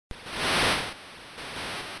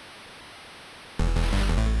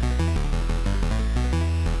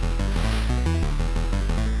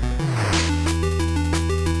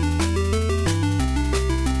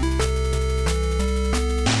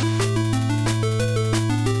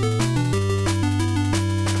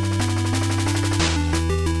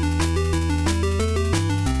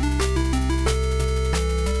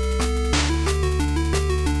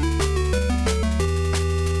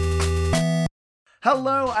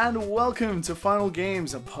Hello and welcome to Final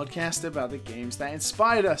Games, a podcast about the games that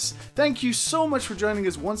inspired us. Thank you so much for joining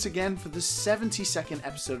us once again for the 72nd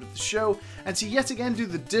episode of the show, and to yet again do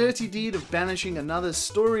the dirty deed of banishing another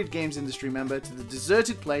storied games industry member to the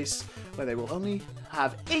deserted place where they will only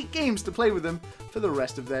have 8 games to play with them for the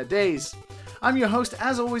rest of their days. I'm your host,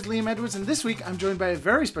 as always, Liam Edwards, and this week I'm joined by a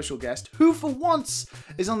very special guest who, for once,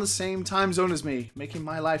 is on the same time zone as me, making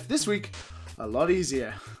my life this week a lot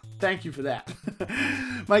easier. Thank you for that.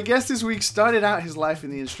 My guest this week started out his life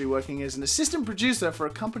in the industry working as an assistant producer for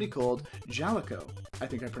a company called Jaleco. I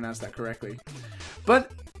think I pronounced that correctly.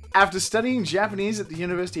 But after studying Japanese at the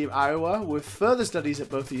University of Iowa, with further studies at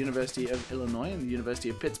both the University of Illinois and the University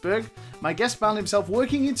of Pittsburgh, my guest found himself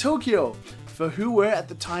working in Tokyo for who were at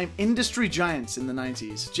the time industry giants in the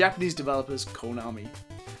 90s, Japanese developers Konami.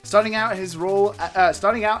 Starting out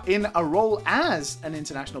in a role as an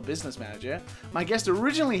international business manager, my guest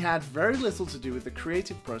originally had very little to do with the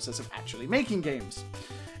creative process of actually making games.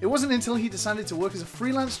 It wasn't until he decided to work as a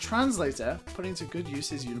freelance translator, putting to good use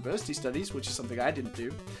his university studies, which is something I didn't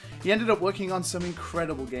do. He ended up working on some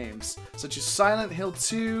incredible games, such as Silent Hill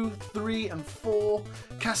 2, 3, and 4,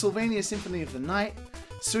 Castlevania Symphony of the Night,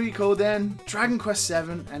 Suikoden, Dragon Quest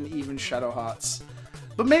VII, and even Shadow Hearts.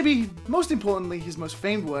 But maybe, most importantly, his most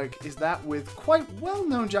famed work is that with quite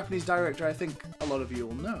well-known Japanese director I think a lot of you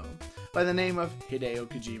will know, by the name of Hideo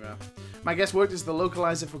Kojima. My guest worked as the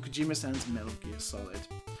localizer for Kojima-san's Metal Gear Solid.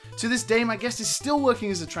 To this day, my guest is still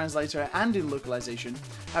working as a translator and in localization,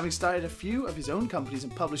 having started a few of his own companies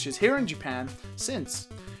and publishers here in Japan since.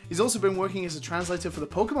 He's also been working as a translator for the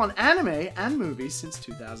Pokemon anime and movies since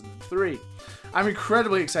 2003. I'm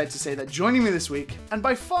incredibly excited to say that joining me this week, and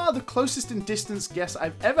by far the closest in distance guest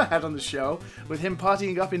I've ever had on the show, with him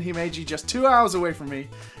partying up in Himeji just 2 hours away from me,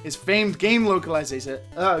 is famed game localizer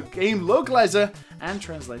and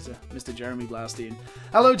translator, Mr. Jeremy Blaustein.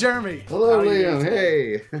 Hello, Jeremy. Hello, Liam.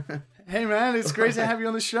 Hey. Hey, man, it's great to have you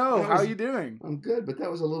on the show. How are you doing? I'm good, but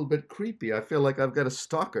that was a little bit creepy. I feel like I've got a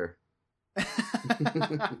stalker.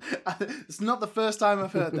 It's not the first time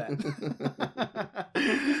I've heard that.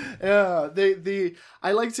 Yeah,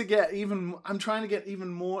 I like to get even. I'm trying to get even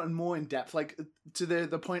more and more in depth, like to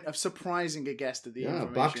the point of surprising a guest at the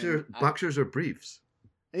information. Boxers or briefs.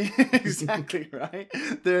 Exactly right.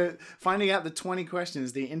 The finding out the 20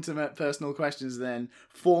 questions, the intimate personal questions, then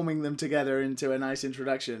forming them together into a nice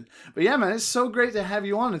introduction. But yeah, man, it's so great to have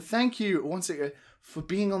you on, and thank you once again for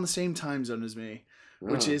being on the same time zone as me.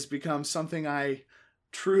 Which has become something I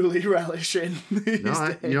truly relish in these days.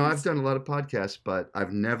 I've done a lot of podcasts, but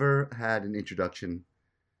I've never had an introduction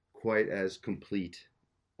quite as complete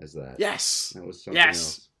as that. Yes. That was something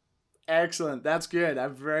else. Excellent. That's good.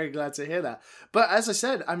 I'm very glad to hear that. But as I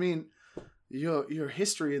said, I mean, your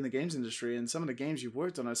history in the games industry and some of the games you've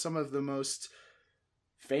worked on are some of the most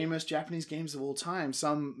famous Japanese games of all time.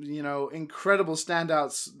 Some, incredible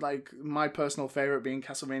standouts, like my personal favorite being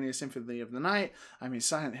Castlevania Symphony of the Night. I mean,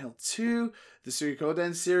 Silent Hill 2, the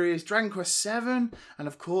Suikoden series, Dragon Quest VII, and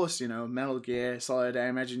of course, Metal Gear Solid. I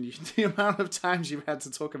imagine the amount of times you've had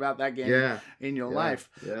to talk about that game in your life.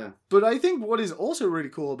 Yeah. But I think what is also really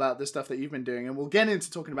cool about the stuff that you've been doing, and we'll get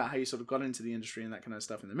into talking about how you sort of got into the industry and that kind of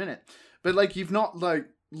stuff in a minute, but you've not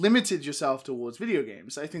limited yourself towards video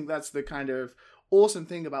games. I think that's the kind of awesome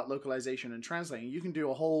thing about localization and translating. You can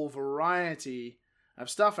do a whole variety of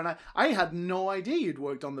stuff, and I had no idea you'd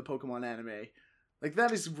worked on the Pokemon anime.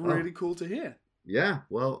 That is really cool to hear. Yeah,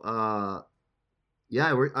 well, I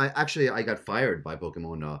got fired by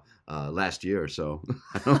Pokemon last year, so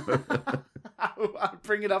I'm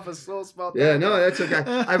bringing up a sore spot. Yeah, no, that's okay.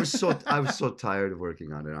 I was so tired of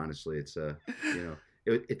working on it. Honestly, it's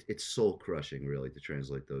it's soul crushing really to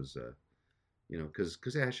translate those.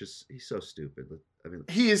 Because Ash he's so stupid. I mean,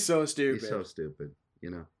 he is so stupid. He's so stupid.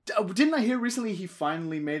 Didn't I hear recently he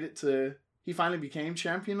finally he finally became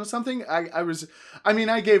champion or something?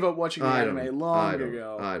 I gave up watching the anime long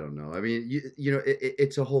ago. I don't know. I mean,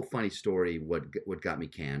 it's a whole funny story. What got me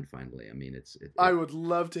canned finally? I mean, I would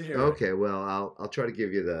love to hear. Okay, well, I'll try to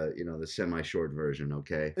give you the semi-short version.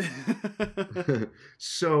 Okay.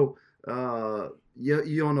 So,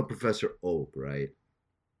 you all know Professor Oak, right?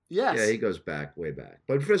 Yes. Yeah, he goes way back.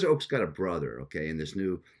 But Professor Oak's got a brother, okay, in this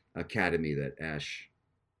new academy that Ash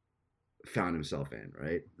found himself in,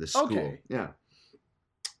 right? This school. Okay. Yeah.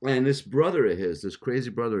 And this crazy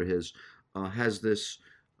brother of his, has this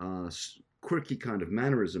quirky kind of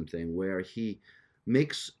mannerism thing where he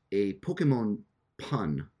makes a Pokemon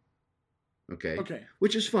pun, okay?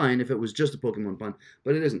 Which is fine if it was just a Pokemon pun,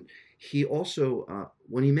 but it isn't. He also,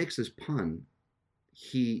 when he makes this pun,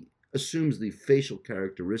 he assumes the facial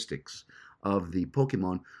characteristics of the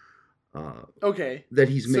Pokemon Okay. that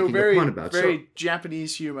he's making a pun about. Very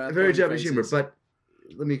Japanese humor. Very Japanese humor. But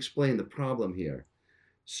let me explain the problem here.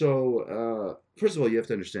 So, first of all, you have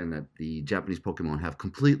to understand that the Japanese Pokemon have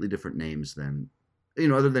completely different names than,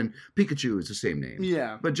 other than Pikachu is the same name.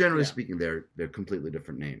 Yeah. But generally speaking, they're completely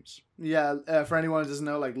different names. Yeah. For anyone who doesn't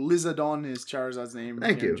know, like Lizardon is Charizard's name.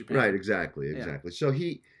 Thank you. In Japan. Right. Exactly. So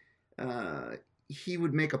he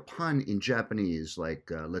would make a pun in Japanese,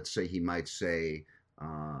 like let's say he might say,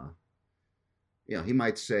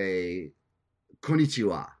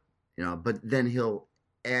 konnichiwa, but then he'll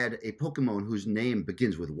add a Pokemon whose name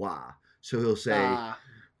begins with wa. So he'll say,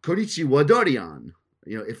 konnichiwa Dorian.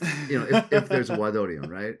 If there's a Wadorian,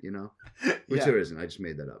 right? Which there isn't. I just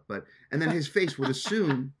made that up. And then his face would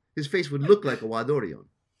look like a Wadorian.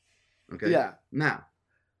 Okay. Yeah. Now,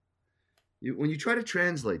 when you try to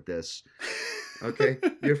translate this, okay,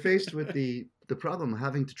 you're faced with the problem of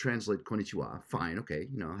having to translate konnichiwa. Fine, okay,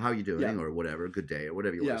 how are you doing or whatever, good day or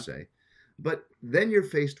whatever you want to say. But then you're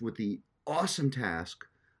faced with the awesome task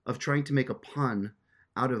of trying to make a pun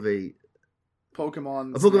out of a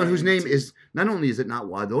Pokemon whose name is not only is it not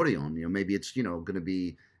Wadorion, maybe it's going to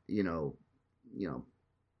be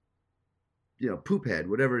Poophead,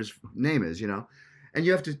 whatever his name is, and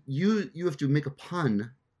you have to make a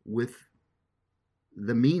pun with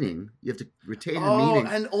the meaning. You have to retain the meaning.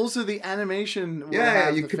 And also the animation will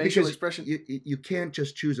have the facial expression. You can't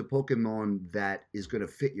just choose a Pokemon that is going to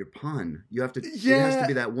fit your pun. You have to. Yeah. It has to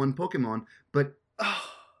be that one Pokemon, but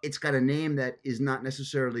it's got a name that is not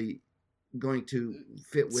necessarily going to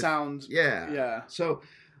fit with sounds. Yeah. So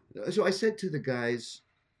I said to the guys,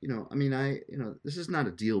 this is not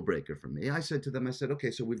a deal breaker for me. I said to them, okay,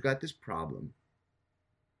 so we've got this problem.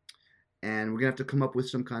 And we're going to have to come up with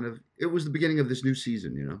some kind of... It was the beginning of this new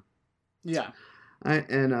season, Yeah.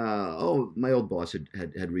 My old boss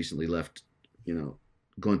had recently left,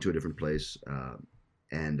 gone to a different place.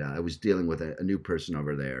 And I was dealing with a new person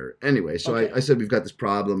over there. Anyway, so I said, we've got this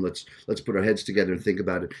problem. Let's put our heads together and think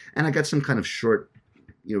about it. And I got some kind of short,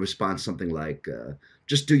 response, something like,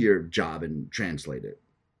 just do your job and translate it.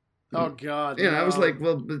 Oh, God. Yeah, I was like,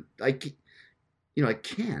 well, but I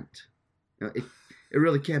can't. It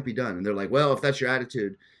really can't be done. And they're like, well, if that's your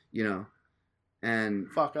attitude, and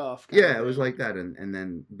fuck off. Yeah, it was like that. And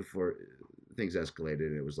then before things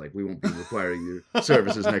escalated, it was like, we won't be requiring your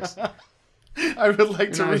services next. I would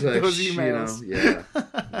like to read those emails.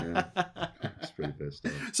 It's pretty pissed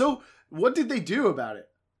off. So what did they do about it?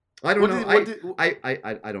 I don't know.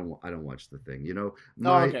 I don't watch the thing.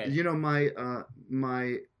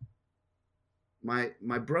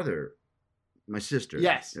 My brother, my sister.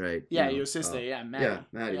 Yes. Right. Yeah, your sister. Maddie. Yeah,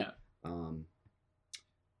 Maddie. Yeah.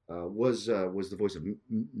 Was the voice of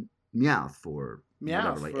Meowth for Meowth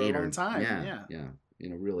whatever, like for 8 a long time. Yeah.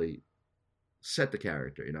 Really set the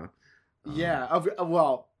character.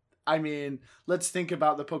 Well, I mean, let's think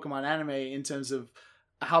about the Pokemon anime in terms of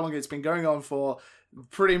how long it's been going on for.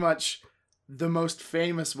 Pretty much the most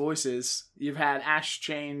famous voices. You've had Ash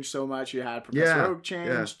change so much. You had Professor Oak change.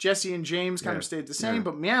 Yeah. Jesse and James kind of stayed the same,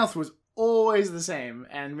 but Meowth was always the same.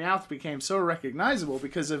 And Meowth became so recognizable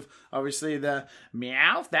because of, obviously, the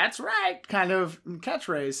Meowth, that's right, kind of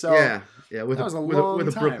catchphrase. So with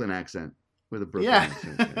a Brooklyn accent. With a Brooklyn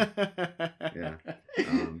accent. Yeah.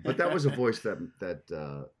 But that was a voice that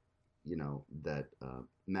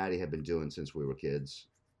Maddie had been doing since we were kids.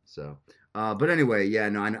 So, but anyway, I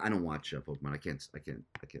don't watch Pokemon. I can't stand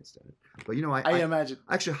it. But I imagine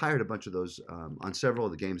I actually hired a bunch of those on several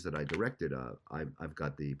of the games that I directed. I've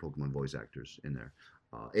got the Pokemon voice actors in there.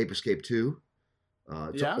 Ape Escape 2.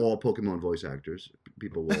 It's all Pokemon voice actors.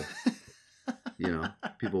 People will,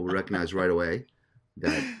 people will recognize right away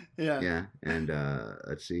that. Yeah. And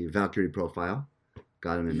let's see, Valkyrie Profile,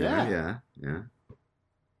 got him in there. Yeah.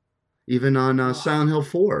 Even on Silent Hill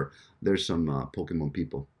 4, there's some Pokemon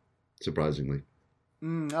people. Surprisingly.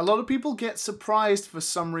 A lot of people get surprised for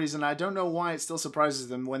some reason. I don't know why it still surprises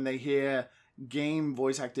them when they hear game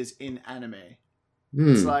voice actors in anime.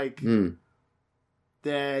 It's like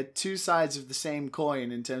they're two sides of the same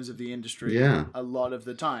coin in terms of the industry a lot of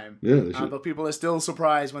the time. Yeah, but people are still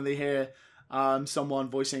surprised when they hear someone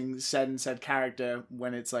voicing said character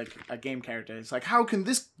when it's like a game character. It's like, how can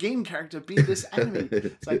this game character be this anime?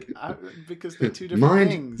 It's like, because they're two different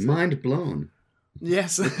things. Mind blown.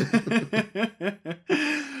 Yes.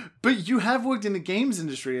 But you have worked in the games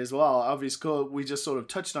industry as well. Obviously, we just sort of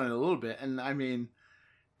touched on it a little bit. And I mean,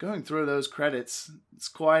 going through those credits, it's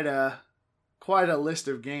quite a list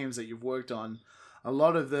of games that you've worked on. A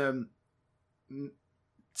lot of them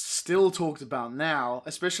still talked about now,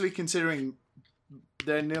 especially considering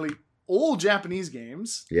they're nearly all Japanese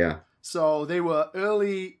games. Yeah. So they were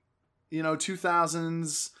early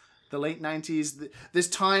 2000s, the late 90s, this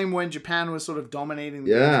time when Japan was sort of dominating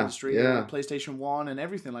the games industry, with PlayStation 1 and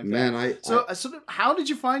everything like that. Sort of, how did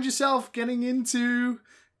you find yourself getting into...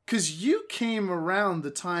 Because you came around the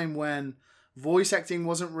time when voice acting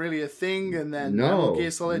wasn't really a thing, and then Metal Gear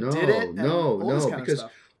Solid did it. Because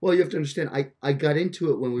well, you have to understand, I got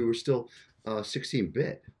into it when we were still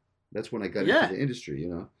 16-bit. That's when I got into the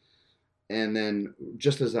industry, And then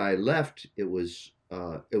just as I left, it was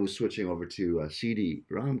switching over to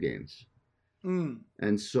CD-ROM games.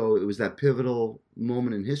 And so it was that pivotal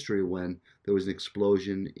moment in history when there was an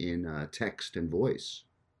explosion in text and voice.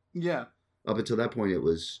 Yeah. Up until that point, it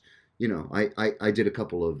was, I did a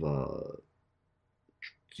couple of,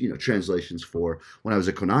 translations for, when I was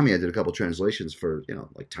at Konami, I did a couple translations for,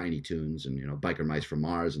 like Tiny Toons and, Biker Mice from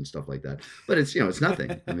Mars and stuff like that. But it's, it's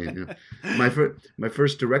nothing. I mean, my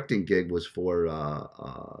first directing gig was for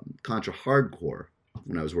Contra Hard Corps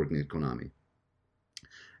when I was working at Konami.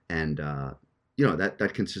 And,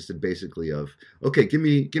 that consisted basically of, okay, give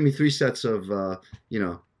me 3 sets of,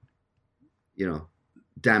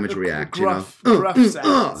 damage react, gruff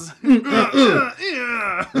sounds.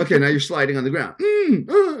 Okay, now you're sliding on the ground.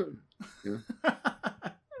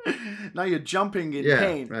 Now you're jumping in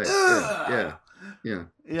pain. Right.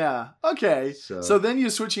 Yeah. Okay. So then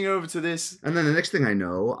you're switching over to this. And then the next thing I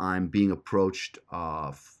know, I'm being approached.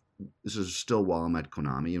 This is still while I'm at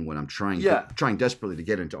Konami, and when I'm trying desperately to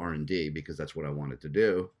get into R&D because that's what I wanted to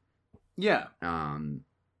do. Yeah.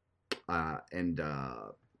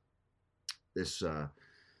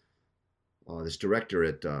 This director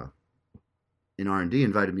in R&D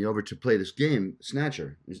invited me over to play this game,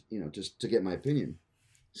 Snatcher, just to get my opinion,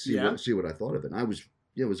 see what I thought of it. And I was,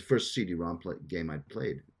 it was the first CD-ROM game I'd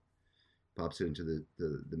played. Pops it into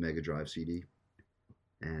the Mega Drive CD,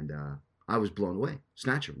 and I was blown away.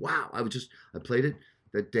 Snatcher, wow! I played it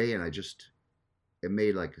that day, and it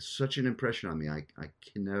made like such an impression on me. I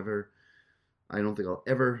don't think I'll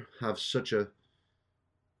ever have such a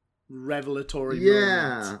revelatory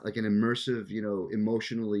moment. Like an immersive,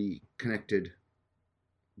 emotionally connected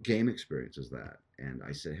game experience as that. And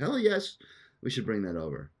I said, hell yes, we should bring that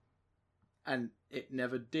over. And it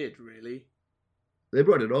never did, really. They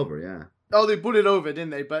brought it over, yeah. Oh, they put it over,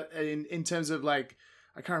 didn't they? But in terms of like,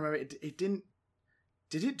 I can't remember. It didn't.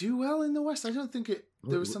 Did it do well in the West? I don't think it.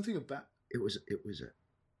 There was something about. It was a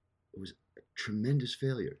tremendous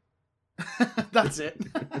failure. That's it.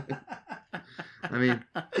 I mean,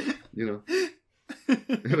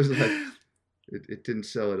 it was like it didn't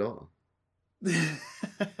sell at all.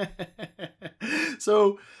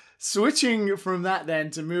 So switching from that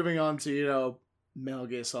then to moving on to Metal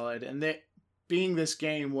Gear Solid, and that being this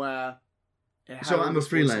game where. So I'm a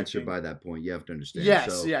freelancer by that point. You have to understand.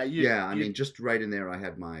 Yes, so, I mean, just right in there, I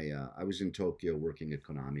had I was in Tokyo working at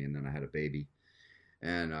Konami, and then I had a baby.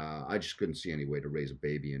 And I just couldn't see any way to raise a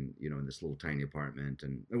baby in this little tiny apartment,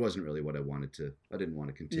 and it wasn't really what I wanted to. I didn't want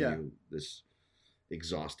to continue this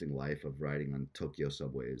exhausting life of riding on Tokyo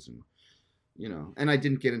subways, and and I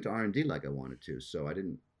didn't get into R&D like I wanted to, so I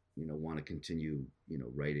didn't want to continue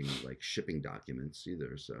writing like shipping documents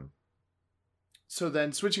either. So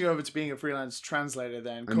then switching over to being a freelance translator,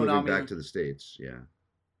 then I'm moving back to the States. Yeah,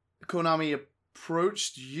 Konami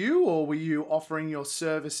approached you, or were you offering your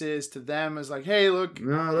services to them as like, hey, look,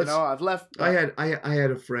 I've left. I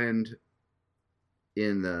had a friend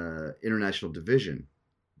in the international division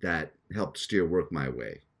that helped steer work my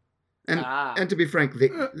way, and to be frank,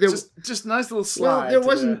 there just nice little slide. Well, there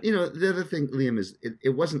wasn't. The other thing, Liam, is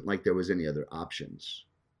it wasn't like there was any other options.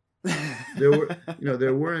 There were,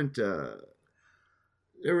 there weren't.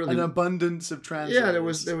 There really, an abundance of translators. Yeah, there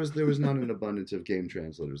was not an abundance of game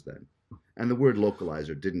translators then. And the word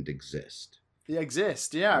localizer didn't exist. It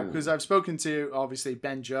exists, yeah, because I've spoken to, obviously,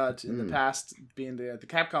 Ben Judd in the past, being the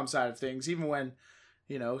Capcom side of things. Even when,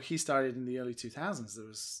 he started in the early 2000s, there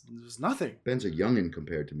was nothing. Ben's a youngin'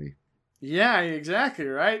 compared to me. Yeah, exactly,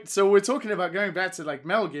 right? So we're talking about going back to, like,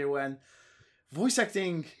 Metal Gear, when voice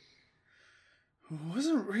acting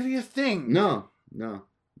wasn't really a thing. No.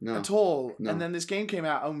 At all. No. And then this game came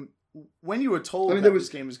out. When you were told this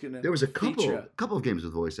game was going to there was a couple of games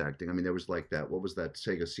with voice acting. I mean, there was like that. What was that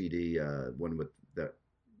Sega CD one with the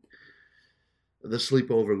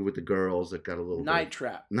sleepover with the girls that got a little Night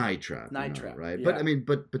Trap, right? Yeah. But I mean,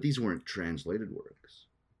 but these weren't translated works.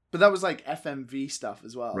 But that was like FMV stuff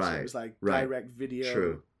as well. Right. So it was like direct video.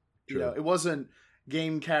 True. It wasn't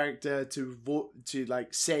game character to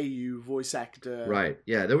like say you voice actor. Right.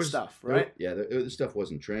 Yeah. There was stuff. Right. The stuff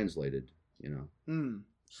wasn't translated.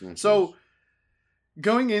 So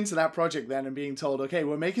going into that project then and being told, okay,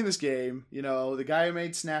 we're making this game. The guy who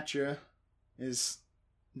made Snatcher is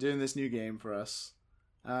doing this new game for us,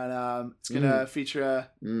 and it's gonna feature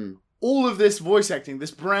Mm. all of this voice acting,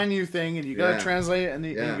 this brand new thing, and you gotta Yeah. translate it, and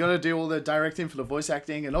you Yeah. gotta do all the directing for the voice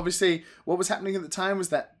acting. And obviously, what was happening at the time was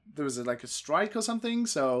that there was like a strike or something,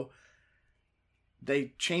 so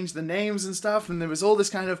they changed the names and stuff, and there was all this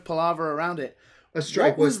kind of palaver around it. A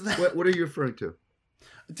strike. What was that? What are you referring to?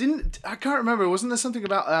 I can't remember. Wasn't there something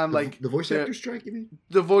about The voice actor strike? You mean?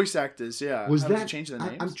 the voice actors? Yeah, Was having that? to change their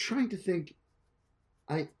names? I'm trying to think.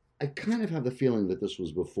 I kind of have the feeling that this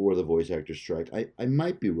was before the voice actor strike. I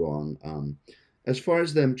might be wrong. As far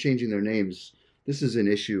as them changing their names, this is an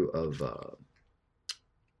issue of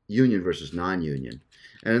union versus non-union,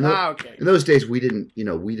 and okay. in those days we weren't.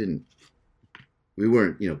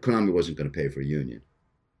 Konami wasn't going to pay for a union.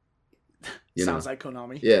 Sounds like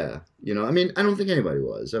Konami. Yeah, I mean, I don't think anybody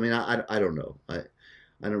was. I mean, I don't know. I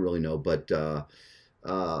don't really know, but they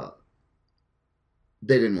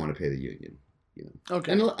didn't want to pay the union.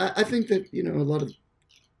 Okay. And I think that a lot of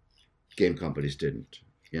game companies didn't.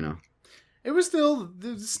 It was still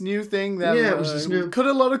this new thing that Yeah, it was this new- cut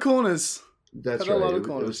a lot of corners. That's Cut a lot right. of It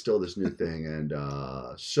corners. was still this new thing, and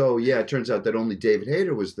so yeah, it turns out that only David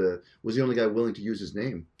Hayter was the only guy willing to use his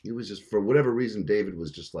name. He was just, for whatever reason, David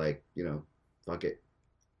was just like, fuck it.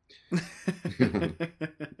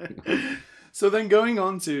 So then going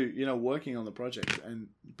on to working on the project and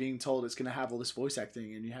being told it's going to have all this voice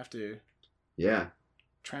acting and you have to Yeah.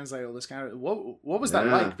 translate all this kind of what was that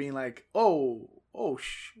Yeah. like, being like oh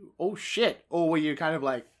shit, or were you kind of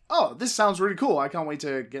like, oh, this sounds really cool, I can't wait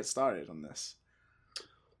to get started on this?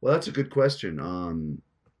 Well, that's a good question.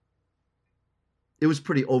 It was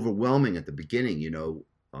pretty overwhelming at the beginning,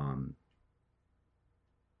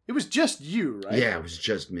 It was just you, right? Yeah, it was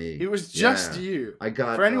just me. It was just Yeah. you. I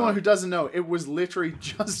got, For anyone who doesn't know, it was literally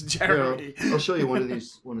just Jeremy. I'll show you one of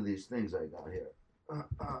these things I got here.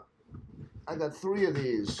 I got 3 of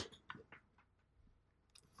these.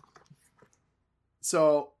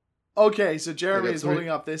 So, okay, so Jeremy I got is 3. holding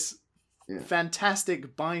up this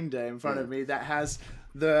fantastic binder in front of me that has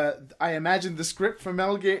I imagine the script for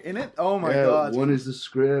Metal Gear in it. Oh my god. One is the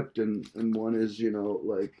script and one is,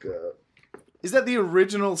 like... Is that the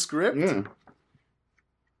original script? Yeah.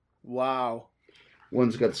 Wow.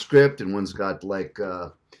 One's got script and one's got, like,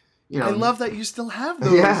 I love that you still have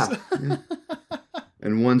those. Yeah.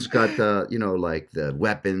 And one's got the, like the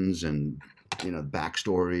weapons and,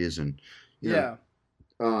 backstories and... Yeah.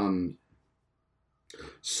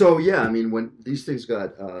 So yeah, I mean, when these things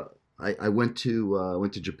got, I went to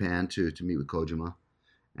Japan to meet with Kojima,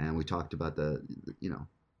 and we talked about this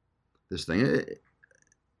thing.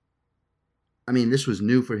 I mean, this was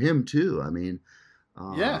new for him too. I mean,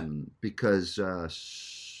 because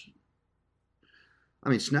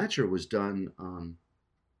Snatcher was done.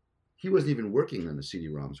 He wasn't even working on the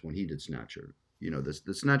CD-ROMs when he did Snatcher.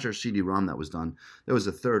 The Snatcher CD-ROM that was done, there was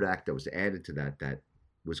a third act that was added to that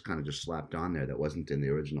was kind of just slapped on there that wasn't in the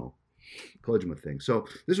original Kojima thing. So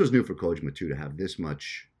this was new for Kojima too, to have this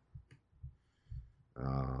much,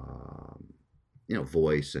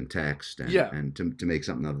 voice and text and to make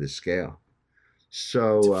something of this scale.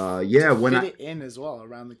 So when fit it in as well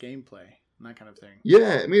around the gameplay and that kind of thing.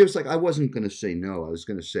 Yeah, I mean, it was like I wasn't going to say no. I was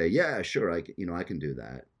going to say, yeah, sure, I can do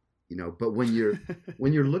that. But when you're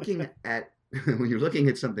looking at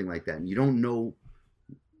something like that and you don't know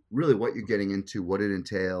really what you're getting into, what it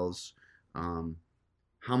entails,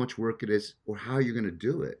 how much work it is, or how you're going to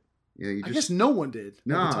do it. I guess no one did.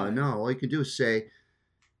 No. All you can do is say,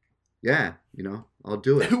 yeah, I'll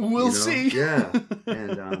do it. We'll see. Yeah.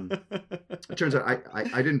 And it turns out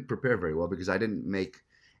I didn't prepare very well because I didn't make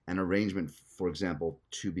an arrangement, for example,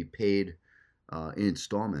 to be paid in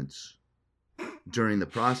installments during the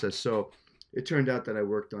process. So it turned out that I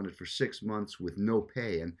worked on it for 6 months with no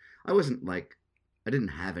pay, and I didn't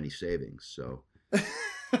have any savings. So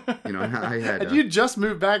I had. And you just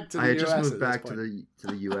moved back to the U.S. I had just moved back to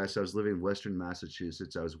the U.S. I was living in Western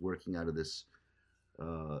Massachusetts. I was working out of this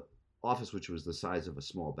office, which was the size of a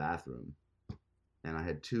small bathroom, and I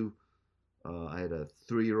had I had a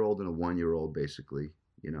 3-year-old and a 1-year-old, basically,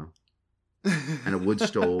 and a wood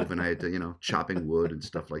stove, and I had to, chopping wood and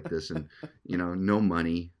stuff like this, and no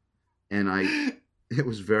money, and it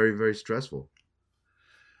was very, very stressful.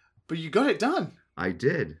 But you got it done. I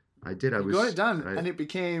did. You got it done, and it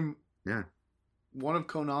became one of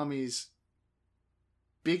Konami's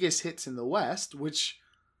biggest hits in the West, which,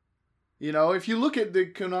 if you look at the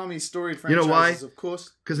Konami storied franchises, why? Of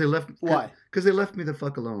course. Because they left. Why? Because they left me the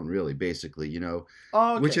fuck alone, really, basically, Oh,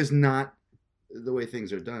 okay. which is not the way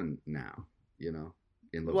things are done now,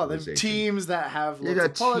 in Well, the localization. teams that have You lots got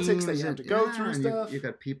of politics that teams you have and- to go yeah, through and stuff. You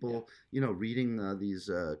got people, reading these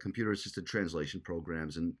computer-assisted translation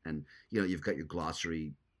programs, and you've got your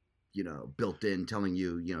glossary, built in, telling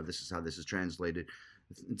you, this is how this is translated.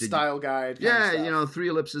 Style guide. Kind of stuff. 3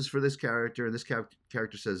 ellipses for this character, and this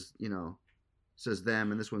character says, says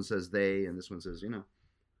them, and this one says they, and this one says,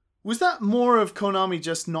 Was that more of Konami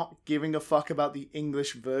just not giving a fuck about the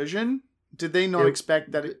English version? Did they not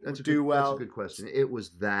expect that it would do well? That's a good question. It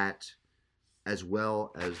was that, as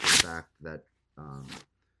well as the fact that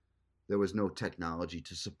there was no technology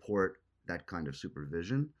to support that kind of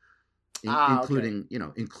supervision, including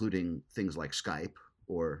including things like Skype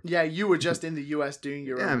or you were just in the US doing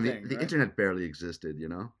your own thing. The right? internet barely existed,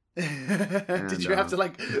 Did you have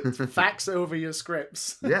to fax over your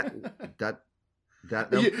scripts? Yeah, that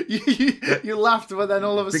you laughed, but then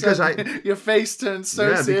all of a sudden your face turned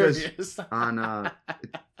so serious. On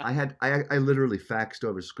I literally faxed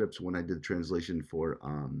over scripts when I did translation for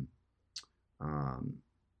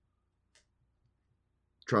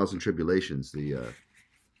Trials and Tribulations, the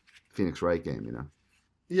Phoenix Wright game,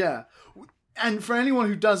 Yeah, and for anyone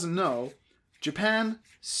who doesn't know, Japan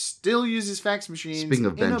still uses fax machines. Speaking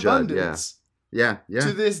of Ben in Judd, abundance. Yeah.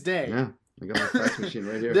 To this day. Yeah. I got my fax machine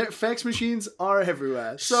right here. The fax machines are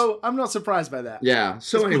everywhere, so I'm not surprised by that. Yeah.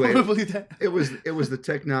 So It's anyway, probably that. it was the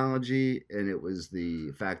technology, and it was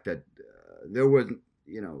the fact that there were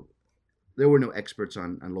no experts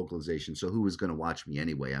on localization. So who was going to watch me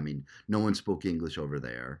anyway? I mean, no one spoke English over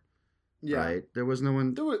there. Yeah. Right. There was no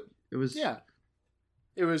one. It was. Yeah.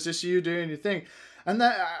 It was just you doing your thing, and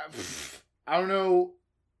that I don't know,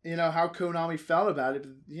 how Konami felt about it.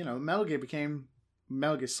 But,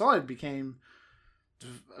 Metal Gear Solid became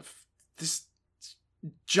this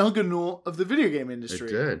juggernaut of the video game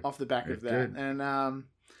industry off the back of that. And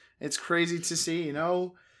it's crazy to see,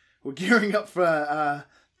 we're gearing up for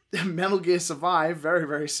Metal Gear Survive very,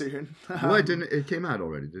 very soon. It came out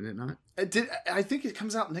already, didn't it not? I think it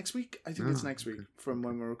comes out next week. I think it's next week from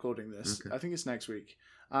when we're recording this. Okay. I think it's next week.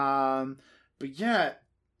 But yeah,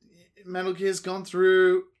 Metal Gear's gone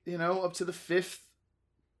through, up to the 5th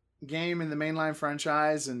game in the mainline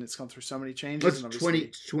franchise, and it's gone through so many changes. That's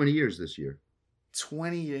 20 years this year.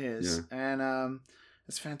 20 years. Yeah. And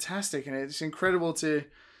it's fantastic, and it's incredible to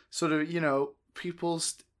sort of, people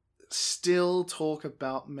still talk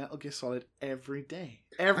about Metal Gear Solid every day.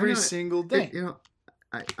 Every single day.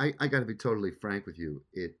 I got to be totally frank with you.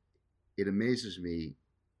 It amazes me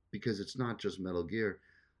because it's not just Metal Gear.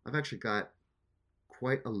 I've actually got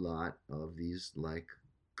quite a lot of these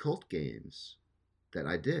cult games that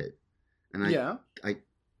I did, and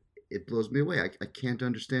it blows me away. I can't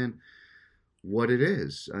understand what it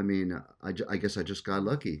is. I mean, I guess I just got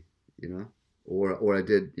lucky, or I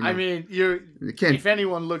did. I mean, if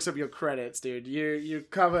anyone looks up your credits, dude, you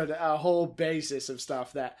covered a whole basis of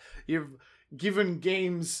stuff that you've given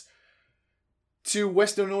games to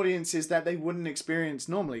Western audiences that they wouldn't experience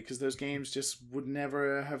normally, because those games just would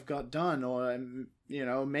never have got done or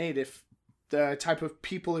made if the type of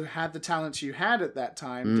people who had the talents you had at that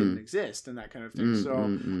time didn't exist, and that kind of thing.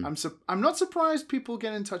 I'm not surprised people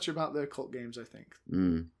get in touch about their cult games. I think,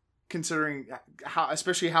 considering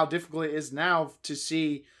especially how difficult it is now to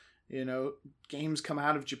see, games come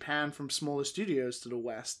out of Japan from smaller studios to the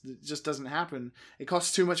West. It just doesn't happen. It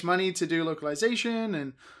costs too much money to do localization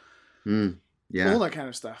and all that kind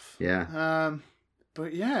of stuff. Yeah.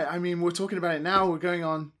 But yeah, I mean, we're talking about it now. We're going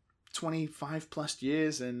on 25 plus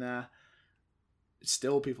years, and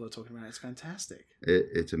still people are talking about it. It's fantastic.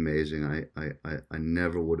 It's amazing. I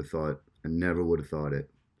never would have thought. I never would have thought it.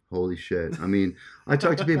 Holy shit. I mean, I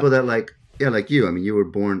talk to people that like you. I mean, you were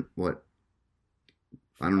born what?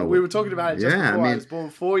 I don't know. We were talking about it just before. I was born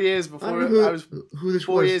 4 years before. I was who this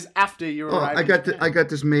 4 years after you were. I got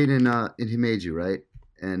this made in Himeji, right?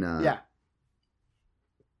 And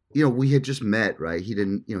we had just met, right? He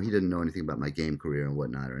didn't know anything about my game career and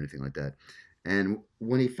whatnot or anything like that. And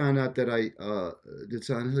when he found out that I did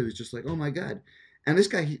Silent Hill, he was just like, "Oh my god!" And this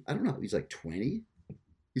guy, I don't know, he's like 20.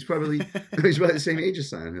 He's probably the same age as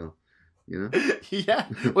Silent Hill, Yeah.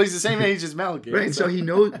 Well, he's the same age as Metal Gear. Right. So he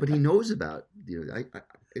knows, but he knows about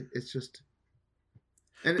it's just.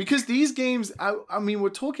 And because these games, I mean, we're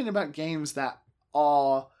talking about games that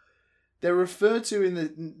they're referred to in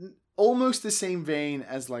the almost the same vein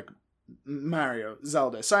as Mario,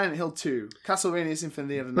 Zelda, Silent Hill 2, Castlevania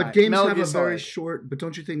Symphony of the Night. But games have a very short. But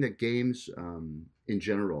don't you think that games, in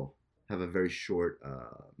general, have a very short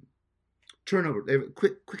turnover? They have a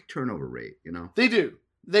quick turnover rate. They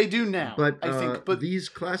do now. But I think. But these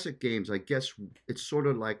classic games, I guess, it's sort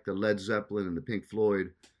of like the Led Zeppelin and the Pink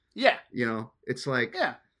Floyd. Yeah. It's like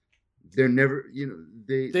they're never,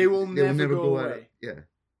 They will never go out. away. Yeah,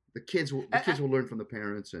 the kids will learn from the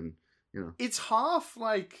parents, and it's half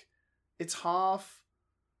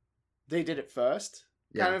they did it first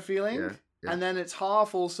kind of feeling, yeah. and then it's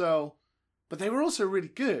half also, but they were also really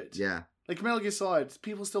good. Yeah. Like Metal Gear Solid,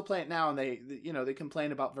 people still play it now, and they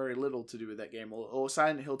complain about very little to do with that game. Or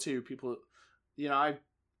Silent Hill 2, people,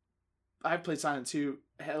 I've played Silent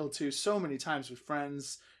Hill 2 so many times with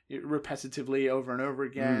friends, repetitively over and over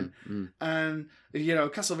again. And,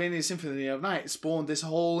 Castlevania Symphony of Night spawned this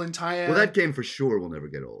whole entire... Well, that game for sure will never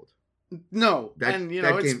get old. No.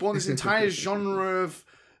 It spawned this entire genre of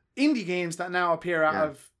indie games that now appear out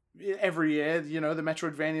of every year, the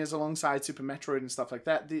Metroidvanias alongside Super Metroid and stuff like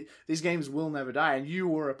that. These games will never die, and you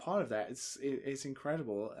were a part of that. It's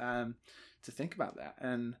incredible to think about that,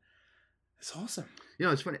 and it's awesome.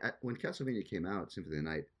 It's funny when Castlevania came out, Symphony of the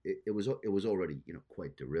Night. It was already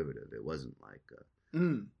quite derivative. It wasn't like,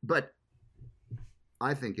 but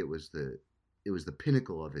I think it was the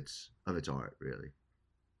pinnacle of its art, really.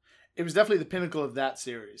 It was definitely the pinnacle of that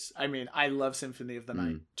series. I mean, I love Symphony of the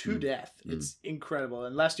Night to death. It's incredible.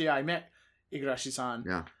 And last year I met Igarashi-san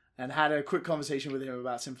and had a quick conversation with him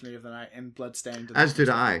about Symphony of the Night and Bloodstained. As did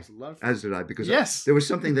I, because there was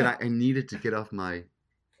something that I needed to get off my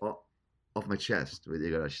chest with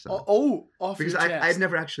Igarashi-san. Off because your chest. I had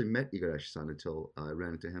never actually met Igarashi-san until I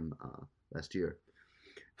ran into him last year.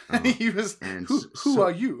 He was, who are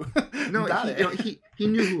you? No, he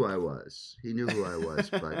knew who I was. He knew who I was,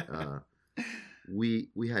 but we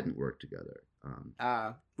hadn't worked together.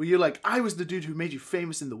 Were you like, I was the dude who made you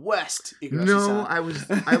famous in the West? No, I was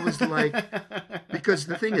like, because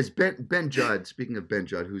the thing is, Ben Judd. Speaking of Ben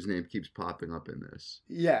Judd, whose name keeps popping up in this.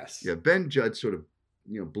 Yes. Yeah, Ben Judd sort of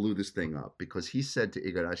blew this thing up because he said to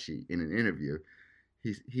Igarashi in an interview,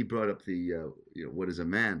 he brought up the what is a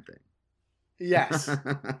man thing. Yes.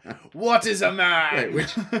 What is a man? Right,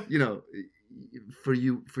 which, for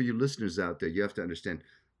you listeners out there, you have to understand.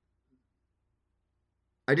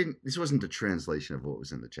 This wasn't a translation of what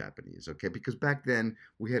was in the Japanese, okay? Because back then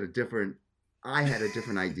I had a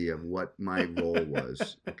different idea of what my role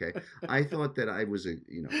was, okay? I thought that I was a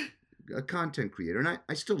content creator, and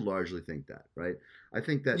I still largely think that, right? I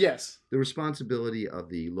think that the responsibility of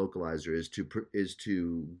the localizer is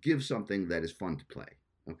to give something that is fun to play,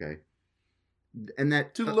 okay? And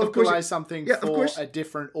that to localize something for a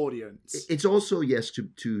different audience. It's also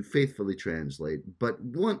to faithfully translate, but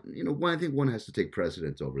I think one has to take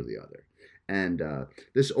precedence over the other. And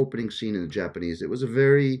this opening scene in the Japanese, it was a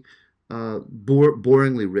very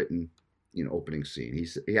boringly written, opening scene.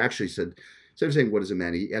 He actually said, instead of saying "what is a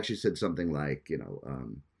man," he actually said something like,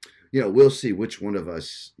 we'll see which one of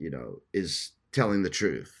us, is telling the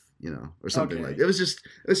truth, or something like that.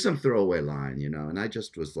 It was some throwaway line, and I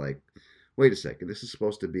just was like, wait a second, this is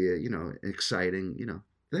supposed to be an exciting,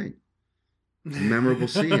 thing. It's a memorable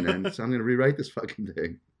scene, and so I'm going to rewrite this fucking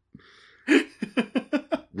thing.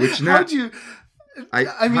 Which now, how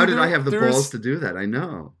did I have the balls to do that? I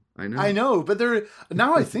know. But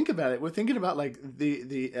now I think about it, we're thinking about like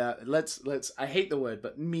the I hate the word,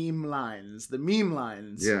 but meme lines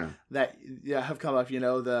that have come up,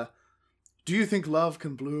 do you think love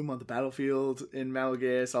can bloom on the battlefield in Metal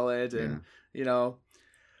Gear Solid? And,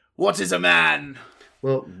 what is a man?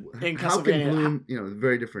 Well, how can bloom,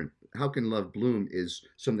 very different. How can love bloom is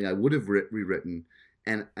something I would have rewritten.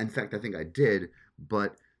 And in fact, I think I did,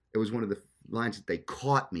 but it was one of the lines that they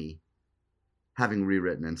caught me having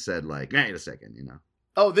rewritten and said like, wait a second,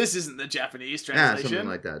 Oh, this isn't the Japanese translation? Yeah, something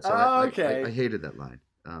like that. So okay. I hated that line.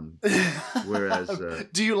 Whereas...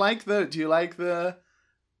 Do you like the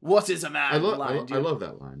what is a man line? I love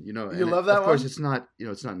that line. You love that one? Of course, it's not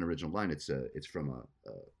an original line. It's from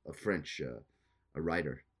a French a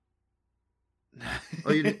writer.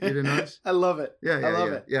 Oh, you didn't notice? I love it. Yeah, I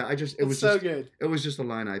love it. Yeah, it was so good. It was just a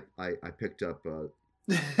line I picked up,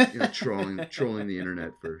 trolling the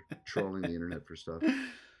internet for stuff.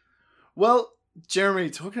 Well, Jeremy,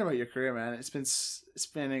 talking about your career, man, it's been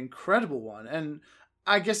an incredible one, and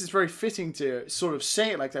I guess it's very fitting to sort of say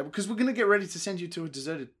it like that because we're gonna get ready to send you to a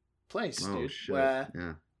deserted place, dude. Shit.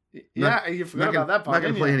 Where, yeah, you forgot about that part. I'm not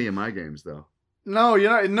gonna play any of my games though. No,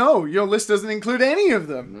 your list doesn't include any of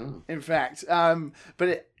them. No. In fact,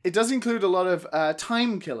 but it does include a lot of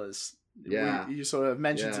time killers. Yeah, you sort of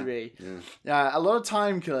mentioned to me. Yeah, a lot of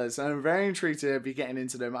time killers, and I'm very intrigued to be getting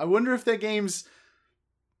into them. I wonder if they're games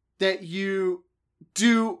that you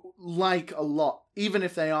do like a lot, even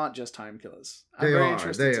if they aren't just time killers. I'm very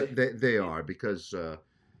interested. They are because.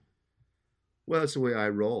 Well, that's the way I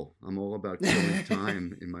roll. I'm all about killing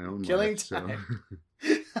time in my own life. Time.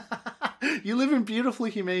 You live in beautiful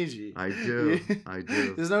Himeji. I do. I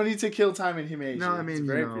do. There's no need to kill time in Himeji. No, I mean, it's a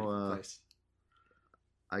very beautiful place.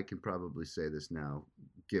 I can probably say this now,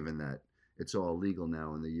 given that it's all legal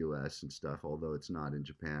now in the U.S. and stuff, although it's not in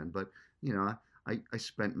Japan. But, I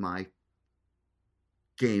spent my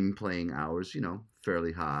game playing hours,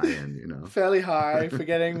 fairly high and, fairly high,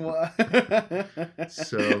 forgetting what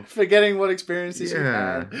so forgetting what experiences you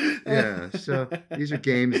yeah, had. yeah. So these are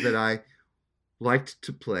games that I liked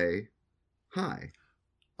to play high.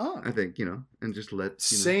 Oh. I think, and just let...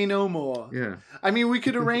 Say no more. Yeah. I mean, we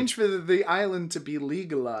could arrange for the island to be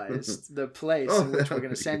legalized, the place in which we're going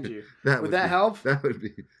to send you. Would that help? That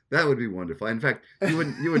would be wonderful. In fact, you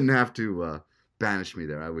wouldn't have to banish me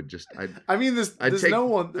there. I would just... there's no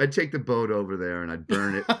one... I'd take the boat over there and I'd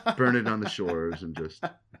burn it on the shores and just...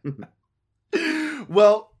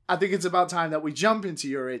 Well, I think it's about time that we jump into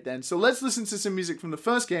Your 8 then. So let's listen to some music from the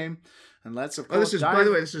first game. And let's, of course, by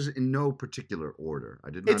the way, this is in no particular order.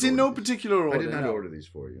 I did not. It's in no particular order. I did not order these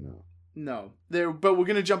for you, no. No. But we're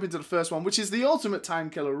going to jump into the first one, which is the ultimate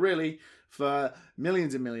time killer, really, for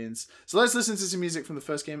millions and millions. So let's listen to some music from the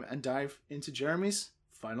first game and dive into Jeremy's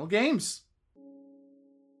final games.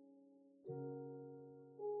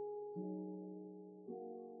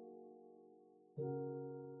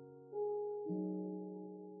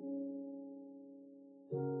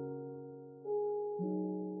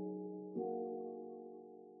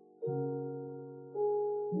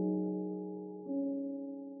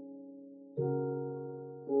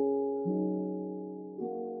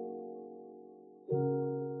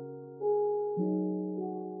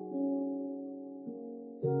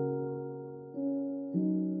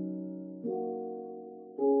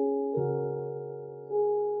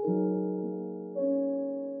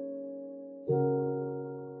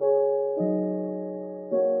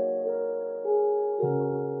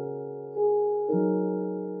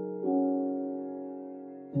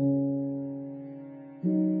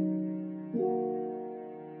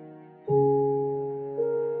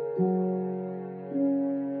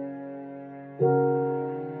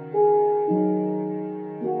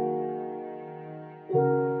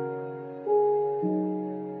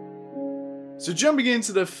 So jumping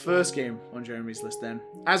into the first game on Jeremy's list then.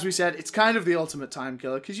 As we said, it's kind of the ultimate time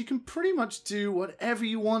killer because you can pretty much do whatever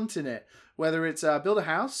you want in it. Whether it's build a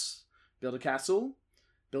house, build a castle,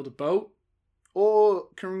 build a boat, or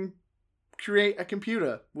create a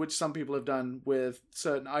computer, which some people have done with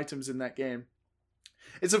certain items in that game.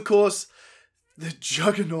 It's, of course, the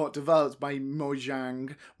Juggernaut developed by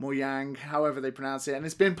Mojang, however they pronounce it, and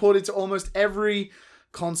it's been ported to almost every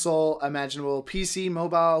console imaginable: PC,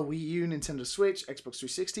 mobile, Wii U, Nintendo Switch, Xbox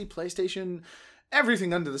 360, PlayStation,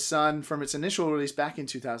 everything under the sun from its initial release back in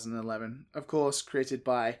 2011. Of course, created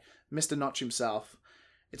by Mr. Notch himself.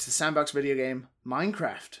 It's the sandbox video game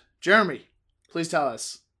Minecraft. Jeremy, please tell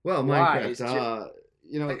us. Well, Minecraft,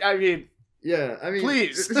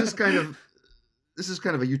 please. This is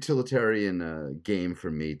kind of a utilitarian game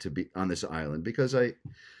for me to be on this island, because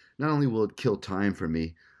not only will it kill time for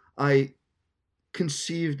me, I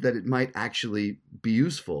conceived that it might actually be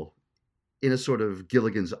useful in a sort of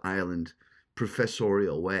Gilligan's Island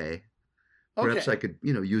professorial way. Perhaps I could,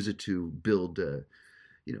 use it to build,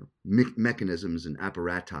 mechanisms and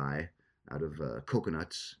apparati out of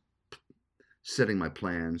coconuts, setting my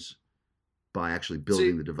plans by actually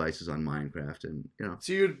building the devices on Minecraft, and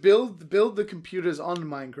So you'd build the computers on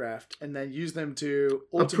Minecraft and then use them to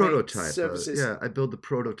automate a prototype services. I build the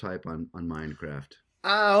prototype on Minecraft.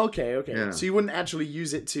 Ah, okay. Yeah. So you wouldn't actually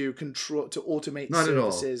use it to automate Not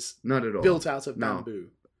services Not at all. Built out of bamboo.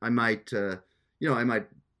 I might, for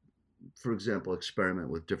example, experiment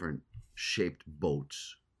with different shaped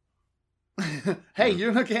boats. Hey,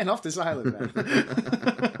 you're not getting off this island, man.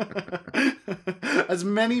 As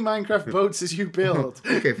many Minecraft boats as you build.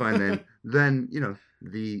 Okay, fine then. Then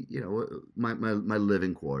my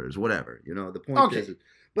living quarters, whatever. The point is.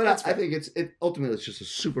 But I think ultimately it's just a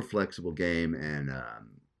super flexible game, and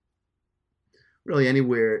really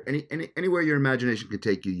anywhere your imagination can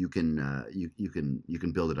take you, you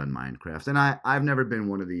can build it on Minecraft. And I've never been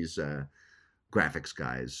one of these graphics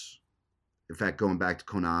guys. In fact, going back to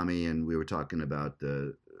Konami, and we were talking about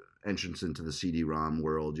the entrance into the CD-ROM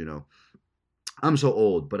world, I'm so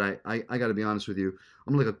old, but I got to be honest with you,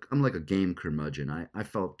 I'm like a game curmudgeon. I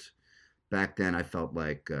felt back then,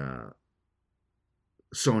 like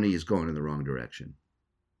Sony is going in the wrong direction.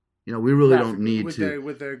 We really don't need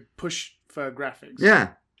with their push for graphics.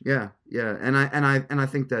 Yeah, and I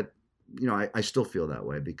think that I still feel that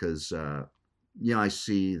way, because I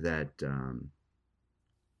see that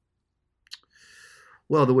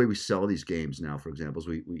the way we sell these games now, for example, is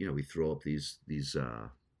we throw up these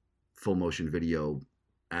full motion video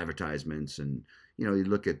advertisements, and you know, you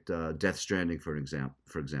look at Death Stranding for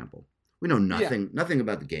example. We know nothing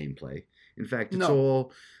about the gameplay. In fact, it's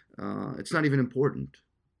all it's not even important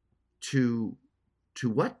to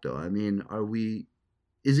what though. I mean,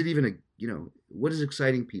 is it even what is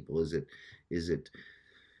exciting people? Is it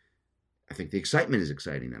I think the excitement is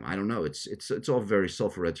exciting them. I don't know. It's all very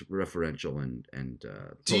self-referential and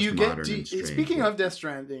postmodern and strange. Speaking of Death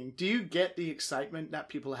Stranding, do you get the excitement that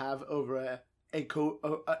people have over a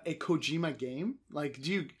Kojima game? Like, do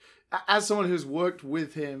you, as someone who's worked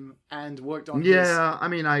with him and worked on his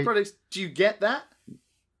products, do you get that?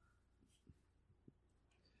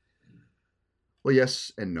 Well,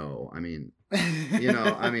 yes and no. I mean,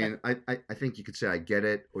 I think you could say I get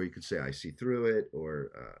it, or you could say I see through it,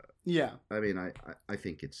 or I mean, I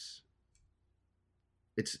think it's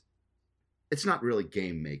not really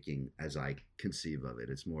game making as I conceive of it.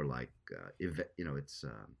 It's more like it's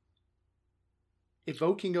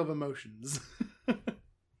evoking of emotions.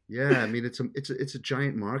 Yeah, I mean, it's a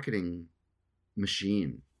giant marketing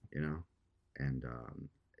machine, and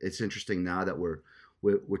it's interesting now that we're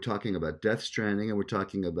talking about Death Stranding and we're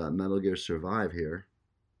talking about Metal Gear Survive here,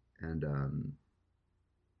 and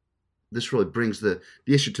this really brings the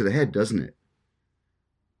issue to the head, doesn't it?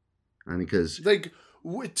 I mean, because like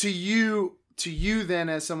to you then,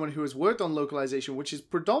 as someone who has worked on localization, which is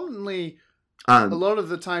predominantly a lot of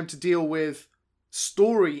the time to deal with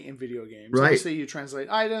story in video games. Right. Obviously, you translate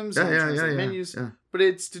items and translate menus, but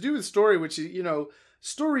it's to do with story, which is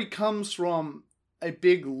story comes from a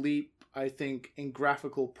big leap, I think, in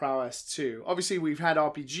graphical prowess too. Obviously, we've had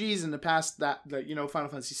RPGs in the past that Final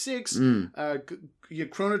Fantasy VI, your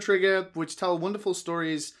Chrono Trigger, which tell wonderful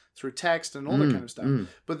stories through text and all that kind of stuff.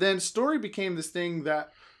 But then story became this thing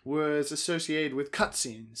that was associated with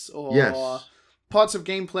cutscenes or parts of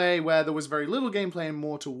gameplay where there was very little gameplay and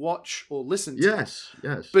more to watch or listen to. Yes.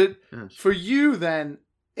 But for you then,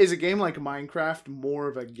 is a game like Minecraft more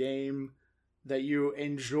of a game that you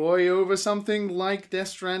enjoy over something like Death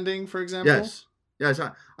Stranding, for example? Yes.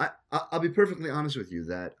 I'll be perfectly honest with you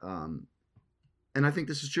that, and I think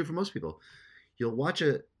this is true for most people. You'll watch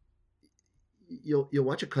a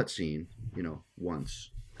cutscene,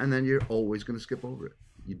 once, and then you're always going to skip over it.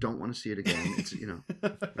 You don't want to see it again. It's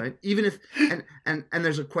right. Even if and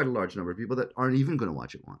there's quite a large number of people that aren't even going to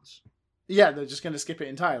watch it once. Yeah, they're just going to skip it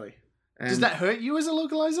entirely. Does that hurt you as a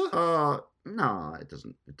localizer? No, it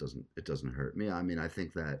doesn't. It doesn't hurt me. I mean, I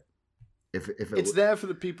think that if it's there for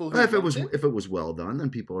the people who if it was well done,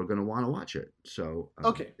 then people are going to want to watch it. So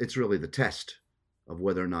it's really the test of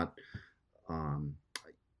whether or not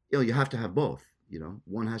you have to have both.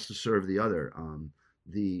 One has to serve the other.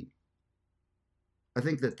 I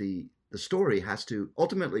think that the story has to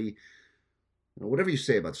ultimately, whatever you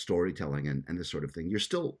say about storytelling and this sort of thing, you're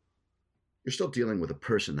still dealing with a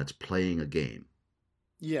person that's playing a game.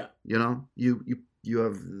 Yeah. You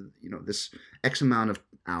have this X amount of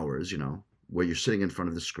hours, where you're sitting in front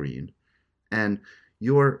of the screen and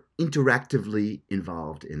you're interactively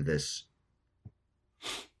involved in this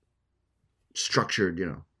structured,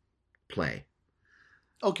 play.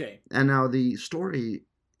 Okay. And now the story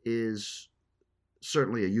is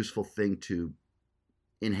certainly a useful thing to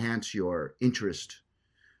enhance your interest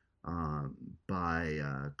by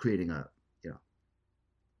creating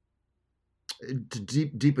to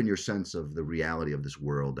deepen your sense of the reality of this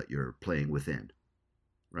world that you're playing within,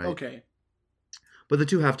 right? Okay. But the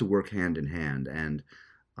two have to work hand in hand, and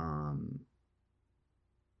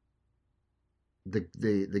the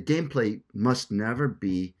gameplay must never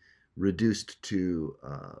be reduced to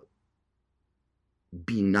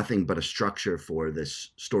being nothing but a structure for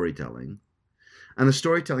this storytelling. And the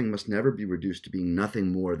storytelling must never be reduced to being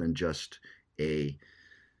nothing more than just a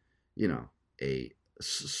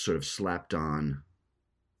sort of slapped on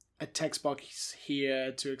a text box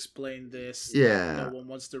here to explain this. Yeah. That no one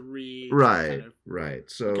wants to read. Right.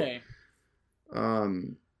 So, okay.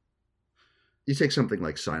 You take something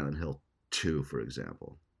like Silent Hill 2, for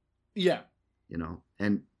example. Yeah.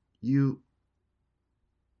 And you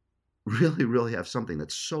really, really have something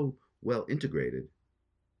that's so well integrated,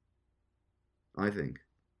 I think.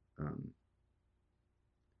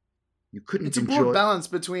 You couldn't It's a broad balance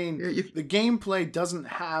between the gameplay doesn't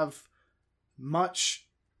have much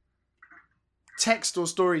text or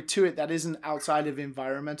story to it that isn't outside of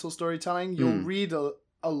environmental storytelling. You'll read a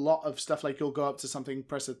lot of stuff, like you'll go up to something,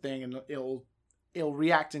 press a thing, and it'll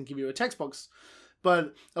react and give you a text box.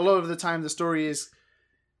 But a lot of the time the story is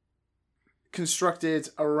constructed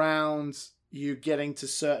around you getting to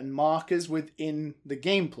certain markers within the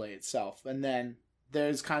gameplay itself. And then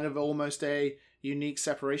there's kind of almost a unique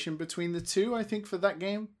separation between the two, I think, for that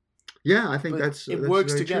game. Yeah, I think but that's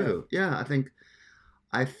works very together. true. Yeah, I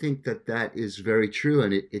think that is very true,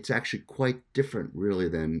 and it's actually quite different, really,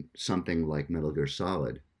 than something like Metal Gear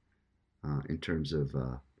Solid, in terms of.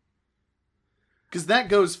 Because that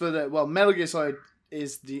goes for Metal Gear Solid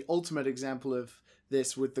is the ultimate example of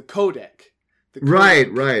this with the codec. Right.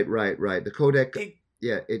 The codec.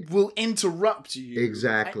 It will interrupt you.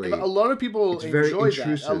 Exactly. A lot of people It's very enjoy that.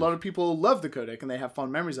 intrusive. A lot of people love the codec and they have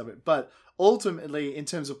fond memories of it. But ultimately, in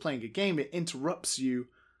terms of playing a game, it interrupts you.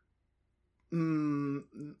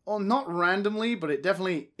 Or not randomly, but it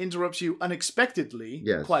definitely interrupts you unexpectedly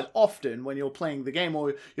quite often when you're playing the game,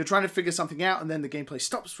 or you're trying to figure something out and then the gameplay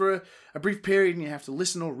stops for a brief period and you have to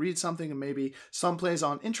listen or read something, and maybe some players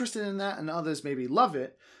aren't interested in that and others maybe love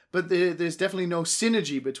it, but there's definitely no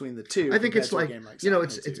synergy between the two. I think it's like,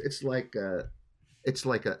 it's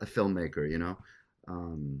like a filmmaker,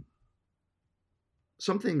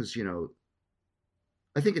 some things,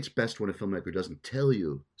 I think it's best when a filmmaker doesn't tell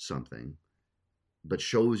you something, but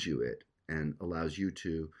shows you it and allows you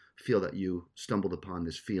to feel that you stumbled upon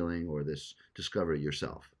this feeling or this discovery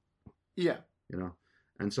yourself. Yeah.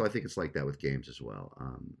 And so I think it's like that with games as well.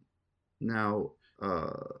 Now,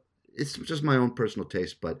 it's just my own personal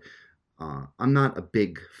taste, but I'm not a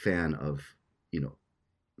big fan of,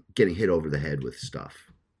 getting hit over the head with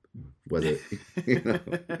stuff. Whether,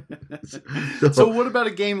 So what about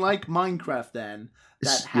a game like Minecraft then?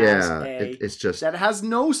 That has that has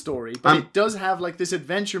no story, but it does have like this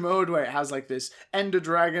adventure mode where it has like this Ender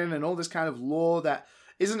Dragon and all this kind of lore that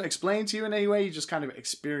isn't explained to you in any way. You just kind of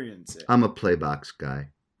experience it. I'm a playbox guy,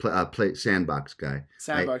 sandbox guy.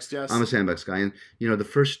 Sandbox, yes. I'm a sandbox guy, and the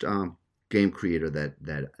first game creator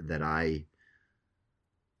that I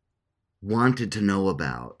wanted to know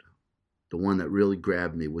about, the one that really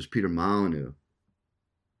grabbed me, was Peter Molyneux.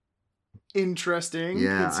 Interesting.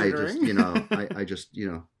 Yeah, considering. I just,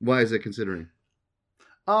 why is it considering?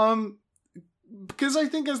 Because I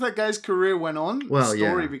think as that guy's career went on, the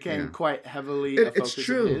story became quite heavily a focus it's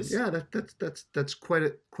true. of his. Yeah, that's quite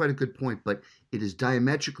a good point, but it is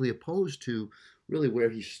diametrically opposed to really where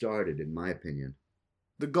he started, in my opinion.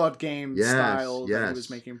 The God game style that he was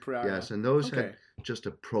making prior. Yes, and those had just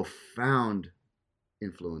a profound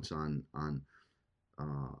influence on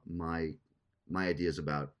my ideas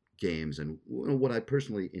about games and what I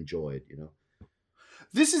personally enjoyed.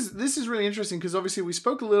 This is really interesting because obviously we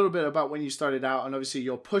spoke a little bit about when you started out, and obviously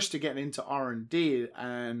your push to get into R&D,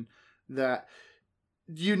 and that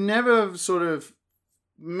you never sort of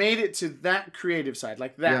made it to that creative side,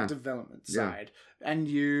 like that development side, and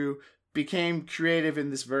you became creative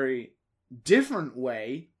in this very different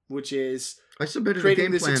way, which is I submitted a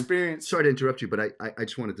game plan. Experience. Sorry to interrupt you, but I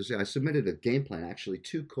just wanted to say I submitted a game plan actually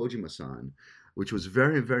to Kojima-san, which was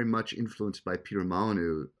very, very much influenced by Peter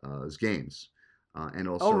Molyneux's games, and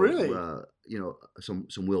also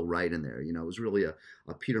some Will Wright in there. It was really a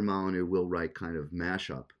Peter Molyneux Will Wright kind of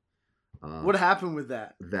mashup. What happened with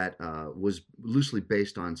that? That was loosely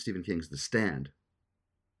based on Stephen King's The Stand.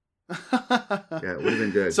 Yeah, it would have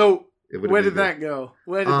been good. So where did that go?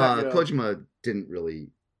 Where did that go? Kojima didn't really,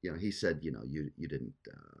 he said, you didn't,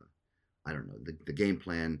 I don't know, the game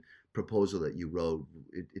plan proposal that you wrote,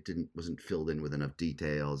 it wasn't filled in with enough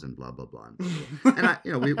details and blah, blah, blah. And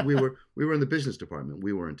we were in the business department.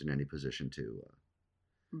 We weren't in any position to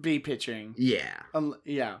be pitching. Yeah.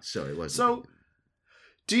 Yeah. So it wasn't. So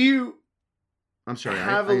do you, I'm sorry,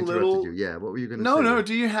 I interrupted you. Yeah, what were you going to say? No.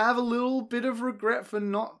 Do you have a little bit of regret for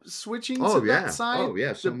not switching to that side? Oh,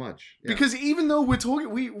 yeah, so much. Yeah. Because even though we're talking,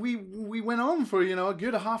 we went on for, a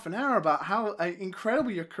good half an hour about how incredible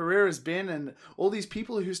your career has been, and all these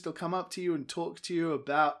people who still come up to you and talk to you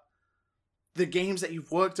about the games that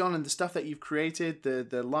you've worked on and the stuff that you've created,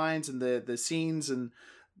 the lines and the scenes and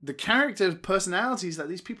the character personalities that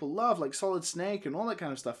these people love, like Solid Snake and all that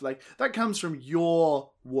kind of stuff. Like, that comes from your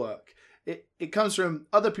work. It comes from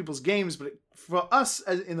other people's games, but for us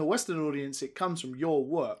as in the Western audience, it comes from your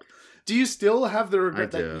work. Do you still have the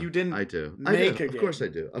regret that you didn't make a game? Of course I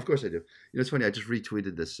do. It's funny. I just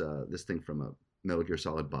retweeted this thing from a Metal Gear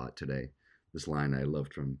Solid bot today. This line I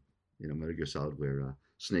loved from Metal Gear Solid, where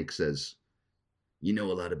Snake says, "You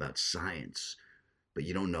know a lot about science, but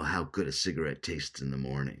you don't know how good a cigarette tastes in the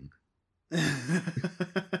morning."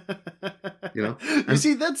 You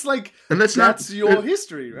see, that's like, and that's your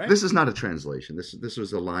history, right? This is not a translation. This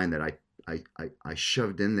was a line that I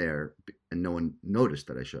shoved in there, and no one noticed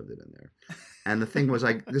that I shoved it in there. And the thing was,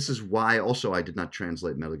 this is why also I did not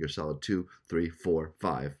translate Metal Gear Solid 2, 3, 4,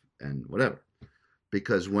 5, and whatever,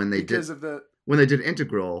 because when they did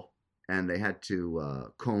Integral and they had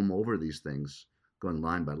to comb over these things, going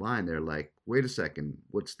line by line, they're like, "Wait a second,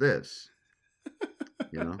 what's this?"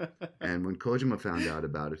 And when Kojima found out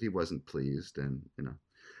about it, he wasn't pleased, and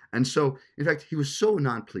and so in fact he was so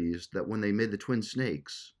not pleased that when they made the Twin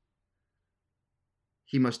Snakes,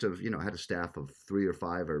 he must have had a staff of 3 or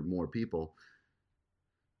 5 or more people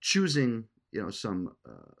choosing some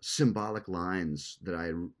symbolic lines that I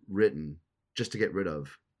had written just to get rid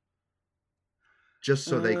of, just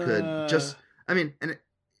so they could and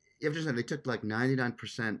you have to understand, they took like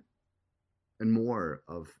 99% and more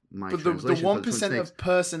of my translation. But the 1% of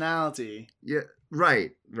personality. Yeah,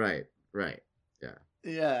 right.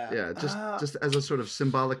 Yeah. Just as a sort of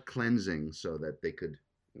symbolic cleansing, so that they could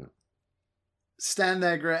stand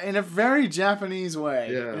there in a very Japanese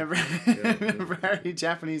way. Yeah. In a very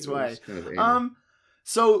Japanese way. Kind of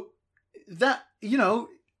so that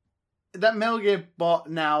that Metal Gear bot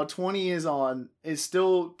now 20 years on is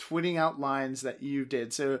still tweeting out lines that you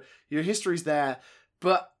did. So your history's there,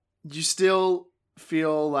 but you still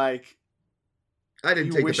feel like I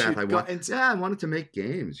didn't take it back. I wanted to make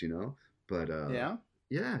games, but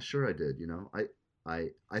yeah, sure I did.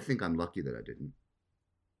 I think I'm lucky that I didn't.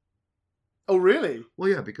 Oh, really? Well,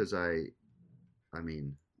 yeah, because I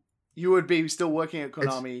mean, you would be still working at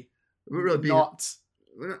Konami.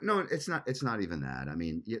 No, it's not. It's not even that. I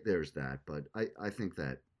mean, there's that, but I think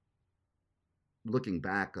that looking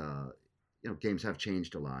back, games have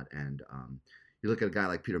changed a lot, and you look at a guy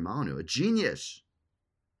like Peter Molyneux, a genius,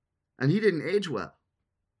 and he didn't age well.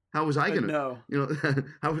 How was I going to?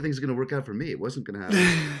 How are things going to work out for me? It wasn't going to have.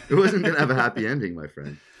 It wasn't going to have a happy ending, my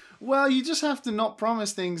friend. Well, you just have to not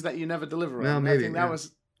promise things that you never deliver on. Well, maybe, I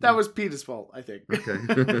think that was Peter's fault, I think.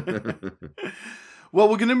 Okay. Well,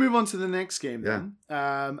 we're going to move on to the next game then.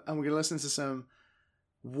 And we're going to listen to some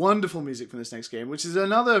wonderful music from this next game, which is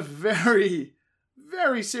another very,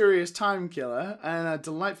 very serious time killer and a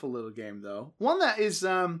delightful little game, though. One that is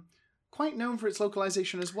quite known for its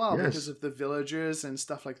localization as well, because of the villagers and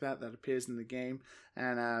stuff like that appears in the game,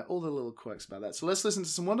 and all the little quirks about that. So let's listen to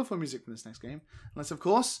some wonderful music from this next game. And let's, of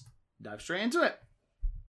course, dive straight into it.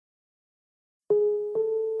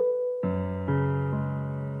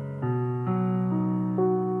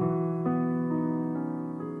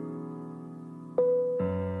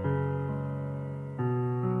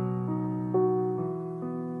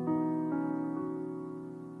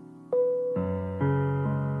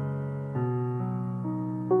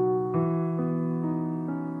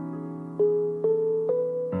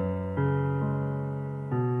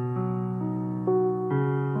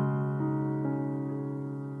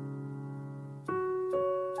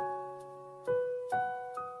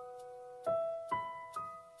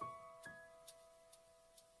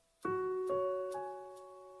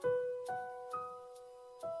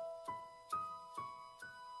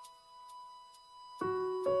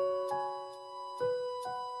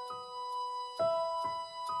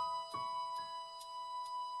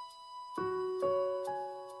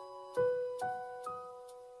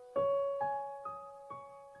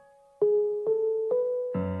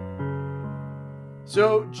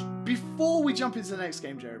 So, before we jump into the next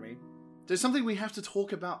game, Jeremy, there's something we have to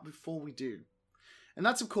talk about before we do. And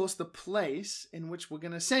that's, of course, the place in which we're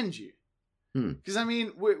going to send you. Because, I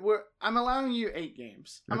mean, I'm allowing you 8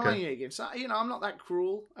 games. So, I'm not that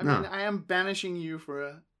cruel. I mean, I am banishing you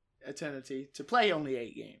for eternity to play only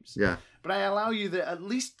 8 games. Yeah. But I allow you the at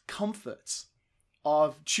least comforts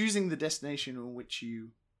of choosing the destination in which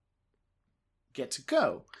you get to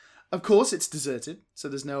go. Of course, it's deserted, so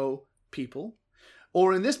there's no people.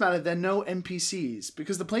 Or in this matter, there are no NPCs,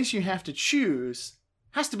 because the place you have to choose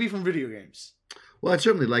has to be from video games. Well, I'd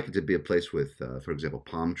certainly like it to be a place with, for example,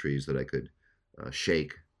 palm trees that I could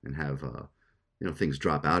shake and have, things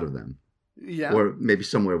drop out of them. Yeah. Or maybe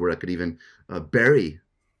somewhere where I could even bury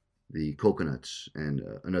the coconuts and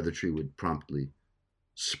another tree would promptly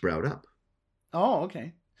sprout up. Oh,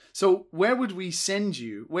 okay. So where would we send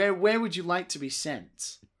you? Where would you like to be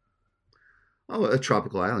sent? Oh, a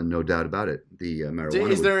tropical island, no doubt about it. The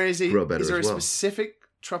marijuana would grow better as well. Is there a specific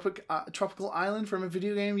tropical island from a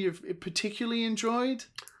video game you've particularly enjoyed?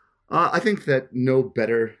 I think that no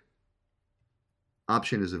better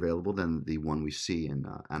option is available than the one we see in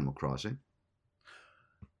Animal Crossing.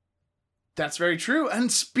 That's very true. And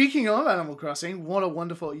speaking of Animal Crossing, what a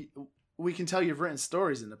wonderful... We can tell you've written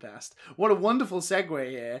stories in the past. What a wonderful segue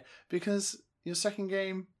here, because your second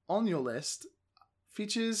game on your list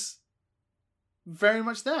features very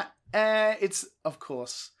much that. It's, of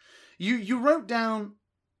course... You wrote down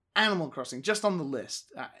Animal Crossing just on the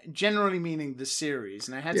list, generally meaning the series,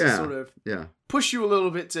 and I had to sort of push you a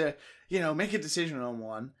little bit to, make a decision on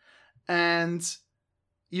one. And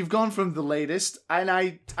you've gone from the latest, and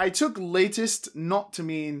I took latest not to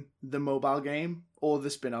mean the mobile game or the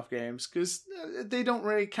spin-off games, because they don't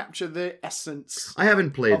really capture the essence. I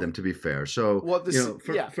haven't played them, to be fair. So what this,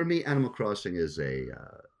 for me, Animal Crossing is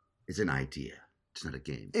an idea. It's not a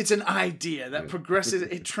game. It's an idea that progresses.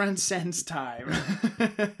 It transcends time,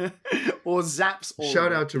 or zaps.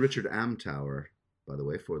 Shout out to Richard Amtower, by the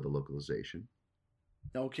way, for the localization.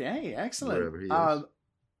 Okay, excellent. Wherever he is.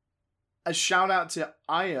 A shout out to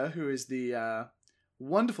Aya, who is the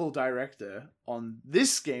wonderful director on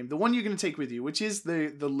this game, the one you're going to take with you, which is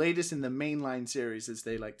the latest in the mainline series, as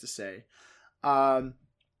they like to say.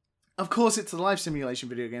 Of course, it's a life simulation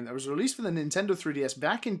video game that was released for the Nintendo 3DS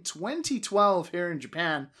back in 2012 here in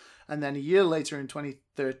Japan, and then a year later in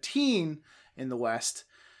 2013 in the West.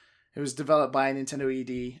 It was developed by Nintendo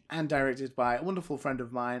ED and directed by a wonderful friend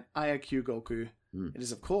of mine, Aya Kyugoku. It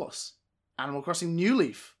is, of course, Animal Crossing New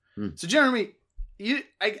Leaf. So, Jeremy,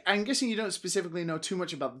 I'm guessing you don't specifically know too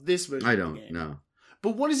much about this version of the game. I don't, no.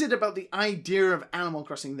 But what is it about the idea of Animal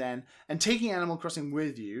Crossing then, and taking Animal Crossing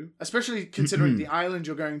with you, especially considering the island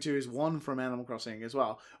you're going to is one from Animal Crossing as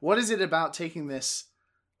well? What is it about taking this,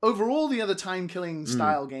 over all the other time-killing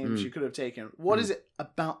style games you could have taken, what is it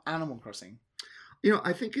about Animal Crossing?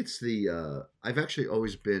 I think it's I've actually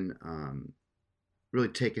always been really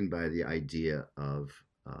taken by the idea of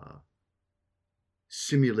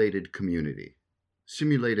simulated community,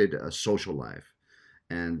 simulated social life,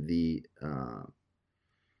 and the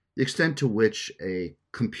extent to which a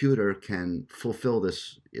computer can fulfill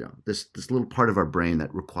this, this little part of our brain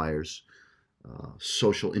that requires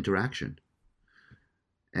social interaction.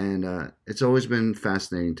 And it's always been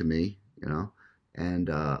fascinating to me, and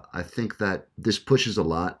I think that this pushes a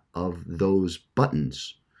lot of those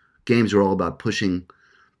buttons. Games are all about pushing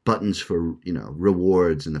buttons for,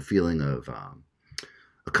 rewards and the feeling of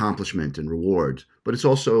accomplishment and reward. But it's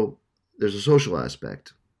also, there's a social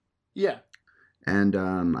aspect. Yeah. And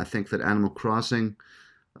I think that Animal Crossing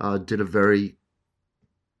did a very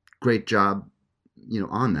great job,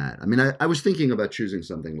 on that. I mean, I was thinking about choosing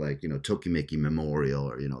something like, Tokimeki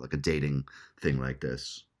Memorial, or, like a dating thing like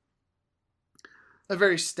this. A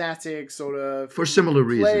very static sort of... For similar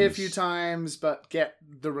reasons. Play a few times, but get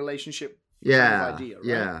the relationship idea,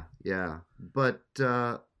 right? Yeah. But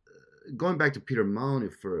going back to Peter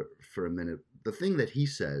Molyneux for a minute, the thing that he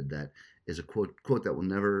said that is a quote that will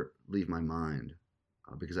never leave my mind,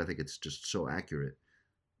 because I think it's just so accurate,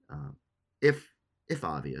 if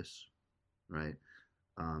obvious, right?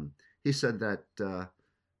 He said that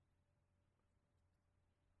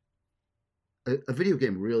a video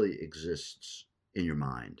game really exists in your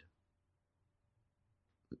mind.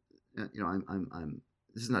 I'm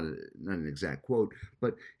this is not an exact quote,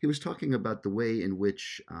 but he was talking about the way in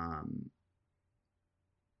which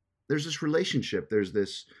there's this relationship. There's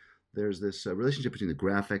this relationship between the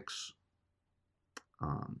graphics,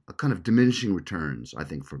 a kind of diminishing returns, I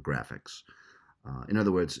think, for graphics. In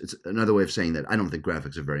other words, it's another way of saying that I don't think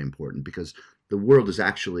graphics are very important, because the world is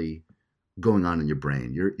actually going on in your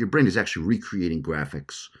brain. Your brain is actually recreating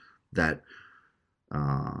graphics that,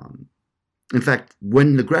 in fact,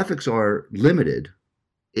 when the graphics are limited,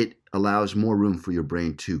 it allows more room for your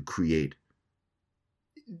brain to create.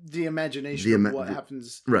 The imagination of what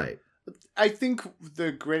happens. Right. I think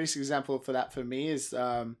the greatest example for that for me is,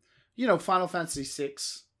 Final Fantasy VI,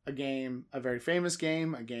 a very famous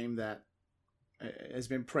game, a game that has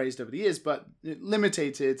been praised over the years, but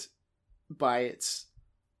limited by its,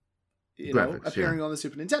 graphics, appearing on the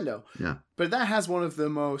Super Nintendo. Yeah. But that has one of the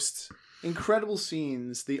most incredible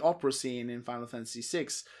scenes, the opera scene in Final Fantasy VI.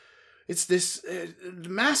 It's this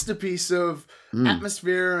masterpiece of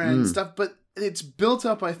atmosphere and stuff, but it's built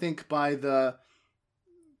up, I think, by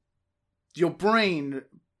your brain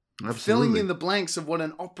filling in the blanks of what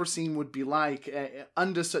an opera scene would be like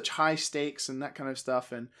under such high stakes and that kind of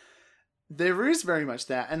stuff. And there is very much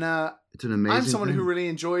that. And it's an amazing I'm someone thing. who really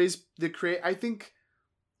enjoys I think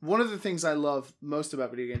one of the things I love most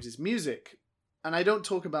about video games is music. And I don't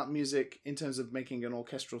talk about music in terms of making an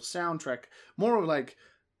orchestral soundtrack, more of like,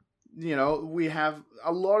 we have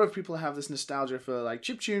a lot of people have this nostalgia for like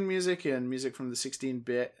chiptune music and music from the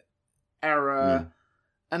 16-bit era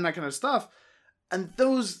and that kind of stuff. And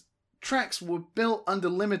those tracks were built under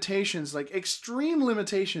limitations, like extreme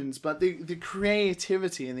limitations, but the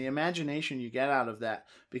creativity and the imagination you get out of that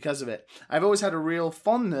because of it. I've always had a real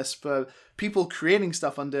fondness for people creating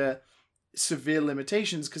stuff under severe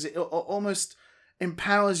limitations, because it almost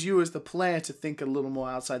empowers you as the player to think a little more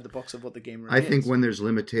outside the box of what the game really is. I think when there's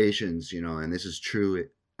limitations, and this is true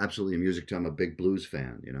absolutely in music too. I'm a big blues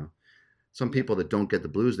fan, Some people that don't get the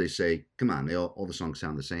blues, they say, come on, all the songs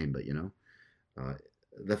sound the same, but,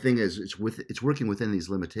 the thing is, it's working within these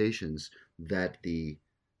limitations that the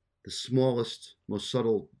the smallest, most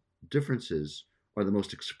subtle differences are the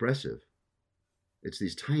most expressive. It's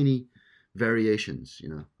these tiny variations,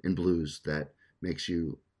 in blues that makes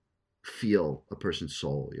you feel a person's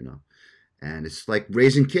soul, And it's like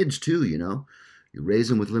raising kids too, You raise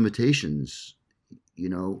them with limitations,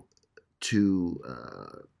 to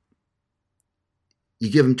you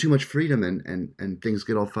give them too much freedom and things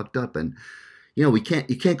get all fucked up. And you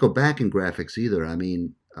can't go back in graphics either. I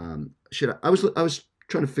mean, I was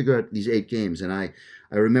trying to figure out these 8 games, and I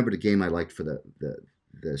remembered a game I liked for the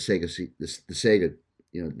Sega the Sega,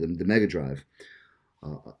 the Mega Drive.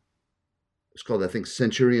 It's called, I think,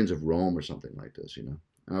 Centurions of Rome or something like this, And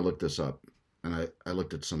I looked this up, and I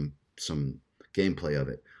looked at some gameplay of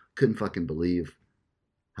it. Couldn't fucking believe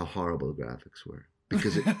how horrible the graphics were.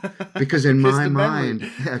 Because in my mind,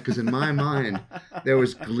 there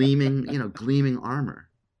was gleaming armor,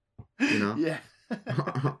 Yeah.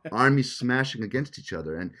 armies smashing against each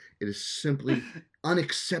other, and it is simply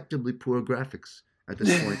unacceptably poor graphics at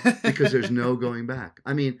this point because there's no going back.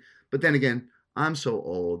 I mean, but then again, I'm so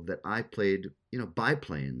old that I played,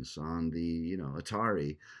 biplanes on the,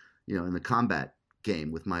 Atari, in the combat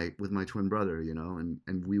game with my twin brother,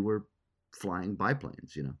 and we were flying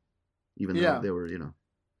biplanes, even though they were,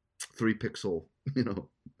 3 pixel,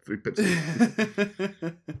 3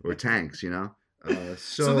 pixel or tanks,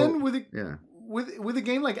 So then with a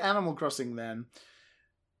game like Animal Crossing, then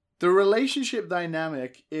the relationship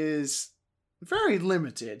dynamic is very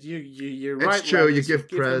limited. You're right. It's true. You give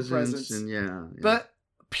presents and yeah. But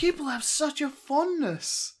people have such a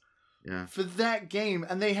fondness Yeah. for that game,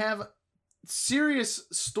 and they have serious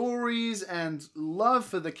stories and love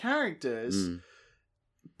for the characters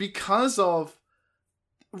because of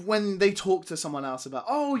when they talk to someone else about,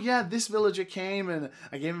 oh yeah, this villager came and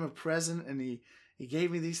I gave him a present and he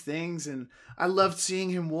gave me these things and I loved seeing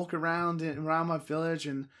him walk around my village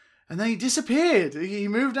and then he disappeared. He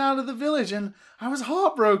moved out of the village and I was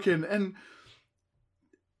heartbroken. And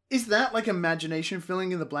is that like imagination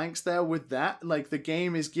filling in the blanks there with that? Like the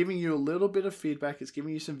game is giving you a little bit of feedback. It's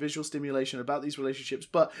giving you some visual stimulation about these relationships.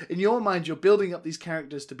 But in your mind, you're building up these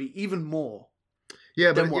characters to be even more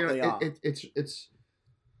than what they are. It's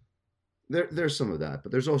there's some of that.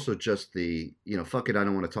 But there's also just the, fuck it, I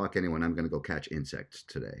don't want to talk to anyone. I'm going to go catch insects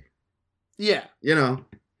today. Yeah.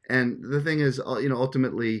 And the thing is,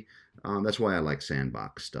 ultimately, that's why I like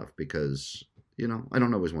sandbox stuff because, I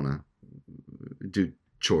don't always want to do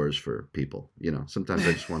chores for people. Sometimes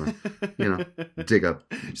I just want to, dig up,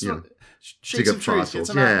 dig up fossils.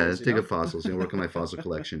 Dig up fossils. Work on my fossil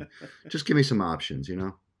collection. Just give me some options.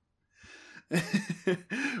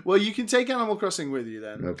 Well, you can take Animal Crossing with you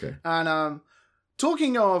then. Okay. And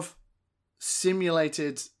talking of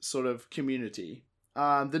simulated sort of community,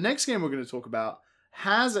 the next game we're going to talk about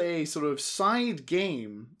has a sort of side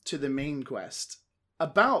game to the main quest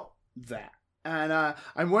about that. And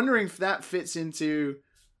I'm wondering if that fits into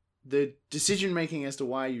the decision making as to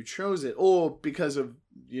why you chose it, or because of,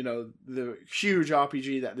 the huge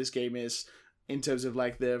RPG that this game is in terms of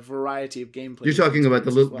like the variety of gameplay. You're talking about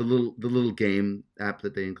the little game app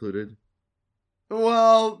that they included?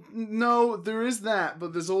 Well, no, there is that,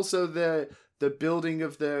 but there's also the building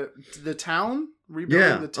of the town,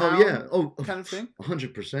 rebuilding the town, kind of thing.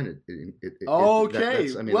 100%.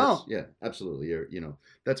 Okay. Absolutely.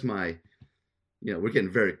 That's my, we're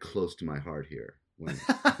getting very close to my heart here.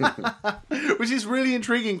 Which is really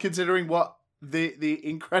intriguing considering what the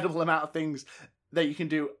incredible amount of things that you can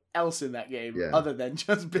do else in that game other than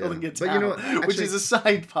just building a town, but actually, which is a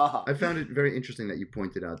side part. I found it very interesting that you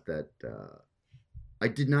pointed out that I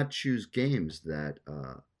did not choose games that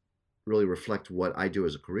really reflect what I do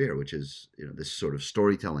as a career, which is this sort of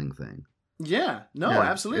storytelling thing. Yeah, no,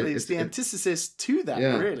 absolutely. It's the antithesis to that.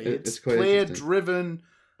 Really, it's player-driven.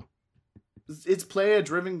 It's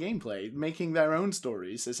player-driven gameplay, making their own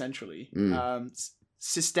stories essentially.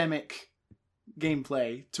 Systemic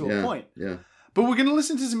gameplay to a point. Yeah. But we're going to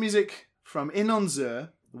listen to some music from Inon Zur,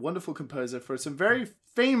 the wonderful composer, for some very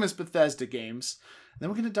famous Bethesda games. And then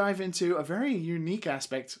we're going to dive into a very unique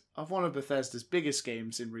aspect of one of Bethesda's biggest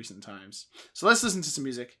games in recent times. So let's listen to some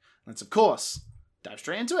music. Let's, of course, dive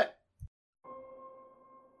straight into it.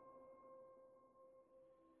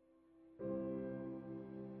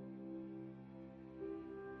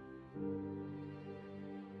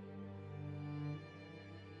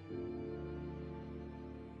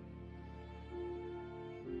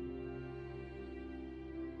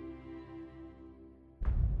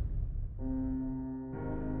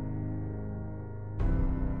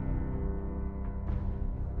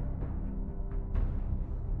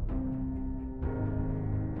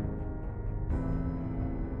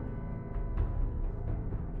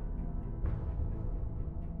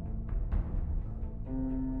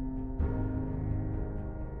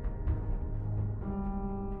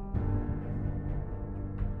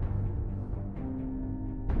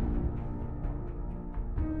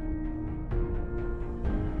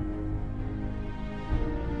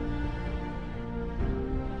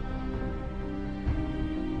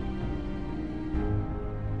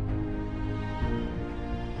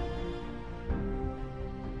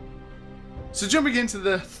 So jumping into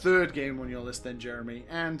the third game on your list then, Jeremy,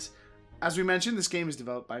 and as we mentioned, this game is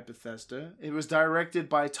developed by Bethesda. It was directed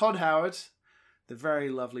by Todd Howard, the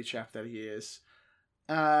very lovely chap that he is.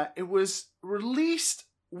 It was released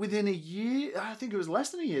within a year, I think it was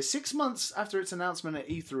less than a year, 6 months after its announcement at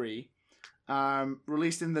E3.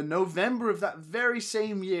 Released in the November of that very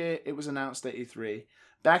same year it was announced at E3,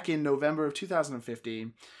 back in November of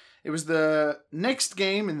 2015. It was the next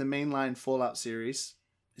game in the mainline Fallout series.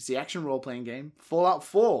 It's the action role-playing game, Fallout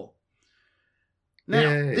 4. Now,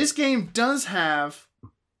 this game does have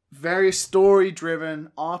various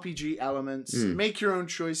story-driven RPG elements, make your own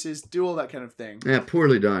choices, do all that kind of thing. Yeah,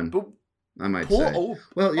 poorly done, but I might say. Oh,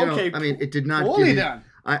 well, you know, I mean, it did not poorly give you, done.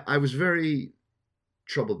 I was very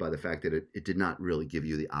troubled by the fact that it did not really give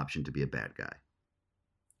you the option to be a bad guy.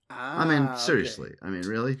 I mean, seriously. Okay. I mean,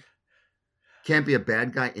 really? Can't be a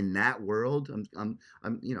bad guy in that world?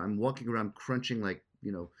 I'm walking around crunching like,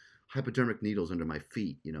 you know, hypodermic needles under my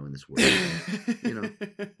feet, you know, in this world. You know.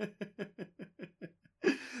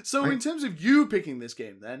 So in terms of you picking this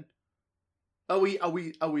game then, are we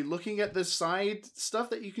looking at the side stuff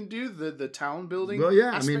that you can do, the town building? Well, yeah,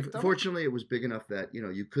 I mean, fortunately it was big enough that, you know,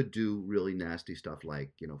 you could do really nasty stuff like,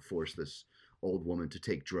 you know, force this old woman to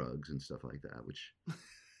take drugs and stuff like that, which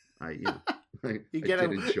you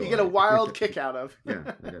get a wild kick out of.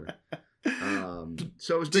 Yeah, I get it.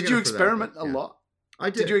 So it was big Did you experiment a lot? I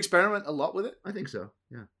did. Did you experiment a lot with it? I think so.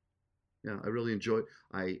 Yeah. Yeah, I really enjoy.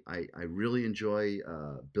 I really enjoy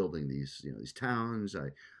building these towns.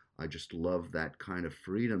 I just love that kind of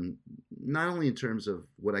freedom, not only in terms of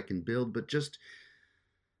what I can build, but just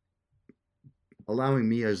allowing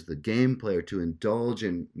me as the game player to indulge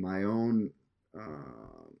in my own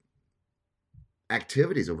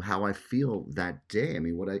activities of how I feel that day. I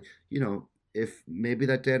mean, if maybe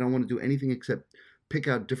that day I don't want to do anything except pick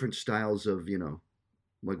out different styles of,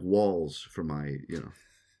 like walls for my,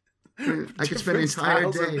 I could spend an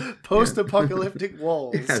entire day post-apocalyptic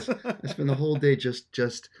walls. Yes, I spend the whole day just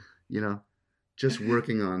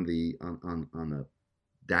working on the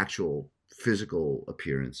actual physical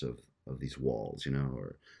appearance of these walls,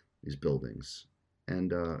 or these buildings,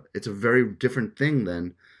 and it's a very different thing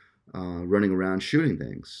than running around shooting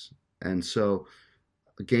things. And so,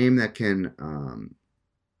 a game that can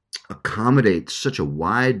accommodate such a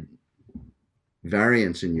wide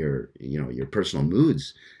variance in your personal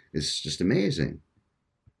moods is just amazing.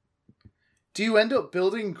 Do you end up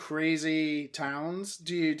building crazy towns?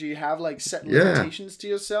 Do you have like set limitations to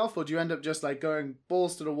yourself, or do you end up just like going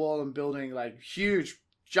balls to the wall and building like huge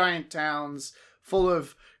giant towns full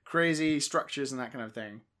of crazy structures and that kind of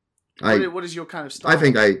thing? What is your kind of style? I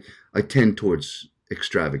think I tend towards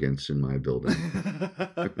extravagance in my building.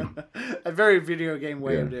 A very video game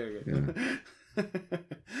way of doing it. Yeah.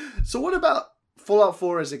 So what about Fallout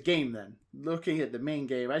 4 as a game then? Looking at the main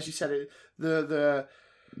game, as you said,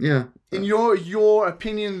 in your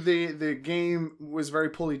opinion, the game was very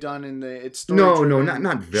poorly done in its story. No,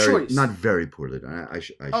 not very poorly done. I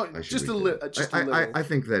should just a little. I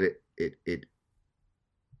think that it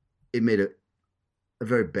made a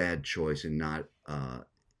very bad choice in not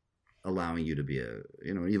allowing you to be an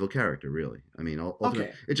evil character. Really, I mean,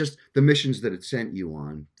 ultimately, it just the missions that it sent you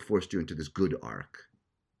on forced you into this good arc,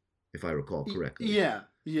 if I recall correctly. Yeah.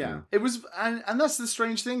 It was, and that's the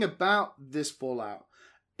strange thing about this Fallout.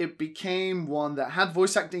 It became one that had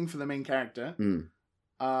voice acting for the main character,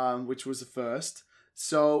 which was the first.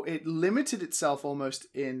 So it limited itself almost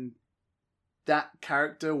in that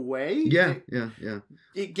character way. Yeah.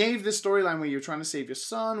 It gave this storyline where you were trying to save your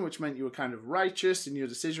son, which meant you were kind of righteous in your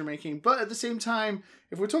decision making. But at the same time,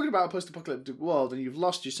 if we're talking about a post-apocalyptic world and you've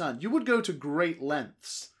lost your son, you would go to great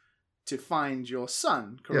lengths to find your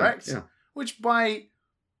son, correct? Yeah. Which by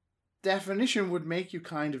definition would make you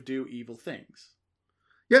kind of do evil things.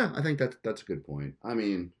 Yeah, I think that's a good point. I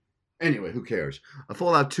mean, anyway, who cares?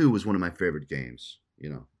 Fallout 2 was one of my favorite games,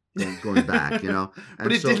 going back, And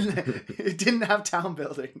but it didn't have town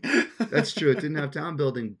building. That's true. It didn't have town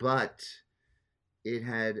building, but it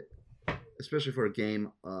had, especially for a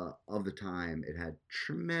game of the time, it had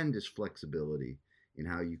tremendous flexibility in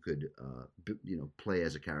how you could, play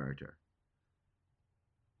as a character.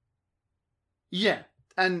 Yeah,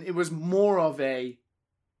 and it was more of a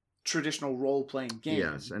traditional role-playing game.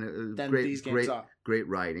 Yes, and it was than these games are. Great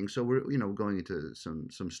writing. So we're going into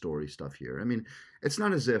some story stuff here. I mean, it's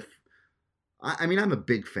not as if I'm a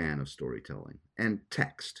big fan of storytelling and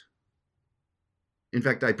text. In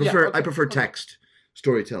fact, I prefer text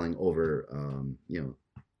storytelling over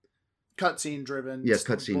cutscene driven. Yes,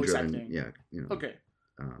 cutscene driven. Acting. Yeah, Okay.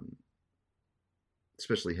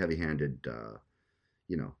 Especially heavy-handed,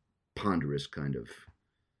 ponderous kind of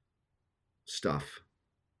stuff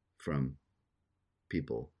from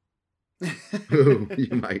people who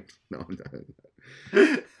you might know.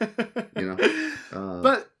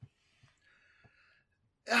 But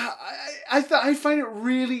I find it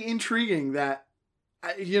really intriguing that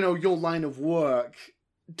your line of work.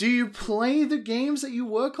 Do you play the games that you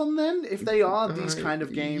work on then? If they are these kind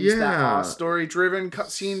of games that are story-driven,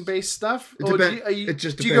 cutscene-based stuff, or do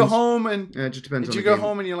you go home and it just depends. Do you go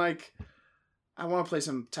home and you're like, I want to play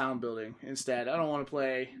some town building instead. I don't want to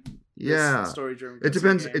play. Story-driven. It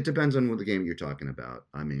depends. Game. It depends on what the game you're talking about.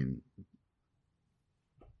 I mean,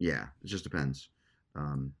 yeah, it just depends.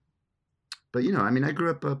 But I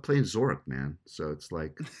grew up playing Zork, man. So it's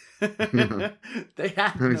like they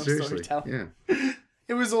had no storytelling. Yeah.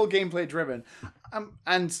 It was all gameplay driven,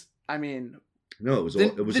 and I mean, no, it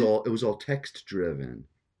was all text driven.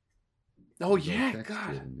 Oh yeah,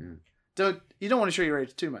 God! You don't want to show your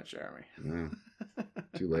age too much, Jeremy. No,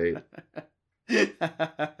 too late.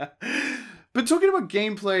 But talking about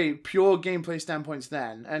gameplay, pure gameplay standpoints,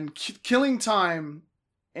 then, and Killing Time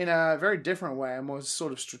in a very different way, a more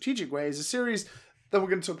sort of strategic way, is a series that we're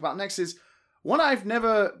going to talk about next. Is one I've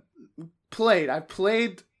never played. I've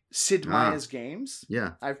played Sid Meier's games.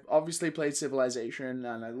 Yeah. I've obviously played Civilization,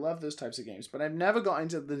 and I love those types of games, but I've never got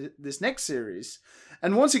into this next series.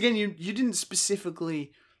 And once again, you didn't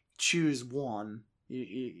specifically choose one.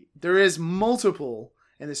 There is multiple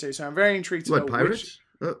in this series, so I'm very intrigued to know Pirates?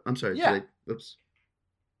 Oh, I'm sorry. Yeah. Oops.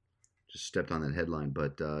 Just stepped on that headline,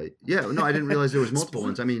 but yeah, no, I didn't realize there was multiple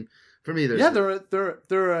ones. I mean, for me,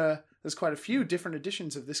 there's quite a few different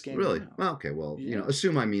editions of this game. Really? Now. Well, okay. Well,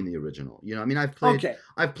 assume I mean the original.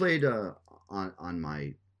 I've played on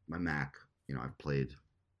my Mac. I've played,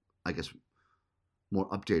 I guess, more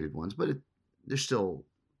updated ones, but they're still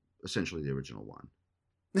essentially the original one.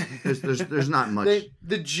 There's not much.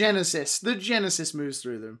 The Genesis moves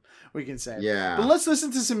through them, we can say. Yeah. But let's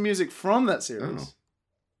listen to some music from that series. Oh.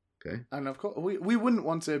 Okay. And of course, we wouldn't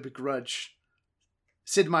want to begrudge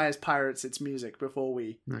Sid Meier's Pirates its music before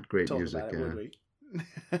we not great talk music, about it, would we?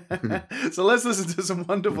 So let's listen to some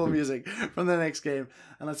wonderful music from the next game,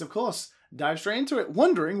 and let's of course dive straight into it,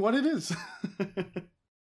 wondering what it is.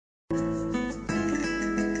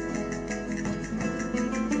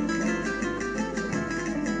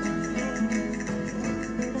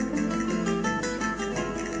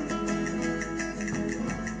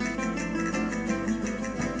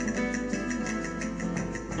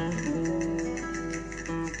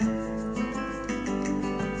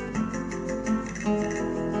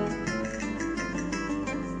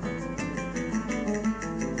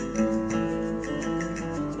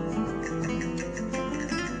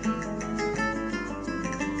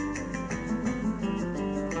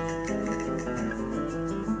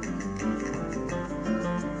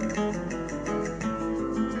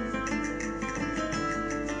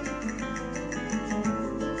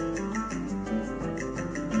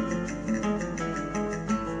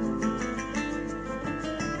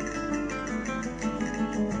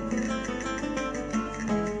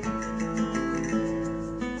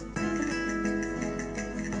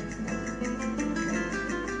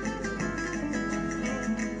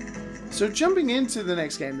 So jumping into the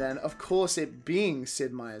next game then, of course it being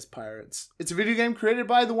Sid Meier's Pirates. It's a video game created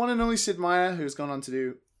by the one and only Sid Meier, who's gone on to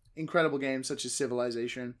do incredible games such as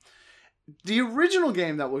Civilization. The original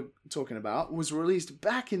game that we're talking about was released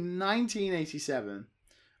back in 1987.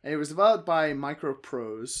 It was developed by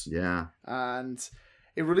Microprose. Yeah. And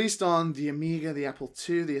it released on the Amiga, the Apple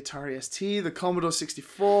II, the Atari ST, the Commodore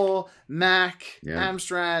 64, Mac,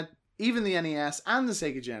 Amstrad, even the NES, and the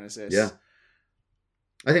Sega Genesis. Yeah.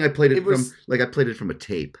 I think I played it from a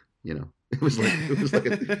tape, It was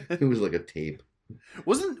like a tape.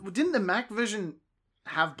 Didn't the Mac version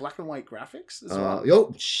have black and white graphics as well?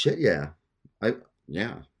 Oh shit, yeah. I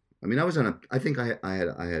mean, I think I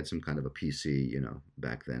had some kind of a PC,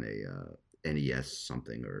 back then, a NES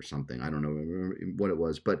something or something. I don't know what it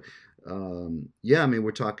was, but yeah, I mean,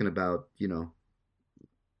 we're talking about,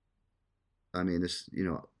 I mean, this,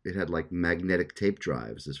 it had like magnetic tape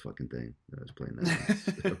drives, this fucking thing that I was playing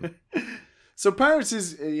that on. So Pirates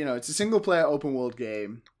is, it's a single player open world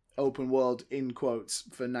game, open world in quotes,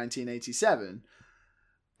 for 1987.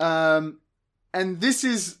 And this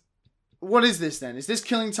is, what is this then? Is this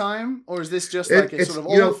Killing Time, or is this just like a sort of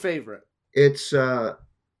old favorite? It's, I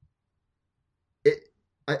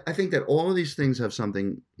think that all of these things have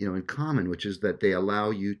something, in common, which is that they allow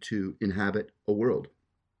you to inhabit a world.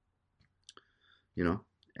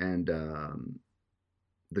 And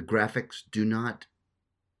the graphics do not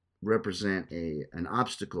represent an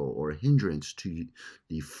obstacle or a hindrance to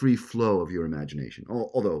the free flow of your imagination.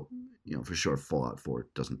 Although, for sure, Fallout 4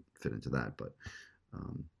 doesn't fit into that,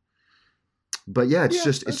 but yeah,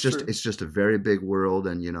 it's just a very big world,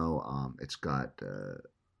 and it's got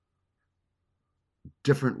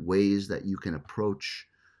different ways that you can approach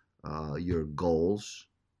your goals,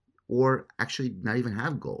 or actually not even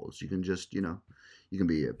have goals. You can just you can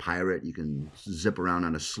be a pirate. You can zip around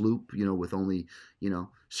on a sloop, with only,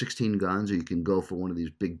 16 guns, or you can go for one of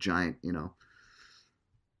these big giant,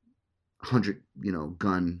 100,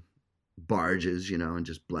 gun barges, and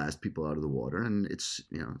just blast people out of the water. And it's,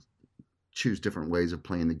 choose different ways of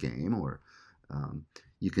playing the game, or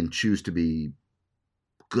you can choose to be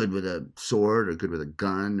good with a sword, or good with a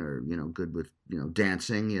gun, or, good with,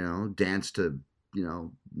 dancing, dance to,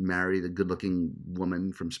 marry the good-looking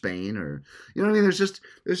woman from Spain, or what I mean. There's just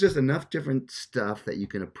enough different stuff that you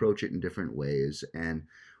can approach it in different ways, and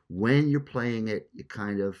when you're playing it, you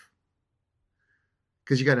kind of,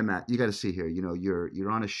 because you got to see here,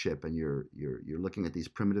 you're on a ship, and you're looking at these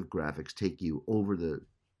primitive graphics take you over the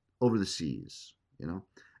seas,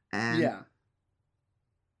 and yeah,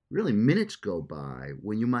 really minutes go by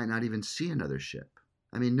when you might not even see another ship.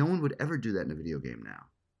 I mean, no one would ever do that in a video game now.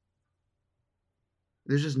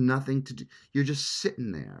 There's just nothing to do. You're just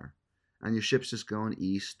sitting there, and your ship's just going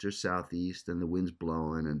east or southeast, and the wind's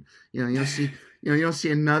blowing, and you don't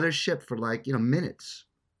see another ship for minutes.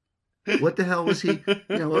 What the hell was he?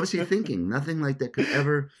 What was he thinking? Nothing like that could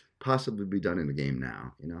ever possibly be done in a game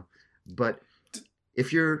now. But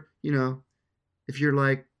if you're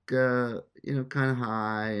like kind of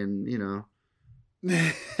high, and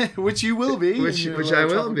which you will be, which I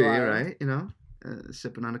will be, right?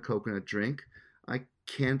 Sipping on a coconut drink. I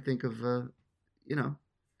can't think of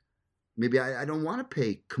maybe I don't want to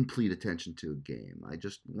pay complete attention to a game. I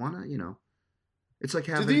just want to, it's like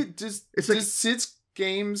having. Does Sid's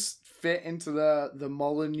games fit into the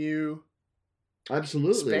Molyneux?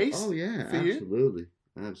 Absolutely. Space? Oh yeah,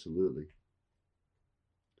 absolutely.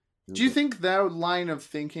 Do you think their line of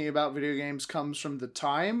thinking about video games comes from the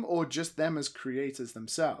time, or just them as creators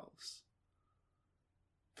themselves?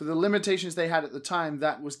 For the limitations they had at the time,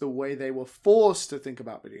 that was the way they were forced to think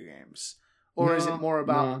about video games? Or is it more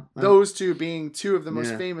about those two being two of the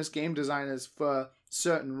most famous game designers for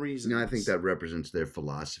certain reasons? I think that represents their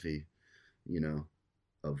philosophy,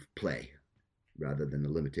 of play, rather than the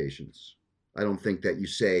limitations. I don't think that you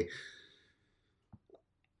say...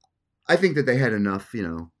 I think that they had enough,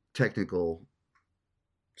 technical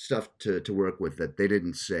stuff to work with, that they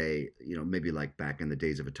didn't say, maybe like back in the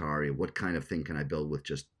days of Atari, what kind of thing can I build with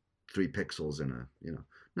just 3 pixels and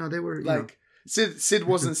no, they were like Sid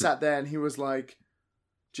wasn't sat there and he was like,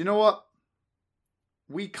 do you know what?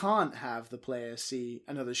 We can't have the player see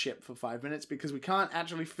another ship for 5 minutes because we can't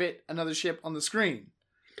actually fit another ship on the screen.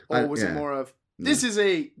 Or was it more of, this is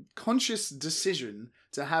a conscious decision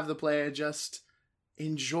to have the player just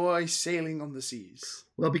enjoy sailing on the seas?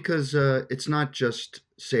 Well, because it's not just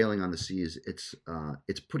sailing on the seas. It's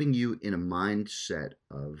putting you in a mindset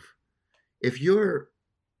of, if you're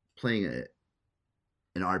playing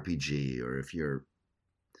an RPG, or if you're...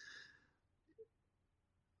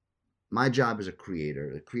 My job as a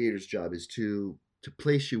creator, the creator's job is to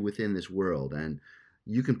place you within this world, and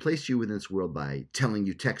you can place you within this world by telling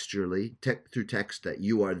you textually, through text, that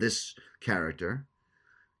you are this character.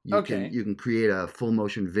 You can create a full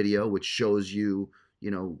motion video which shows you,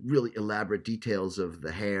 really elaborate details of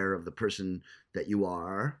the hair of the person that you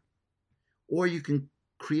are. Or you can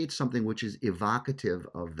create something which is evocative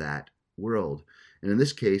of that world. And in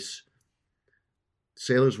this case,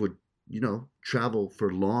 sailors would, travel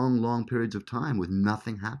for long, long periods of time with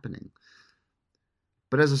nothing happening.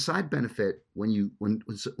 But as a side benefit, when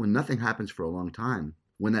nothing happens for a long time,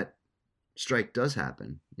 when that strike does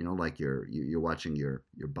happen, like you're watching your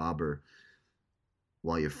bobber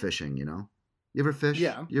while you're fishing, You ever fish?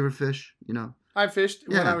 Yeah. You ever fish? I fished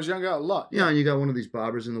when I was younger a lot. Yeah, and you got one of these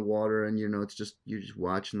bobbers in the water, and it's just, you're just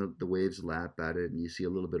watching the waves lap at it, and you see a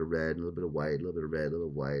little bit of red, a little bit of white, a little bit of red, a little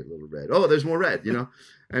white, a little red. Oh, there's more red,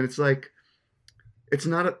 and it's like, it's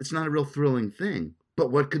not a real thrilling thing. But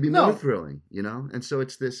what could be more thrilling, And so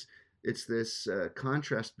it's this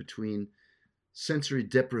contrast between sensory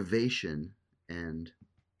deprivation and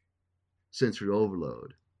sensory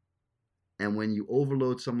overload. And when you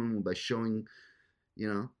overload someone by showing,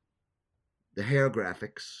 the hair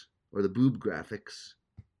graphics or the boob graphics,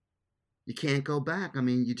 you can't go back. I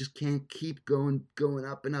mean, you just can't keep going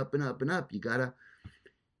up and up and up and up. You gotta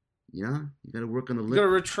work on the lip. You gotta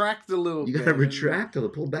retract a little bit. You gotta retract a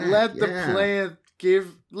little, pull back. Let the player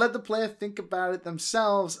let the player think about it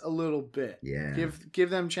themselves a little bit. Yeah. Give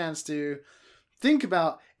them a chance to think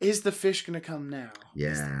about, is the fish going to come now?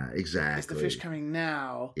 Yeah, exactly. Is the fish coming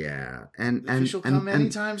now? Yeah. And the fish will come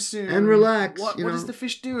anytime soon. And relax. What is the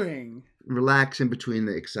fish doing? Relax in between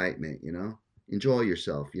the excitement, Enjoy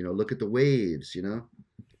yourself, look at the waves,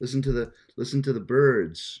 Listen to the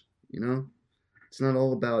birds, It's not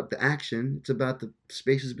all about the action, it's about the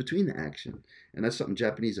spaces between the action. And that's something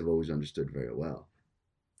Japanese have always understood very well.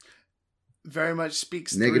 Very much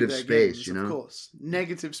speaks negative through their space, games, of course.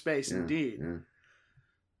 Negative space, indeed. Yeah.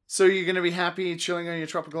 So you're going to be happy chilling on your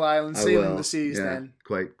tropical island, sailing the seas then?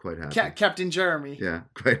 Quite happy. Captain Jeremy. Yeah,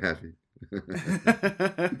 quite happy.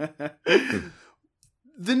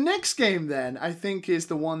 The next game then, I think, is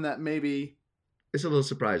the one that maybe... It's a little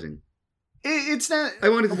surprising. It's not... I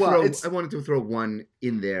wanted to throw one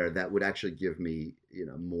in there that would actually give me,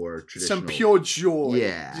 more traditional... Some pure joy.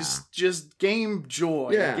 Yeah. Just game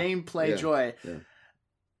joy. Yeah. Gameplay joy. Yeah.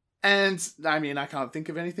 And, I mean, I can't think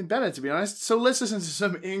of anything better, to be honest. So let's listen to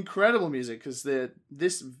some incredible music, because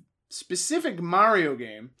this specific Mario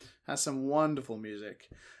game has some wonderful music.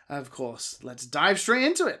 Of course, let's dive straight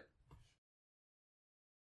into it.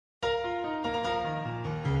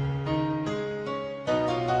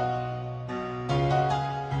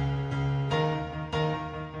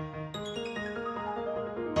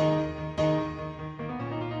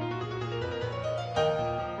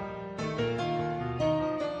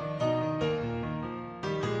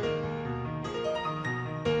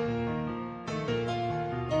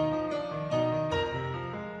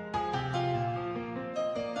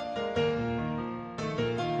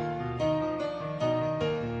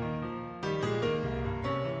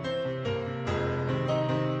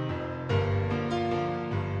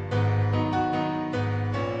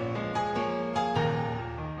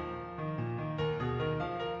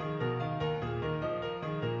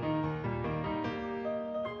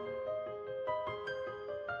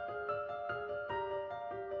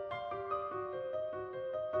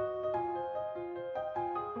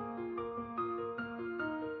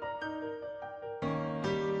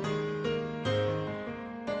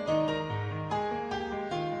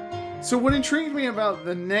 So what intrigued me about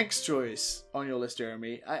the next choice on your list,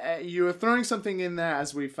 Jeremy, you were throwing something in there,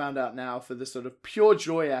 as we found out now, for the sort of pure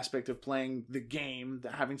joy aspect of playing the game,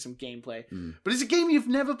 having some gameplay. But it's a game you've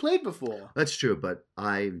never played before. That's true, but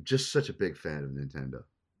I'm just such a big fan of Nintendo,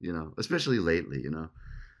 especially lately,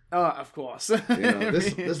 Oh, of course.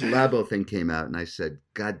 This Labo thing came out, and I said,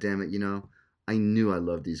 God damn it, I knew I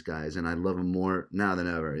loved these guys, and I love them more now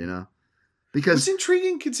than ever, Because it's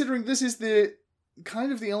intriguing, considering this is the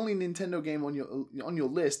kind of the only Nintendo game on your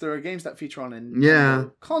list. There are games that feature on a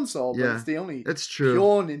Nintendo console, but it's the only pure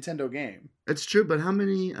Nintendo game. It's true, but how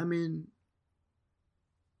many? I mean,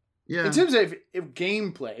 yeah. In terms of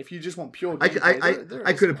gameplay, if you just want pure gameplay,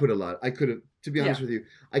 I could have put a lot. To be honest with you,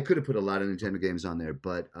 I could have put a lot of Nintendo games on there,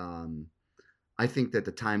 but I think that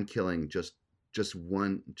the time killing just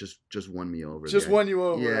won me over. Just won you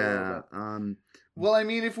over. Yeah. Well, I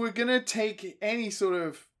mean, if we're gonna take any sort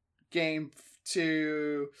of game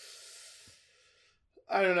to,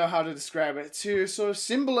 I don't know how to describe it, to sort of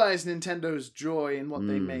symbolize Nintendo's joy in what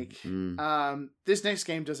they make. This next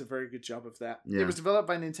game does a very good job of that. Yeah. It was developed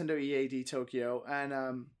by Nintendo EAD Tokyo,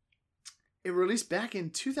 and it released back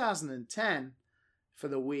in 2010 for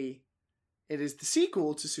the Wii. It is the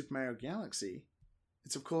sequel to Super Mario Galaxy.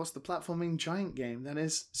 It's, of course, the platforming giant game that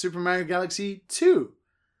is Super Mario Galaxy 2.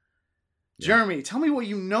 Yeah. Jeremy, tell me what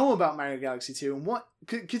you know about Mario Galaxy 2, and what,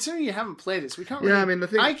 considering you haven't played it, so we can't really... Yeah, I mean, the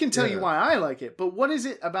thing... I can tell you why I like it, but what is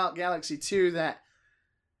it about Galaxy 2 that,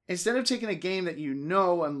 instead of taking a game that you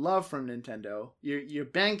know and love from Nintendo, you're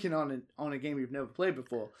banking on a game you've never played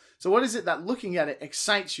before? So what is it that, looking at it,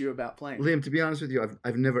 excites you about playing? Liam, to be honest with you,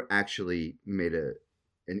 I've never actually made an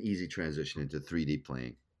easy transition into 3D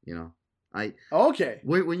playing, Okay.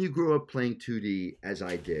 When you grew up playing 2D, as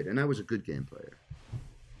I did, and I was a good game player,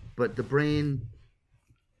 but the brain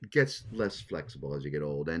gets less flexible as you get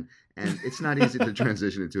old, and it's not easy to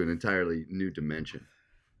transition into an entirely new dimension.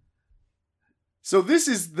 So this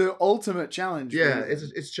is the ultimate challenge. Yeah,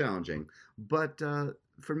 it's challenging, but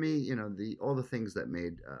for me, all the things that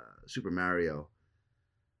made Super Mario,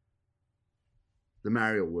 the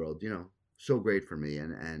Mario world, so great for me,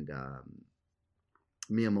 and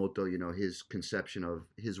Miyamoto, his conception of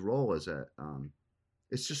his role as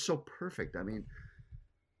it's just so perfect. I mean,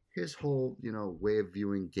 his whole, way of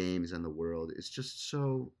viewing games and the world is just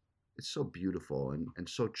it's so beautiful and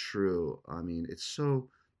so true. I mean, it's so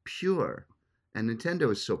pure, and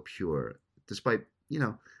Nintendo is so pure, despite,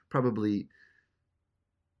 probably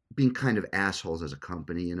being kind of assholes as a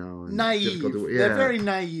company, you know. And Naive. They're very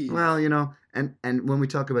naive. Well, you know, and when we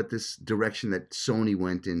talk about this direction that Sony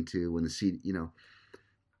went into when you know,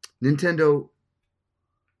 Nintendo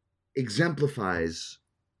exemplifies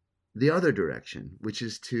the other direction, which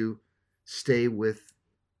is to stay with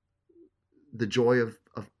the joy of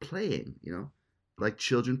playing, you know, like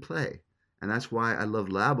children play. And that's why I love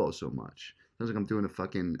Labo so much. Sounds like I'm doing a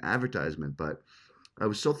fucking advertisement, but I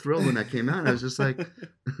was so thrilled when that came out. I was just like,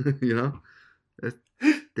 you know,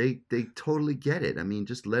 they totally get it. I mean,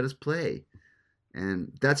 just let us play.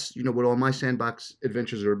 And that's, you know, what all my sandbox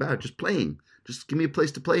adventures are about, just playing. Just give me a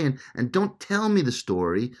place to play in, and don't tell me the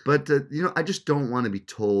story. But, you know, I just don't want to be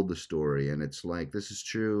told the story. And it's like, this is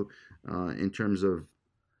true in terms of,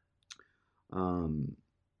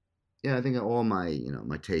 yeah, I think all my, you know,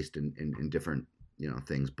 my taste in different, you know,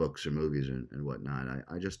 things, books or movies and whatnot.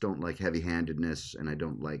 I just don't like heavy-handedness, and I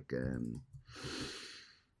don't like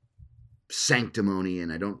sanctimony,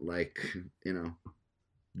 and I don't like, you know,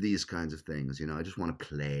 these kinds of things. You know, I just want to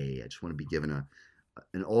play. I just want to be given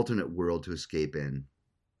an alternate world to escape in.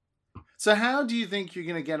 So how do you think you're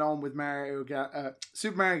going to get on with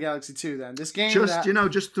Super Mario Galaxy 2 then? This game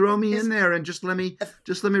just throw me in there and just let me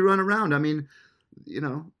run around. I mean, you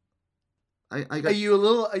know, Are you a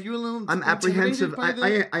little I'm apprehensive.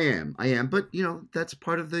 I am, but you know, that's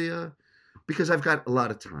part of the because I've got a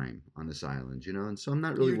lot of time on this island, you know, and so I'm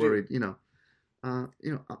not really worried, you know, I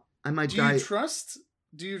might die.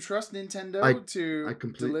 Do you trust Nintendo to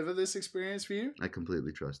deliver this experience for you? I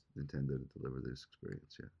completely trust Nintendo to deliver this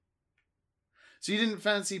experience, yeah. So you didn't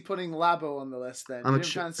fancy putting Labo on the list then? You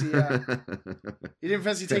didn't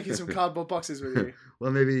fancy taking some cardboard boxes with you?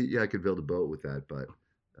 Well, maybe, yeah, I could build a boat with that, but...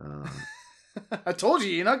 I told you,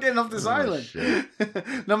 you're not getting off this island.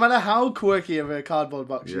 No matter how quirky of a cardboard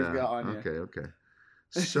box you've got on you. Okay.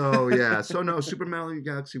 So, yeah. So, no, Super Mario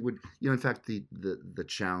Galaxy would... You know, in fact, the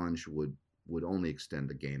challenge would only extend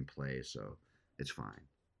the gameplay, so it's fine.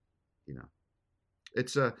 You know,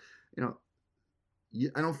 it's you know,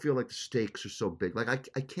 I don't feel like the stakes are so big. Like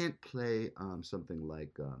I can't play something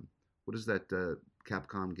like what is that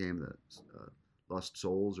Capcom game, that Lost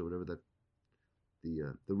Souls or whatever, that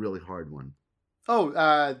the really hard one. Oh,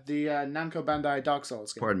 the Namco Bandai Dark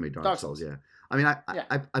Souls game. Pardon me, Dark Souls. Yeah, I mean,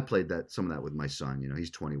 I played some of that with my son. You know,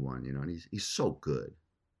 he's 21. You know, and he's so good.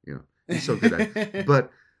 You know, he's so good at it.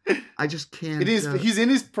 But I just can't. He's in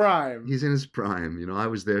his prime. He's in his prime. You know, I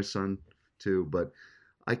was their son too, but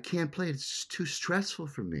I can't play it. It's too stressful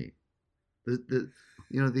for me. I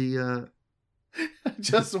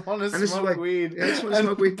just want to smoke weed. Yeah, I just want to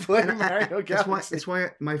smoke weed. Play Mario Galaxy. It's why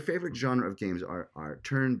my favorite genre of games are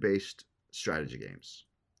turn-based strategy games.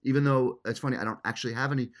 Even though it's funny, I don't actually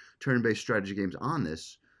have any turn-based strategy games on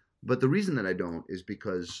this. But the reason that I don't is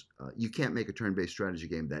because you can't make a turn-based strategy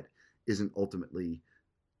game that isn't ultimately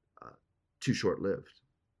too short-lived.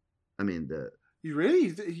 I mean,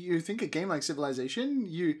 you think a game like Civilization,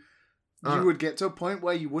 you would get to a point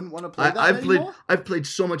where you wouldn't want to play that anymore? I've played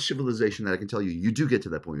so much Civilization that I can tell you do get to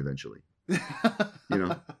that point eventually. You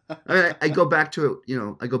know, I go back to it. You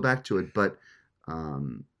know, I go back to it, but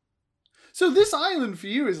so this island for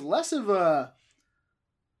you is less of a.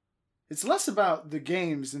 It's less about the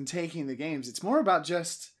games and taking the games. It's more about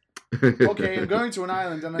just, okay, I'm going to an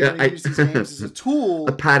island and I'm going to use these games as a tool.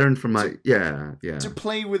 A pattern for my, to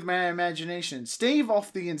play with my imagination. Stave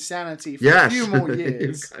off the insanity for a few more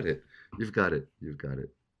years. You've got it.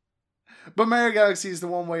 But Mario Galaxy is the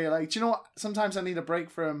one where you're like, do you know what? Sometimes I need a break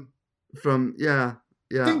from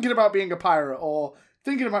thinking about being a pirate or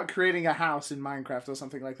thinking about creating a house in Minecraft or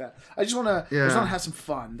something like that. I just want to have some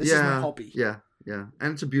fun. This is my hobby. Yeah,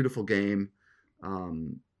 and it's a beautiful game.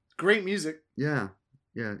 Great music. Yeah.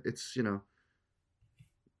 It's, you know,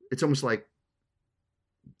 it's almost like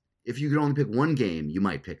if you could only pick one game, you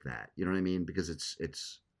might pick that. You know what I mean? Because it's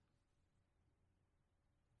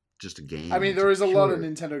just a game. I mean, there is a lot of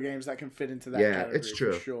Nintendo games that can fit into that category. Yeah, it's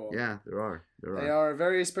true. For sure. Yeah, there are. They are a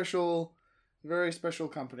very special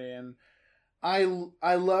company, and I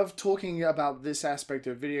love talking about this aspect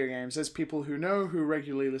of video games. As people who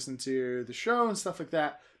regularly listen to the show and stuff like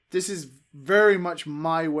that, this is very much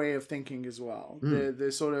my way of thinking as well.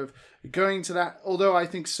 The sort of going to that, although I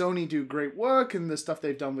think Sony do great work and the stuff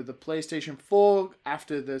they've done with the PlayStation 4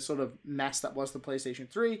 after the sort of mess that was the PlayStation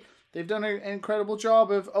 3, they've done an incredible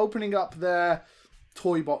job of opening up their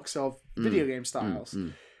toy box of video game styles.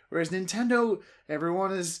 Whereas Nintendo,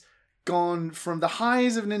 everyone has gone from the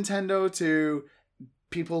highs of Nintendo to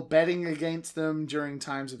people betting against them during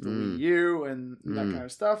times of the Wii U and that kind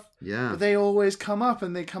of stuff. Yeah. But they always come up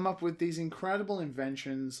with these incredible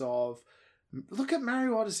inventions of, look at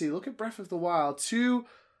Mario Odyssey, look at Breath of the Wild, two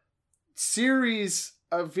series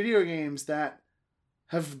of video games that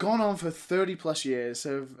have gone on for 30 plus years,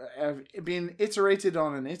 have been iterated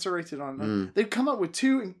on and iterated on. They've come up with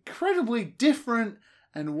two incredibly different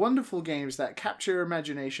and wonderful games that capture your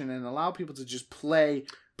imagination and allow people to just play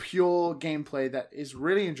pure gameplay that is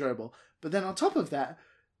really enjoyable. But then on top of that,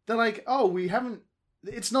 they're like, oh,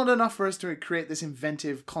 it's not enough for us to create this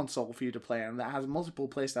inventive console for you to play on that has multiple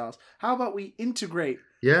playstyles. How about we integrate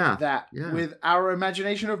that with our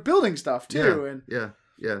imagination of building stuff too?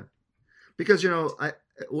 Yeah. Because,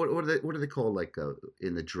 what do they call, like,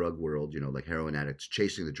 in the drug world, like heroin addicts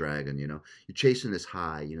chasing the dragon, you're chasing this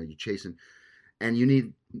high, you're chasing, and you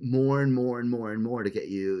need more and more and more and more to get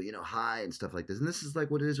you, high and stuff like this. And this is like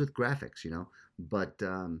what it is with graphics, but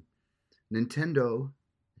Nintendo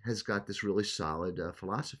has got this really solid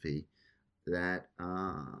philosophy that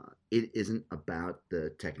it isn't about the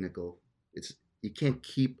technical. You can't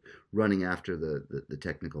keep running after the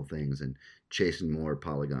technical things and chasing more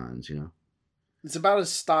polygons, It's about a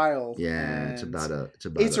style. Yeah, it's about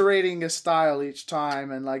iterating a style each time,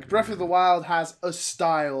 and like Breath of the Wild has a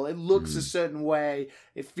style. It looks a certain way,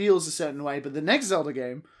 it feels a certain way, but the next Zelda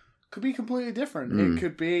game could be completely different. It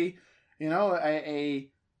could be,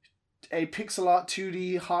 a pixel art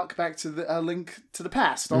 2D hark back to the Link to the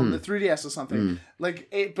Past on the 3DS or something.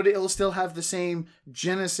 But it'll still have the same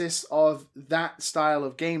genesis of that style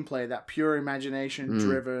of gameplay, that pure imagination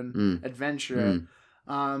driven adventure.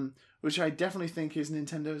 Which I definitely think is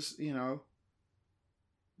Nintendo's,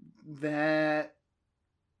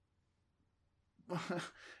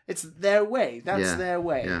 it's their way. That's their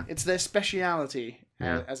way. Yeah. It's their speciality,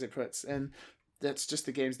 as it puts. And that's just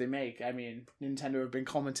the games they make. I mean, Nintendo have been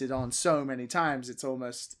commented on so many times, it's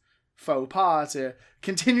almost faux pas to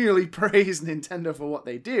continually praise Nintendo for what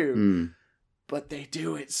they do. But they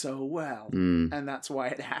do it so well. And that's why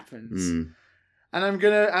it happens. And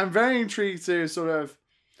I'm very intrigued to sort of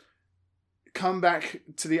come back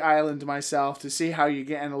to the island myself to see how you're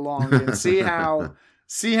getting along and see how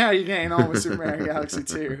you're getting on with Super Mario Galaxy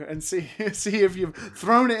 2 and see if you've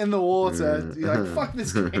thrown it in the water. You're like, fuck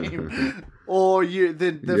this game. Or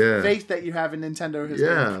the faith that you have in Nintendo has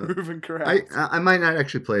been proven correct. I might not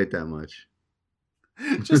actually play it that much.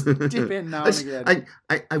 Just dip in now and again.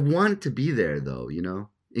 I want it to be there though,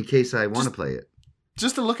 in case I want to play it.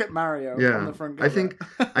 Just to look at Mario on the front cover.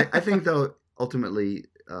 I think though, ultimately,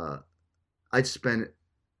 I'd spend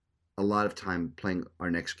a lot of time playing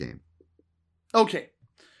our next game. Okay.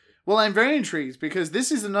 Well, I'm very intrigued because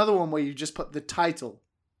this is another one where you just put the title.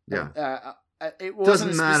 Yeah. It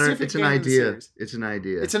wasn't doesn't matter. It's an idea. It's an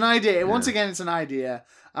idea. It's an idea. Once again, it's an idea.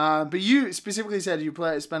 But you specifically said you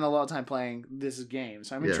spend a lot of time playing this game.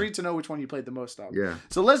 So I'm intrigued to know which one you played the most of. Yeah.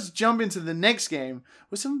 So let's jump into the next game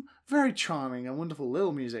with some very charming and wonderful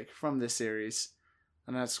little music from this series.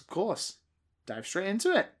 And that's, of course, dive straight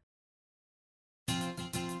into it.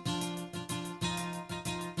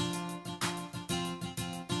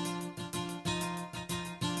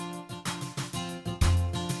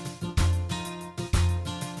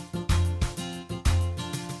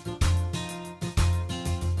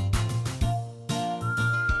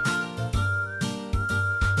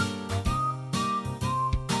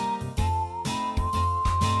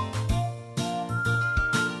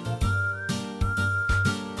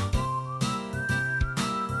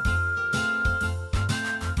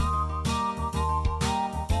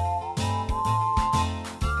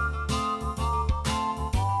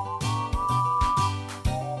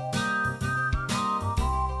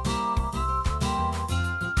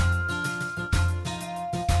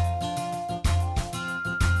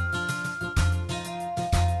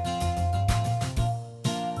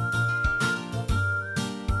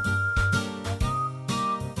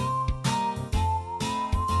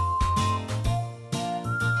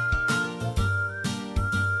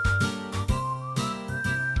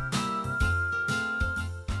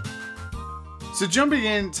 So jumping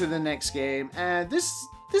into the next game, and this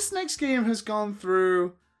next game has gone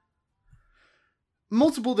through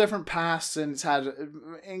multiple different paths, and it's had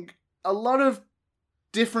a lot of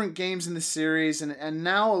different games in the series, and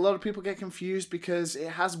now a lot of people get confused because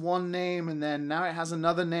it has one name, and then now it has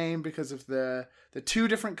another name because of the two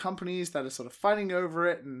different companies that are sort of fighting over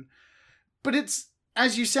it. But it's,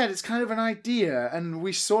 as you said, it's kind of an idea, and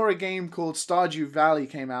we saw a game called Stardew Valley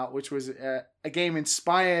came out, which was a game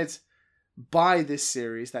inspired by this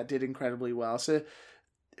series that did incredibly well. So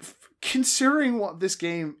considering what this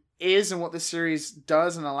game is and what this series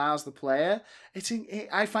does and allows the player,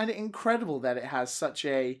 I find it incredible that it has such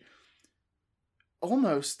a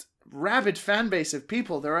almost rabid fan base of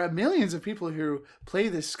people. There are millions of people who play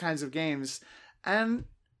this kinds of games, and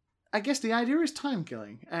I guess the idea is time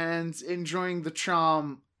killing and enjoying the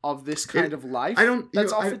charm of this kind of life. I don't.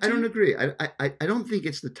 That's I offered to don't you? agree. I don't think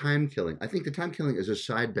it's the time killing. I think the time killing is a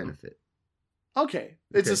side benefit. Okay,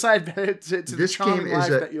 it's Okay. a side benefit to the This charming game is life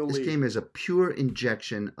that you'll this lead. game is a pure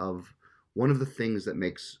injection of one of the things that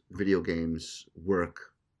makes video games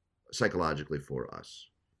work psychologically for us.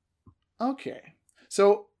 Okay,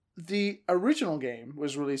 so the original game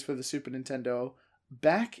was released for the Super Nintendo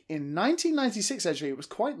back in 1996. Actually, it was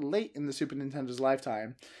quite late in the Super Nintendo's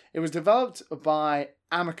lifetime. It was developed by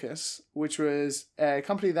Amicus, which was a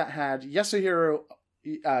company that had Yasuhiro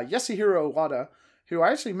Wada, who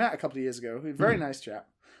I actually met a couple of years ago. A very nice chap.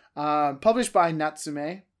 Published by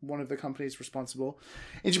Natsume, one of the companies responsible.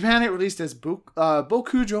 In Japan, it released as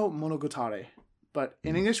Bokujo Monogatari, but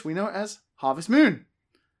in English, we know it as Harvest Moon.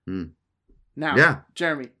 Now, Yeah.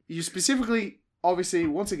 Jeremy, you specifically, obviously,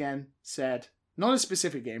 once again, said not a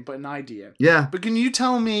specific game, but an idea. Yeah. But can you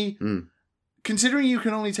tell me, Mm. considering you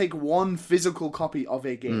can only take one physical copy of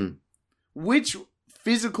a game, which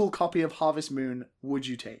physical copy of Harvest Moon would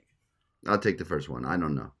you take? I'll take the first one. I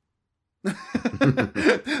don't know.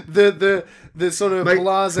 the sort of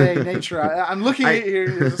blasé nature. I'm looking at you,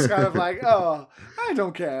 it's just kind of like, oh, I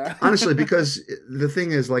don't care. Honestly, because the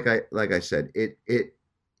thing is, like I said, it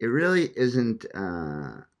really isn't.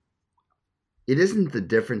 It isn't the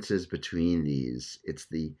differences between these. It's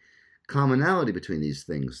the commonality between these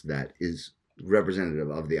things that is representative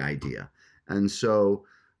of the idea. And so,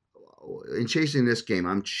 in chasing this game,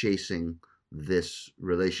 I'm chasing this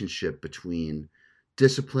relationship between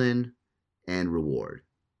discipline and reward.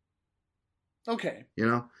 Okay. You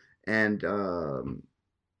know, and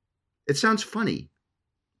it sounds funny,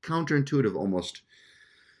 counterintuitive almost,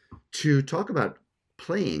 to talk about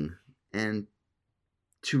playing and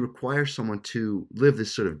to require someone to live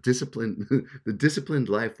this sort of discipline, the disciplined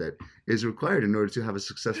life that is required in order to have a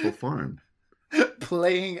successful farm.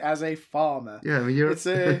 Playing as a farmer. Yeah, I mean, It's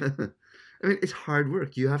a- I mean, it's hard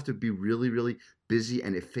work. You have to be really, really busy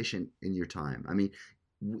and efficient in your time. I mean,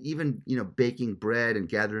 even, baking bread and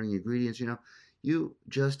gathering ingredients, you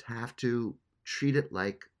just have to treat it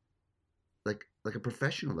like a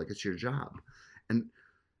professional, like it's your job. And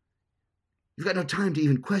you've got no time to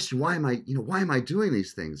even question, why am I doing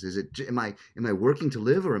these things? Am I working to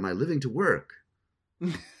live, or am I living to work?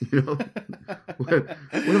 What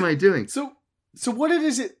am I doing? So what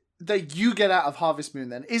is it that you get out of Harvest Moon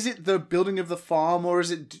then? Is it the building of the farm, or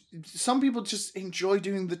is it some people just enjoy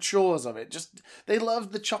doing the chores of it? Just they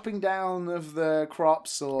love the chopping down of the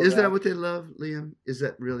crops, or Is that what they love, Liam? Is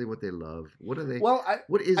that really what they love? What are they? Well,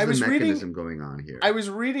 what is I the was mechanism going on here? I was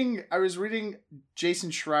reading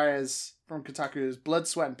Jason Schreier's from Kotaku's Blood,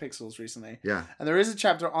 Sweat, and Pixels recently. Yeah. And there is a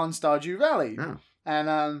chapter on Stardew Valley. Oh.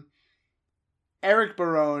 And Eric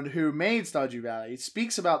Barone, who made Stardew Valley,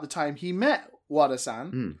 speaks about the time he met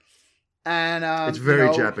Wada-san. And it's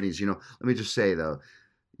very Japanese, Let me just say though,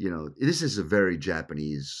 this is a very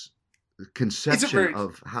Japanese conception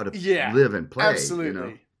of how to live and play.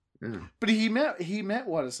 Absolutely. Yeah. But he met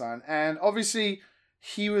Wada-san, and obviously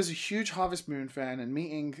he was a huge Harvest Moon fan, and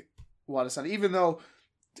meeting Wada-san, even though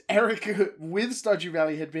Eric with Stardew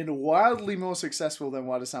Valley had been wildly more successful than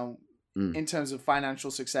Wada-san in terms of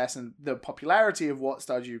financial success and the popularity of what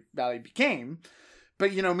Stardew Valley became.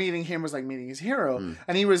 But, meeting him was like meeting his hero.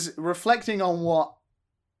 And he was reflecting on what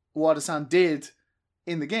Wada-san did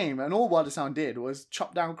in the game. And all Wada-san did was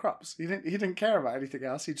chop down crops. He didn't care about anything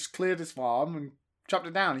else. He just cleared his farm and chopped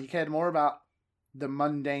it down. He cared more about the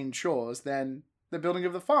mundane chores than the building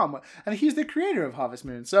of the farm. And he's the creator of Harvest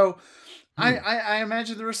Moon. So I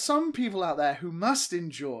imagine there are some people out there who must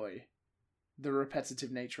enjoy the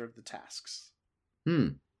repetitive nature of the tasks.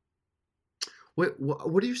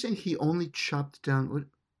 What are you saying? He only chopped down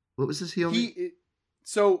what was this?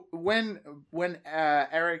 So when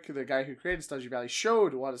Eric, the guy who created Stardew Valley,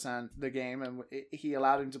 showed Wada-san the game, and he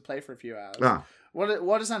allowed him to play for a few hours,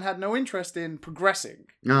 Wada-san had no interest in progressing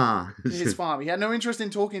his farm. He had no interest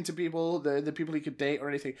in talking to people, the people he could date or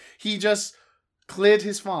anything. He just cleared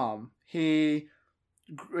his farm. He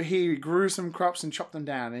grew some crops and chopped them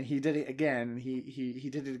down, and he did it again. And he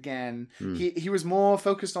did it again. He was more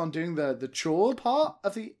focused on doing the chore part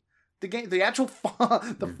of the game, the actual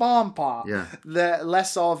farm, the farm part. Yeah. The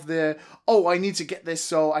less of the I need to get this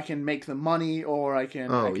so I can make the money, or I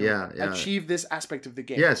can achieve this aspect of the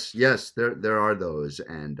game. Yes, there are those,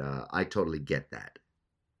 and I totally get that.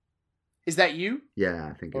 Is that you? Yeah,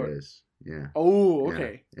 I think it is. Yeah. Oh,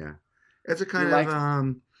 okay. Yeah. It's a kind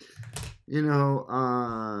of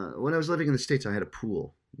when I was living in the States, I had a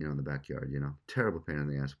pool, in the backyard. Terrible pain in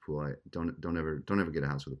the ass pool. I don't ever get a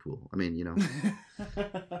house with a pool. I mean,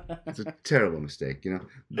 it's a terrible mistake.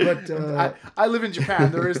 But I live in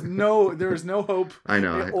Japan. There is no hope. I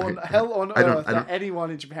know. On hell on earth that anyone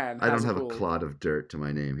in Japan. I don't have a a clod of dirt to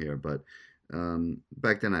my name here, but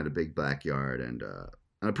back then I had a big backyard and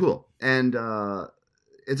a pool, and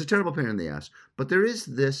it's a terrible pain in the ass. But there is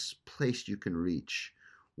this place you can reach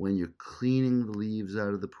when you're cleaning the leaves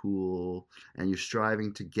out of the pool and you're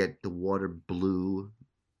striving to get the water blue,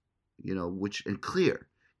 and clear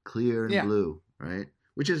and blue, right?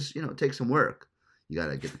 Which is, it takes some work. You got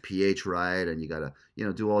to get the pH right, and you got to,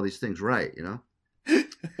 do all these things right,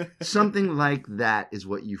 Something like that is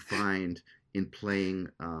what you find in playing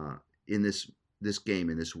in this game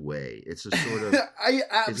in this way. It's a sort of... I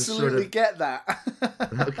absolutely get that.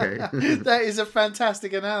 Okay. That is a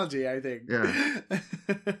fantastic analogy, I think. Yeah.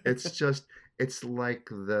 It's like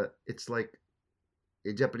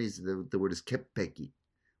in Japanese, the word is keppeki,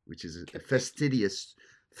 which is a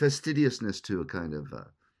fastidiousness to a kind of,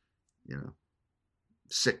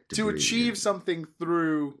 sick degree. To achieve something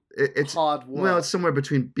through hard work. Well, it's somewhere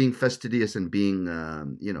between being fastidious and being,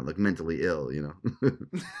 like mentally ill,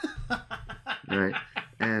 Right?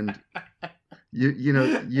 And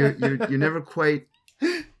you're never quite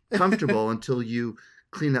comfortable until you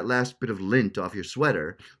clean that last bit of lint off your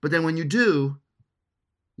sweater. But then when you do,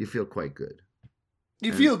 you feel quite good.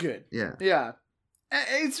 You feel good. Yeah. Yeah.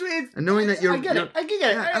 It's and knowing that you're... I get it. I get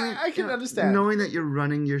it. I can understand. Knowing that you're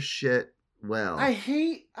running your shit well. I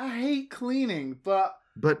hate cleaning, but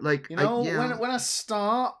like... when I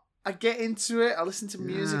start, I get into it. I listen to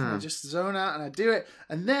music and I just zone out and I do it.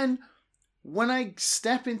 And then... when I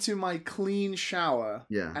step into my clean shower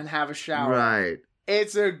and have a shower, right,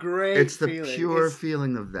 it's a great feeling. It's the pure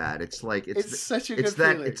feeling of that. It's like it's such a good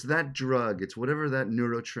feeling. It's that drug. It's whatever that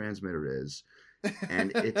neurotransmitter is,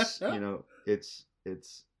 and it's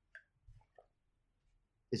it's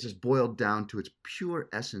just boiled down to its pure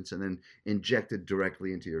essence and then injected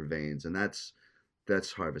directly into your veins, and that's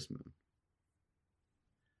Harvest Moon.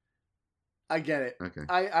 I get it. Okay.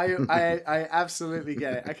 I absolutely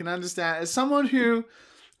get it. I can understand. As someone who,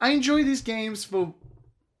 I enjoy these games for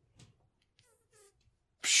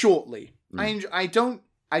shortly. I don't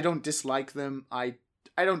dislike them. I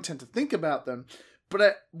don't tend to think about them,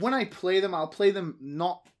 but when I play them, I'll play them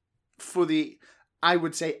not for the, I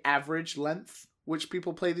would say, average length which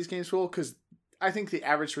people play these games for, because I think the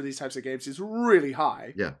average for these types of games is really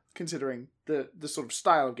high. Yeah. Considering the sort of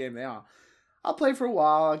style of game they are. I'll play for a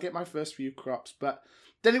while, I'll get my first few crops, but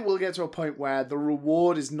then it will get to a point where the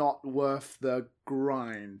reward is not worth the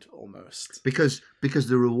grind, almost. Because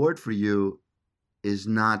the reward for you is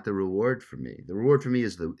not the reward for me. The reward for me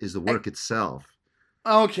is the work itself.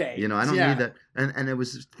 Okay. I don't need that. And it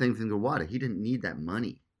was the thing with Iwata. He didn't need that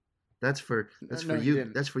money. That's for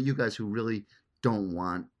you. That's for you guys who really don't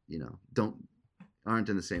want, aren't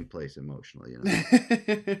in the same place emotionally.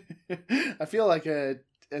 I feel like a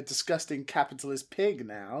disgusting capitalist pig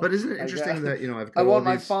now. But isn't it interesting that I've got I want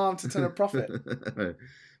my farm to turn a profit.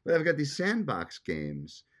 But I've got these sandbox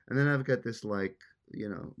games, and then I've got this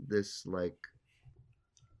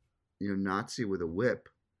Nazi with a whip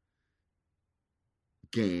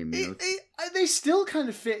game. They still kind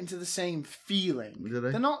of fit into the same feeling. Do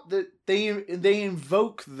they? They're not that they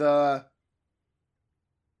invoke the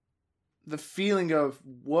feeling of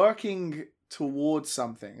working towards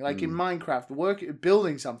something, like in Minecraft,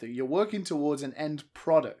 building something. You're working towards an end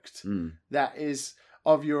product that is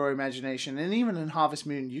of your imagination, and even in Harvest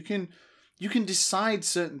Moon, you can decide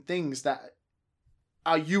certain things that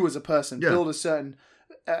are you as a person. Yeah. Build a certain,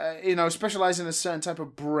 specialize in a certain type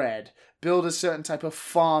of bread. Build a certain type of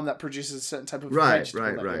farm that produces a certain type of vegetable,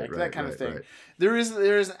 that kind of thing. Right. There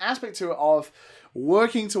is an aspect to it of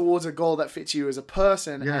working towards a goal that fits you as a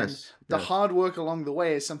person, and the hard work along the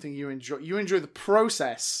way is something you enjoy. You enjoy the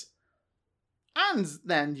process, and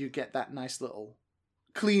then you get that nice little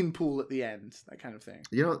clean pool at the end, that kind of thing.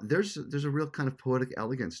 There's a real kind of poetic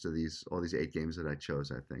elegance to all these 8 games that I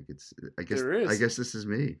chose. I think there is. I guess this is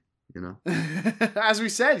me. As we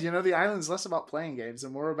said, the island's less about playing games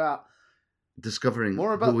and more about discovering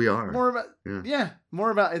who we are. More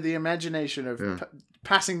about the imagination of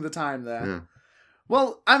passing the time there. Yeah.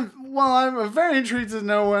 Well, I'm very intrigued to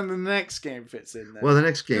know when the next game fits in there. Well, the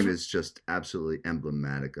next game is just absolutely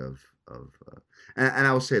emblematic of and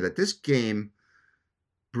I will say that this game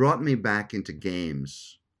brought me back into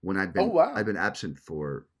games when I'd been absent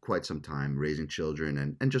for quite some time, raising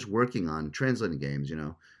children and just working on translating games,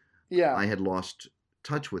 Yeah. I had lost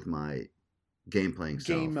touch with my game playing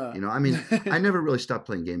self. I never really stopped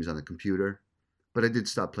playing games on the computer, but I did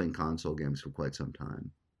stop playing console games for quite some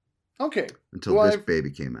time. Okay. Until this baby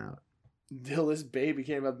came out. Until this baby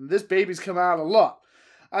came out. This baby's come out a lot.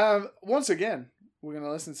 Once again, we're going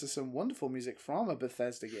to listen to some wonderful music from a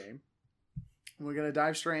Bethesda game. We're going to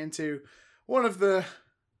dive straight into one of the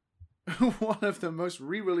most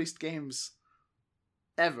re-released games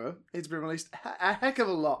ever. It's been released a heck of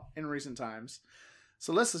a lot in recent times.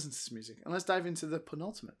 So let's listen to this music and let's dive into the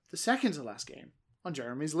penultimate, the second to last game on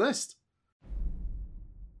Jeremy's list.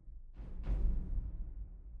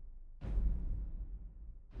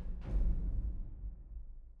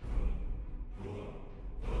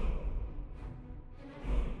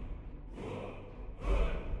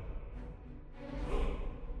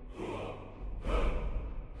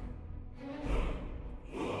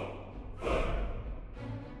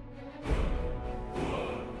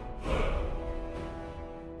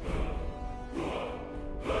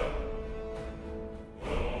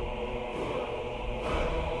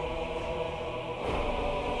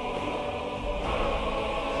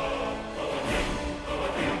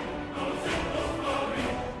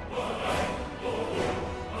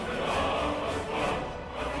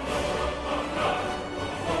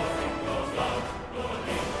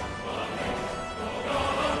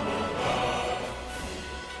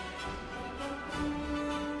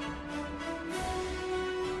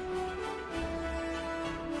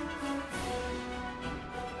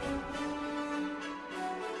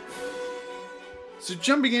 So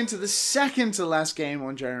jumping into the second to last game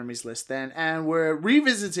on Jeremy's list then, and we're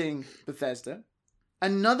revisiting Bethesda,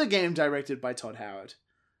 another game directed by Todd Howard.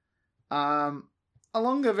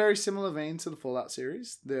 Along a very similar vein to the Fallout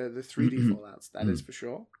series, the 3D Fallouts, that is for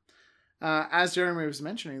sure. As Jeremy was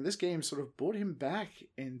mentioning, this game sort of brought him back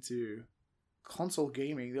into console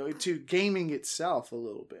gaming, to gaming itself a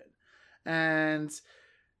little bit. And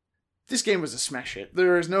this game was a smash hit.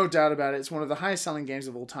 There is no doubt about it. It's one of the highest selling games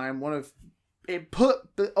of all time.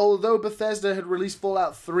 Although Bethesda had released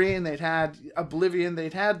Fallout 3 and they'd had Oblivion,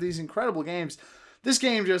 they'd had these incredible games. This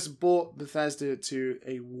game just brought Bethesda to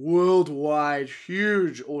a worldwide,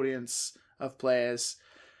 huge audience of players.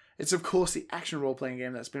 It's, of course, the action role-playing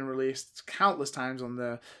game that's been released countless times on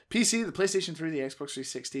the PC, the PlayStation 3, the Xbox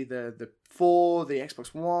 360, the 4, the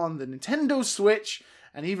Xbox One, the Nintendo Switch,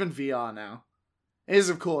 and even VR now. It is,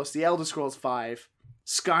 of course, the Elder Scrolls V,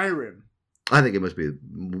 Skyrim. I think it must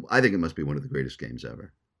be one of the greatest games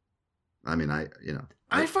ever. I mean,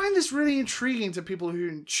 I find this really intriguing to people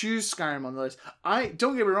who choose Skyrim on the list.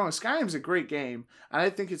 Don't get me wrong, Skyrim's a great game, and I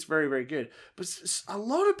think it's very, very good. But a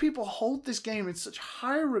lot of people hold this game in such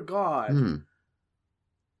high regard.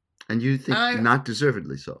 And you think not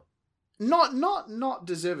deservedly so? Not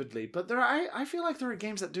deservedly, but I feel like there are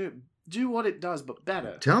games that do what it does, but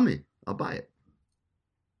better. Tell me, I'll buy it.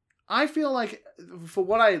 I feel like, for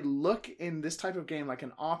what I look in this type of game, like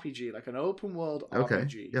an RPG, like an open world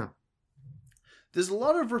RPG, yeah, there's a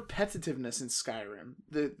lot of repetitiveness in Skyrim.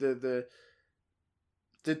 The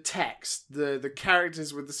text, the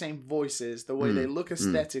characters with the same voices, the way they look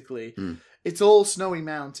aesthetically, it's all snowy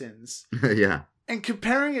mountains. Yeah. And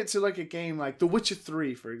comparing it to like a game like The Witcher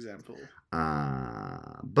 3, for example.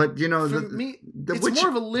 But you know, for me, it's more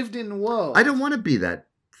of a lived-in world. I don't want to be that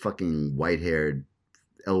fucking white-haired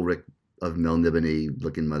Elric of Melniboné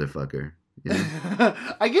looking motherfucker. You know?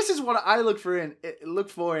 I guess it's what I look for in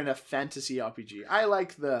a fantasy RPG. I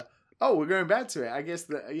like we're going back to it. I guess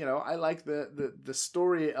I like the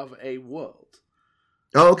story of a world.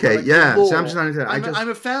 Oh, okay, like yeah. So I'm just not. I'm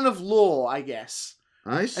a fan of lore, I guess.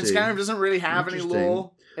 I see. And Skyrim doesn't really have any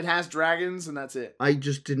lore. It has dragons, and that's it. I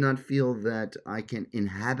just did not feel that I can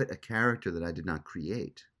inhabit a character that I did not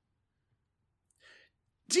create.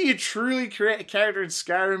 Do you truly create a character in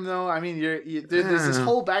Skyrim, though? I mean, there's this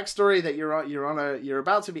whole backstory that you're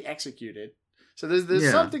about to be executed. So there's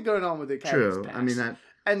something going on with the character's True. past. I mean that,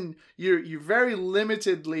 and you very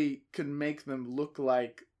limitedly can make them look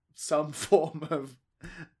like some form of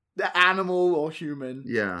the animal or human.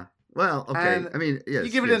 Yeah. Well, okay. And I mean, yes.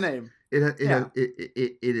 You give it a name.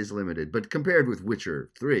 It is limited, but compared with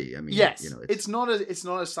Witcher 3, I mean, yes, it's not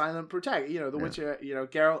a silent protagonist. The Witcher,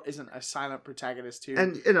 Geralt isn't a silent protagonist too,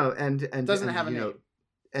 and doesn't have a name.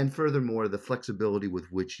 And furthermore, the flexibility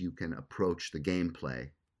with which you can approach the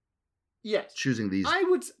gameplay. Yes, choosing these, I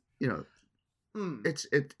would,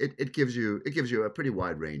 it gives you a pretty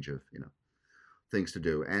wide range of things to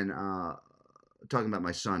do. And talking about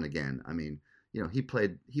my son again, I mean, he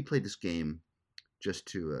played this game just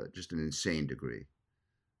to just an insane degree.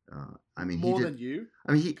 I mean, more than you.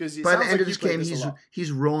 I mean, by the end of this game,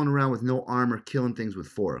 he's rolling around with no armor, killing things with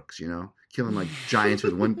forks. Killing like giants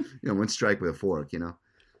with one strike with a fork.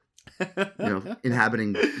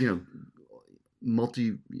 Inhabiting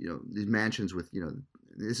multi these mansions with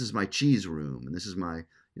this is my cheese room, and this is my,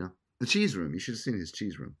 the cheese room. You should have seen his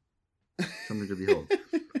cheese room. Something to behold.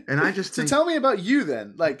 And I just think... So tell me about you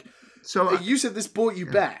then. Like, so you said this brought you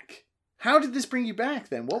back. How did this bring you back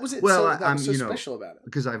then? What was it that was so special about it?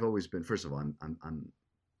 Because I've always been, first of all,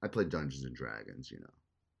 I played Dungeons and Dragons,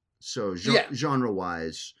 So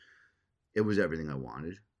genre-wise, it was everything I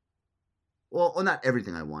wanted. Well, not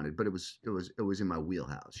everything I wanted, but it was in my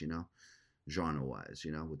wheelhouse, genre-wise,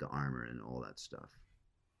 with the armor and all that stuff.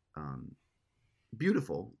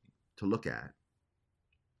 Beautiful to look at.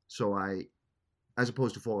 So as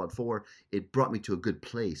opposed to Fallout 4, it brought me to a good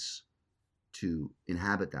place to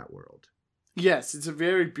inhabit that world. Yes, it's a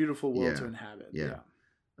very beautiful world to inhabit. Yeah.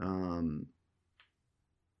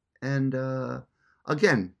 And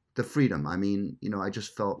again, the freedom. I mean, I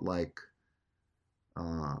just felt like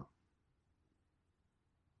another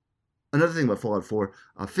thing about Fallout 4,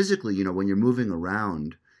 physically, when you're moving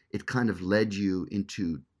around, it kind of led you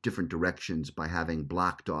into different directions by having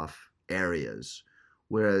blocked off areas.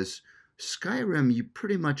 Whereas Skyrim, you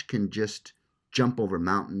pretty much can just jump over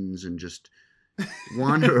mountains and just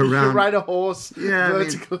wander around. You can ride a horse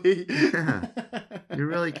vertically. You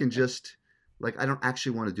really can just, I don't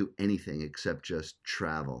actually want to do anything except just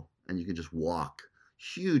travel. And you can just walk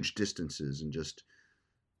huge distances and just,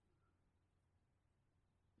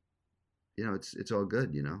 it's all good,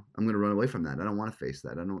 I'm going to run away from that. I don't want to face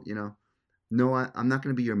that. I don't, no, I'm not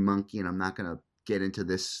going to be your monkey, and I'm not going to get into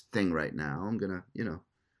this thing right now. I'm going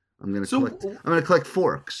to collect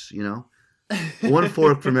forks, one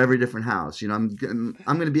fork from every different house. I'm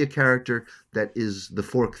going to be a character that is the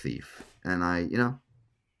fork thief. And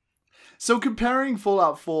So comparing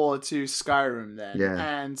Fallout 4 to Skyrim then,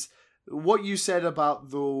 and what you said about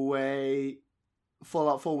the way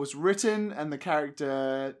Fallout 4 was written and the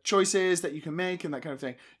character choices that you can make and that kind of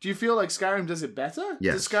thing, do you feel like Skyrim does it better?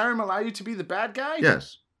 Yes. Does Skyrim allow you to be the bad guy?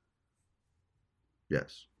 Yes.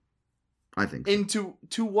 I think so.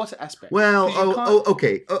 To what aspect? Well,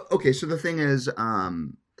 okay. Okay, so the thing is,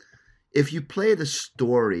 if you play the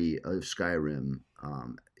story of Skyrim,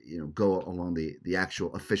 go along the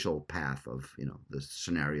actual official path of, the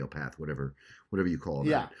scenario path, whatever you call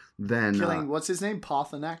that. Then killing what's his name,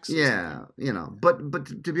 Paarthurnax.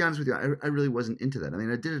 But to be honest with you, I really wasn't into that. I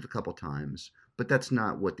mean, I did it a couple times, but that's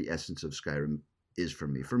not what the essence of Skyrim is for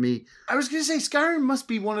me. For me, I was going to say Skyrim must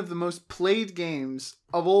be one of the most played games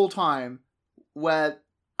of all time, where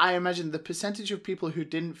I imagine the percentage of people who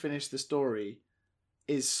didn't finish the story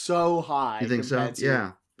is so high. You think so?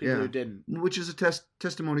 Yeah. People who didn't, which is a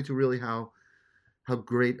testimony to really how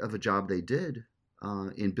great of a job they did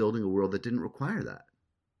in building a world that didn't require that.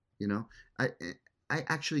 I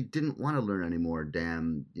actually didn't want to learn any more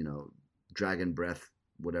damn dragon breath,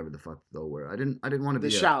 whatever the fuck though were. I didn't want to be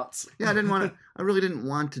the shouts. I didn't want to. I really didn't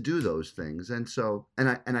want to do those things, and so and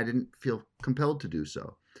I didn't feel compelled to do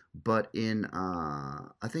so. But in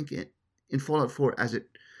I think in Fallout 4, as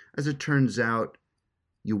it turns out,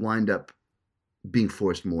 you wind up being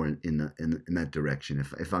forced more in that direction,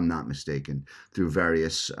 if I'm not mistaken, through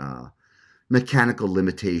various mechanical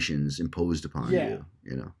limitations imposed upon you.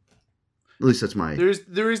 At least that's my.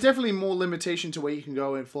 There is definitely more limitation to where you can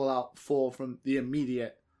go in Fallout 4 from the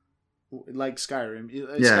immediate, like Skyrim.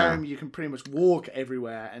 Skyrim, you can pretty much walk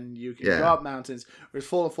everywhere and you can go up mountains. Whereas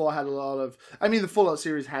Fallout 4 had a lot of, the Fallout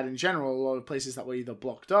series had in general a lot of places that were either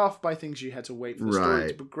blocked off by things you had to wait for the story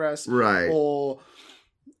to progress, or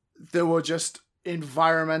there were just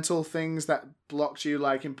environmental things that blocked you.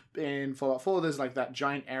 Like in Fallout 4, there's like that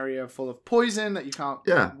giant area full of poison that you can't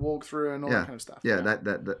walk through and all that kind of stuff.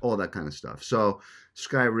 That all that kind of stuff. So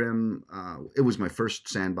Skyrim, it was my first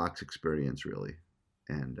sandbox experience really,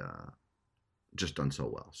 and just done so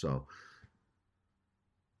well. So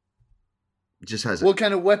just has what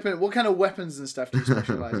kind of weapons and stuff do you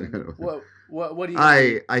specialize in? What do you?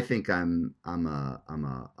 I think I'm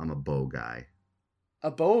a bow guy. A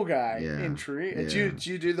bow guy, intrigue. Do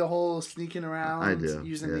you do the whole sneaking around? I do,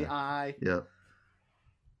 using the eye. Yep,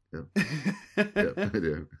 I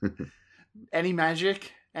do. Any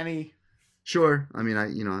magic? Any? Sure. I mean, I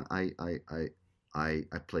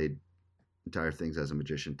played entire things as a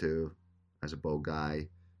magician too, as a bow guy.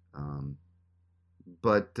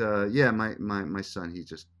 But my son, he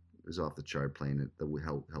just is off the chart playing it.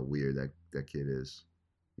 How weird that kid is.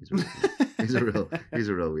 He's a real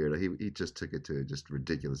weirdo. He just took it to just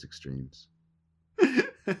ridiculous extremes.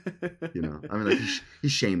 He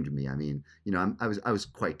shamed me. I was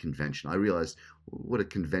quite conventional. I realized what a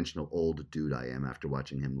conventional old dude I am after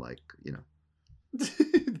watching him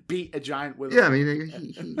beat a giant with he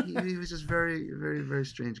was just very, very, very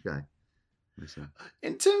strange guy.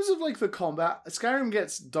 In terms of like the combat, Skyrim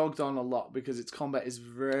gets dogged on a lot because its combat is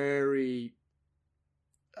very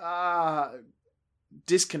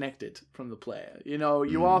disconnected from the player. You know,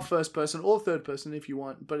 you are first person or third person if you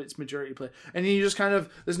want, but it's majority player. And you just kind of,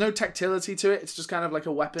 there's no tactility to it. It's just kind of like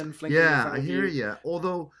a weapon flinking in front of you. Yeah, I hear you.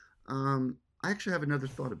 Although, I actually have another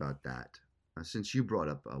thought about that, since you brought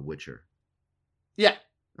up Witcher. Yeah.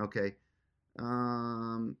 Okay.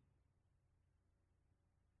 I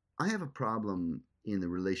have a problem in the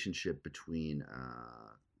relationship between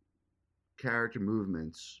character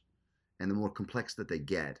movements and the more complex that they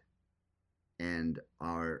get, and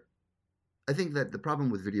I think that the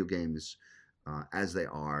problem with video games, as they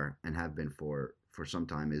are and have been for some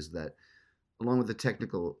time, is that along with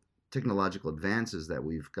the technological advances that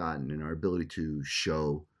we've gotten in our ability to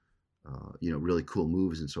show, really cool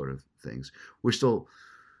moves and sort of things, we're still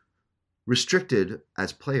restricted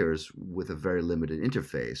as players with a very limited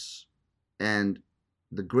interface. And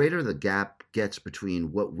the greater the gap gets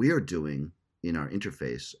between what we're doing in our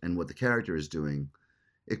interface and what the character is doing,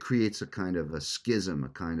 it creates a kind of a schism, a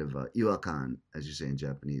kind of a iwakan, as you say in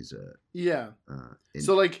Japanese.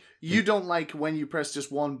 So like you don't like when you press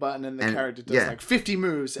just one button and the character does like 50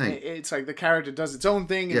 moves, and it's like the character does its own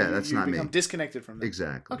thing, and that's you not become me. disconnected from that.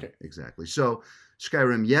 Exactly. Okay. Exactly. So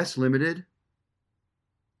Skyrim, yes, limited.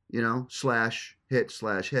 Slash hit.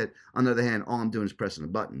 On the other hand, all I'm doing is pressing a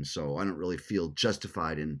button, so I don't really feel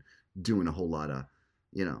justified in doing a whole lot of,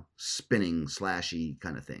 spinning, slashy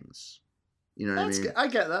kind of things. You know what I mean? I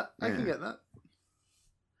get that. I can get that.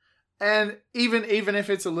 And even if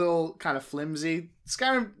it's a little kind of flimsy,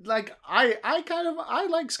 Skyrim, like I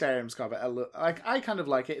like Skyrim's combat a little. Like I kind of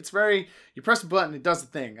like it. It's very, you press a button, it does the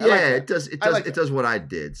thing. It does. It does what I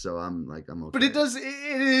did. So I'm okay. But it does. It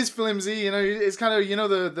is flimsy. It's kind of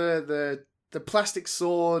the plastic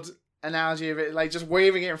sword analogy of it, like just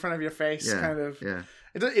waving it in front of your face. Kind of. Yeah.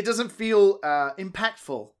 It doesn't feel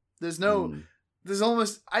impactful. There's no. There's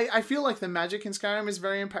almost, I feel like the magic in Skyrim is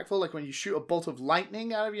very impactful. Like when you shoot a bolt of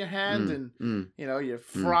lightning out of your hand and, you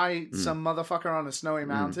fry some motherfucker on a snowy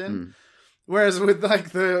mountain. Whereas with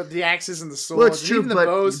like the axes and the swords, well, it's true, and even the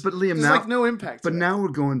bows, but Liam, there's like no impact. But now we're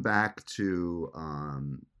going back to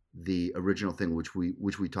the original thing which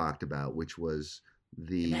we talked about, which was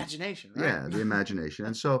the imagination, right? Yeah, the imagination.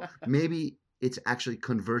 And so maybe it's actually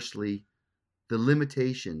conversely the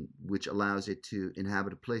limitation which allows it to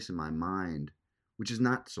inhabit a place in my mind which is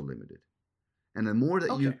not so limited. And the more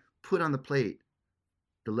that you put on the plate,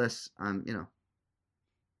 the less I'm,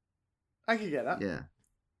 I can get that. Yeah.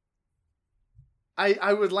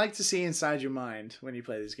 I would like to see inside your mind when you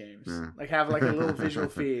play these games. Yeah. Like have like a little visual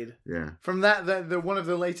feed. Yeah. From the one of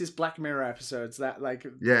the latest Black Mirror episodes, that like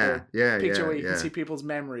picture where you can see people's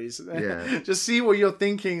memories. Yeah. Just see what you're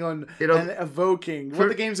thinking and evoking, what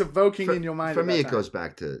the game's evoking in your mind. For me, it goes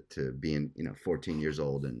back to being, 14 years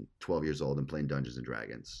old and 12 years old and playing Dungeons and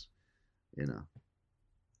Dragons,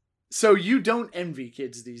 So you don't envy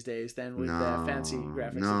kids these days then with their fancy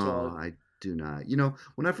graphics at all? No, I do not.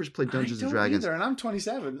 When I first played Dungeons and Dragons, either, and I'm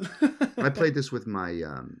 27. I played this with my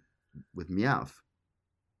with Meowth.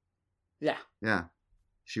 Yeah. Yeah.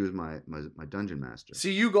 She was my dungeon master. So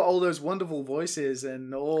you got all those wonderful voices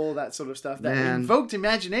and all that sort of stuff that invoked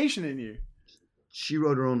imagination in you. She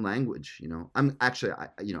wrote her own language, I'm actually, I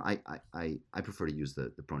prefer to use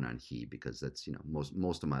the pronoun he because that's,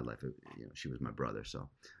 most of my life, she was my brother, so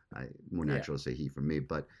more natural to say he for me.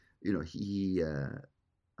 But he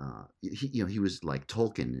was like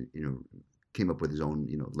Tolkien, came up with his own,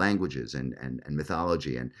 languages and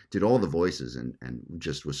mythology and did all the voices and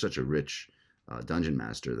just was such a rich dungeon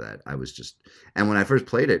master that I was just, and when I first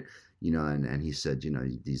played it, and he said,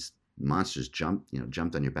 these monsters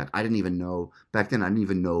jumped on your back. I didn't even know back then. I didn't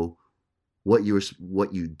even know what you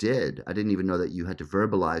did. I didn't even know that you had to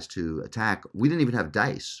verbalize to attack. We didn't even have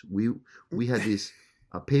dice. We had these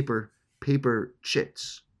paper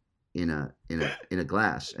chits in a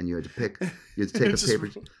glass, and you had to take a paper.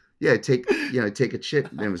 Yeah, take a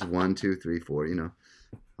chit. And it was 1, 2, 3, 4.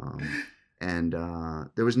 And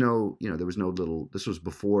there was no little. This was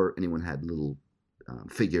before anyone had little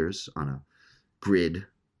figures on a grid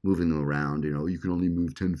moving them around. You can only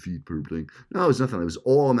move 10 feet per thing. No, it was nothing. It was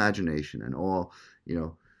all imagination and all.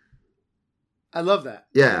 I love that.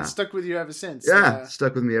 Yeah. It's stuck with you ever since. Yeah,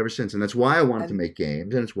 stuck with me ever since. And that's why I wanted to make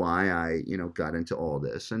games. And it's why I, got into all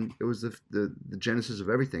this. And it was the genesis of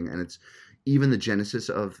everything. And it's even the genesis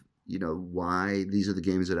of, why these are the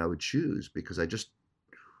games that I would choose. Because I just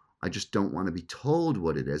don't want to be told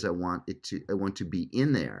what it is. I want to be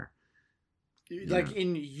in there. Like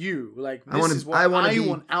in you. Like this is what I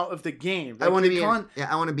want out of the game. Like, I want to be I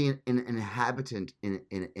want to be an inhabitant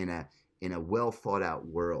in in a well thought out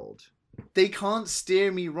world. They can't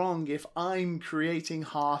steer me wrong if I'm creating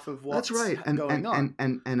half of what's That's right. And, going on.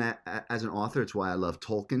 And as an author, it's why I love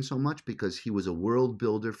Tolkien so much, because he was a world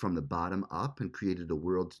builder from the bottom up and created a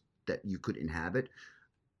world that you could inhabit.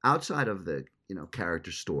 Outside of the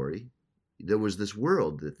character story, there was this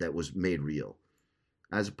world that was made real,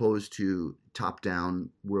 as opposed to top-down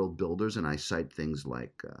world builders. And I cite things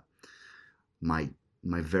like my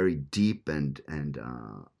very deep and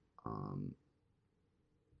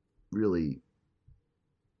really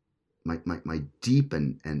my deep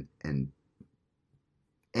and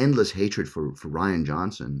endless hatred for Rian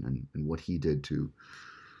Johnson and what he did to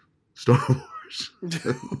Star Wars.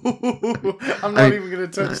 I'm not even going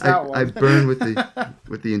to touch that one. I burn with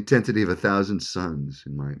the intensity of 1,000 suns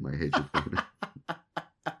in my hatred for him.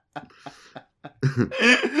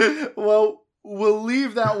 Well, we'll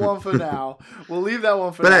leave that one for now.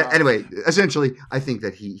 But anyway, essentially, I think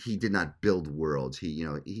that he did not build worlds. He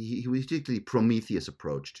was particularly Prometheus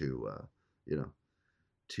approach to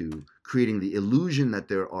to creating the illusion that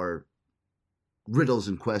there are riddles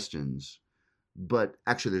and questions, but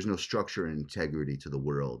actually there's no structure and integrity to the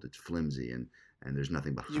world. It's flimsy and there's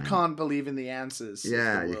nothing behind. You can't believe in the answers.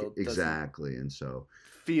 Yeah, exactly. And so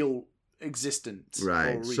feel existent.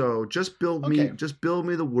 Right. So just build me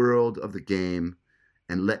the world of the game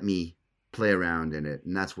and let me play around in it.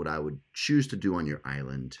 And that's what I would choose to do on your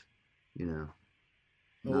island,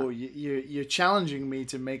 Oh, you're challenging me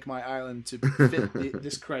to make my island to fit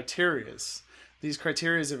these criterias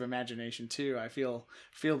of imagination too. I feel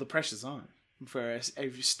the pressure's on for a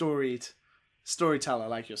storyteller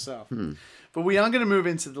like yourself. But we are going to move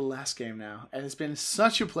into the last game now, and it's been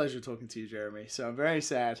such a pleasure talking to you, Jeremy. So I'm very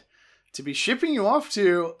sad to be shipping you off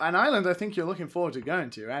to an island I think you're looking forward to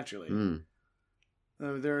going to. Actually,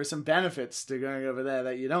 there are some benefits to going over there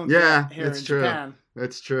that you don't get here in Japan.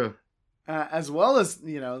 That's true. As well as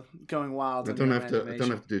going wild. I don't have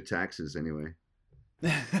to do taxes anyway.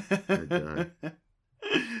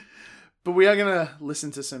 But we are gonna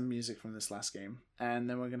listen to some music from this last game, and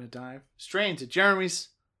then we're gonna dive straight into Jeremy's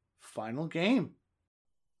final game.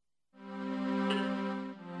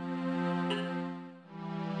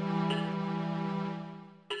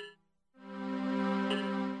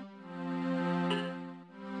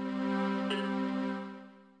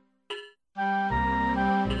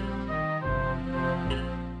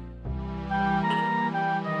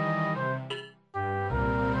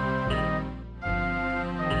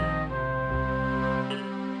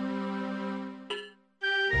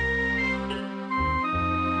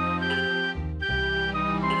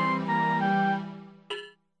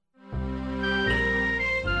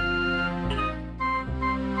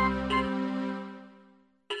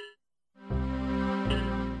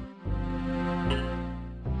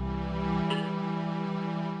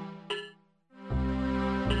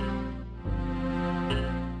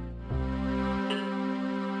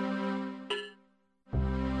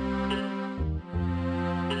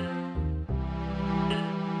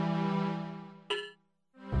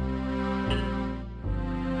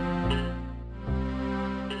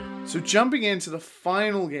 So jumping into the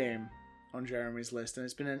final game on Jeremy's list, and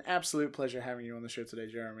it's been an absolute pleasure having you on the show today,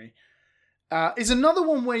 Jeremy, is another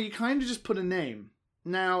one where you kind of just put a name.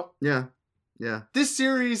 Now, yeah, this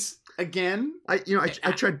series again. I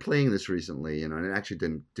tried playing this recently, and it actually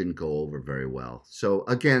didn't go over very well. So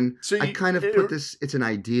again, I kind of put this. It's an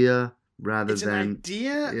idea rather than an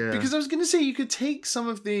idea. Yeah. Because I was going to say you could take some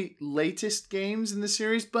of the latest games in the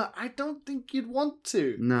series, but I don't think you'd want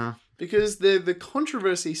to. No. Because the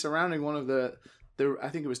controversy surrounding one of the I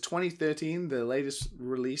think it was 2013, the latest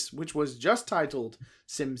release, which was just titled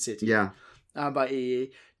SimCity. Yeah. By EA,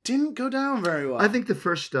 didn't go down very well. I think the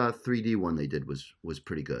first 3D one they did was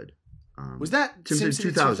pretty good. Was that SimCity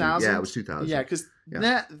 2000? Yeah, it was 2000. Yeah, because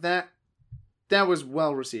that was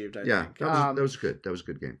well received, I think. That was good. That was a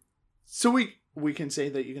good game. So we can say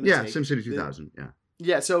that you're going to take... SimCity 2000,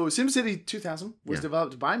 Yeah, so SimCity 2000 was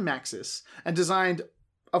developed by Maxis and designed,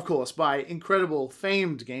 of course, by incredible,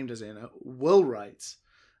 famed game designer Will Wright,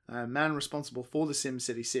 a man responsible for the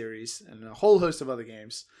SimCity series and a whole host of other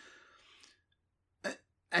games.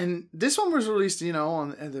 And this one was released,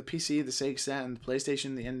 on the PC, the Sega Saturn, and the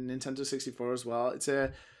PlayStation, the Nintendo 64 as well. It's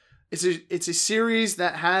a series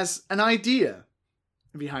that has an idea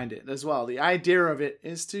behind it as well. The idea of it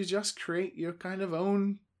is to just create your kind of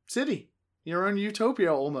own city. Your own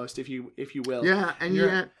utopia, almost, if you will. Yeah, and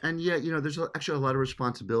yet, there's actually a lot of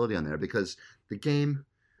responsibility on there because the game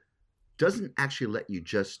doesn't actually let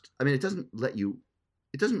you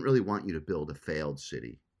it doesn't really want you to build a failed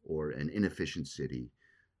city or an inefficient city.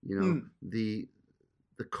 The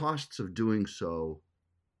costs of doing so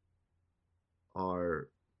are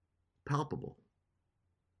palpable.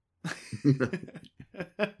 I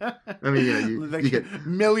mean, you get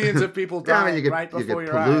millions of people dying right before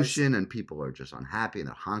your eyes. You get pollution, and people are just unhappy, and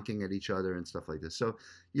they're honking at each other and stuff like this. So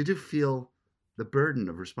you do feel the burden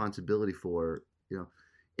of responsibility for,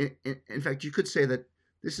 in fact, you could say that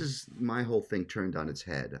this is my whole thing turned on its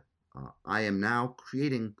head. I am now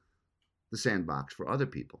creating the sandbox for other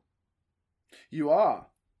people. You are.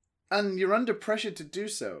 And you're under pressure to do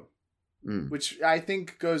so. Which I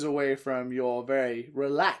think goes away from your very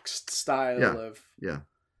relaxed style of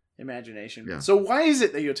imagination. Yeah. So why is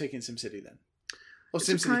it that you're taking SimCity then? Or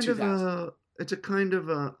SimCity 2000? It's a kind of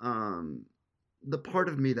the part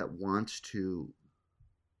of me that wants to.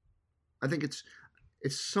 I think it's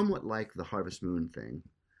somewhat like the Harvest Moon thing,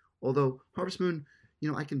 although Harvest Moon,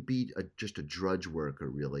 I can be just a drudge worker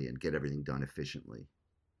really and get everything done efficiently.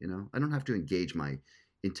 I don't have to engage my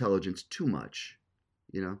intelligence too much.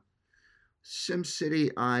 SimCity,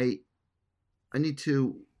 I need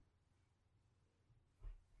to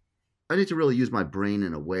really use my brain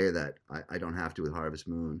in a way that I don't have to with Harvest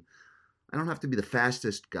Moon. I don't have to be the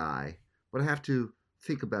fastest guy, but I have to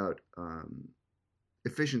think about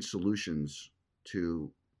efficient solutions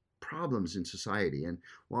to problems in society. And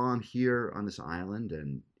while I'm here on this island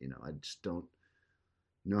and, I just don't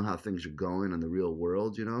know how things are going in the real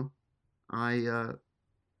world, I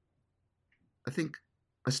think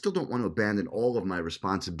I still don't want to abandon all of my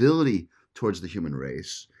responsibility towards the human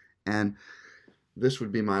race. And this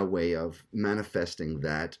would be my way of manifesting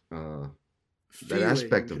that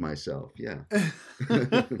aspect of myself. Yeah.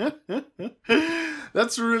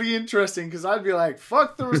 That's really interesting because I'd be like,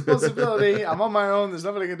 fuck the responsibility. I'm on my own. There's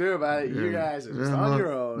nothing I can do about it. You guys are just on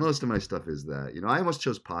your own. Most of my stuff is that. I almost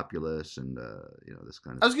chose Populous and, this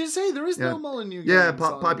kind of I was going to say, there is no Molyneux games. Yeah,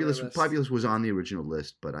 Populous was on the original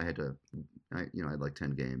list, but I had to, I had like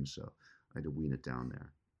 10 games, so I had to wean it down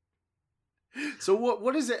there. So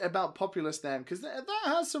what is it about Populous then? Because that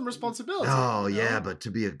has some responsibility. Oh, yeah, but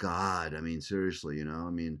to be a god, I mean, seriously,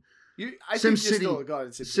 I think you're still a god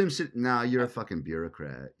in SimCity. No, you're a fucking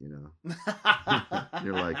bureaucrat, You're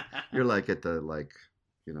like at the,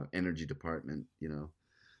 energy department, No,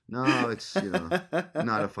 it's,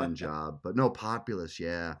 not a fun job. But no, Populous,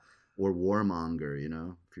 yeah. Or Warmonger,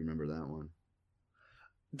 if you remember that one.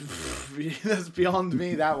 That's beyond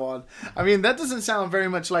me, that one. I mean, that doesn't sound very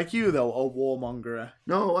much like you though, a warmongerer.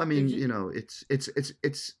 No, I mean, it's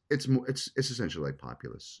essentially like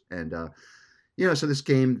Populous. And so this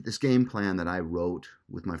game plan that I wrote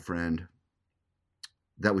with my friend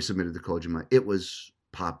that we submitted to Kojima, it was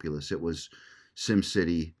Populous, it was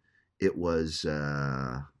SimCity, it was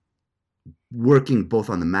working both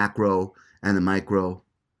on the macro and the micro.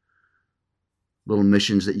 Little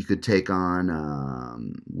missions that you could take on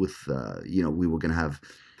with, we were going to have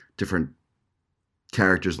different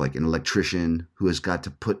characters like an electrician who has got to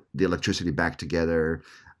put the electricity back together.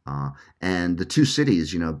 And the two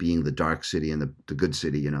cities, being the dark city and the good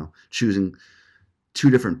city, choosing two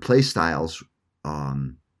different play styles.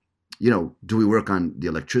 Do we work on the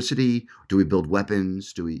electricity? Do we build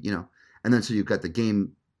weapons? Do we, and then so you've got the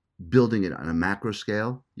game building it on a macro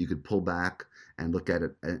scale. You could pull back and look at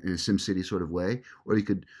it in a SimCity sort of way, or you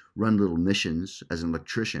could run little missions as an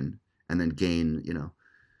electrician and then gain,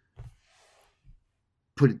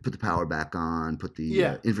 put the power back on, put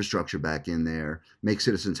the infrastructure back in there, make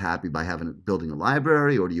citizens happy by building a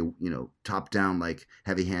library, or do you, top down like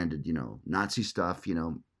heavy-handed, Nazi stuff,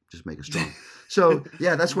 just make it strong. So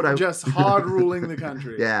yeah, that's what just hard ruling the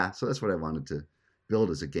country. Yeah, so that's what I wanted to build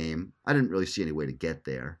as a game. I didn't really see any way to get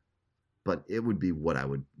there. But it would be what I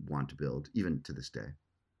would want to build, even to this day.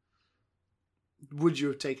 Would you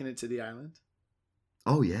have taken it to the island?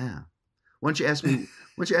 Oh yeah. Why don't you ask me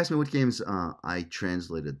what games I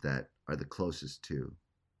translated that are the closest to?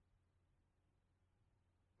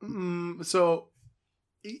 So,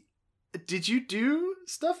 did you do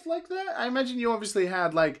stuff like that? I imagine you obviously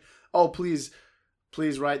had like, oh please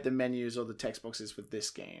write the menus or the text boxes for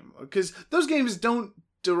this game, because those games don't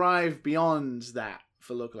derive beyond that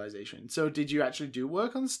for localization. So did you actually do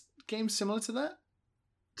work on games similar to that?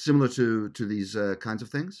 Similar to these kinds of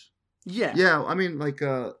things? Yeah. Yeah, I mean, like,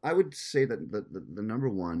 I would say that the number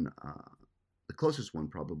one, the closest one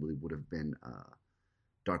probably would have been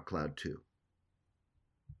Dark Cloud 2.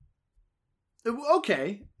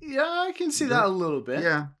 Okay. Yeah, I can see that a little bit.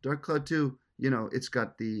 Yeah, Dark Cloud 2, it's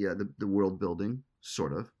got the world building,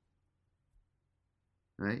 sort of.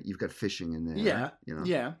 Right? You've got fishing in there. Yeah.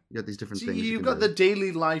 Yeah. You got these different things. You've got the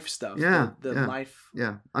daily life stuff. Yeah. The life.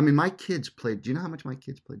 Yeah. I mean, my kids played. Do you know how much my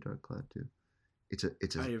kids played Dark Cloud 2?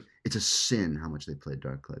 it's a sin how much they played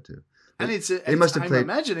Dark Cloud 2. And I'm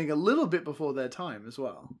imagining a little bit before their time as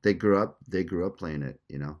well. They grew up playing it,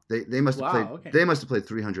 you know. They must have played they must have played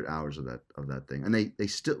 300 hours of that thing. And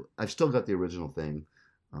I've still got the original thing.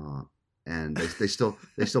 And they still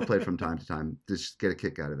play it from time to time. Just get a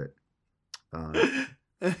kick out of it.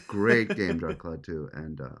 Great game, Dark Cloud 2,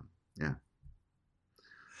 and yeah.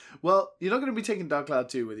 Well, you're not going to be taking Dark Cloud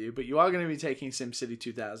 2 with you, but you are going to be taking SimCity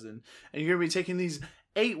 2000, and you're going to be taking these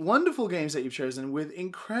 8 wonderful games that you've chosen with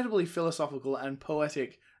incredibly philosophical and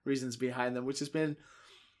poetic reasons behind them, which has been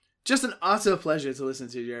just an utter pleasure to listen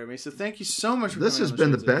to, Jeremy. So thank you so much for this coming has on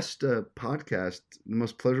been the today. best podcast, the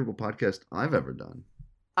most pleasurable podcast I've ever done.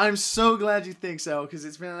 I'm so glad you think so, because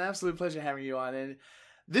it's been an absolute pleasure having you on. And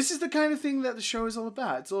this is the kind of thing that the show is all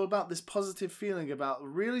about. It's all about this positive feeling, about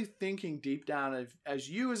really thinking deep down as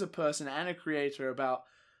you as a person and a creator about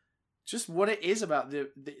just what it is about the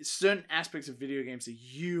certain aspects of video games that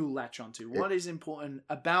you latch onto. What is important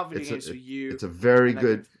about video games for you? It's a very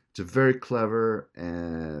good, it's a very clever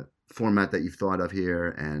format that you've thought of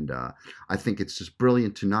here. And I think it's just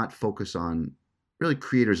brilliant to not focus on really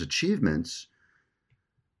creators' achievements,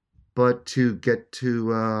 but to get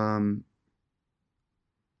to, I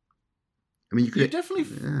mean, you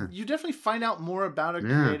definitely find out more about a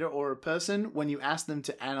creator or a person when you ask them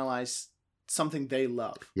to analyze something they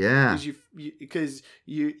love. Yeah. Because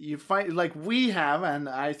you find, like we have, and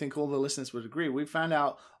I think all the listeners would agree, we found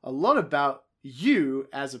out a lot about you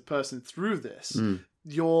as a person through this.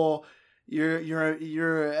 Your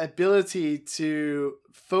ability to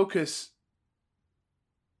focus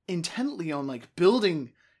intently on like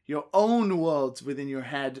building your own worlds within your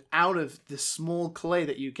head out of the small clay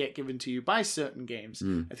that you get given to you by certain games,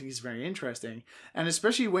 I think is very interesting. And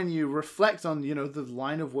especially when you reflect on, you know, the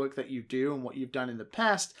line of work that you do and what you've done in the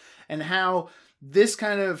past, and how this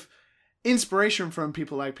kind of inspiration from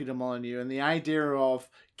people like Peter Molyneux and the idea of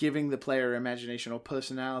giving the player imagination or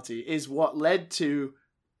personality is what led to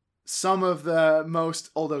some of the most,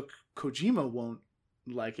 although Kojima won't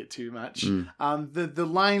like it too much, the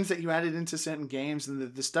lines that you added into certain games,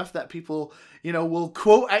 and the stuff that people, you know, will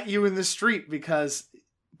quote at you in the street because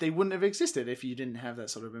they wouldn't have existed if you didn't have that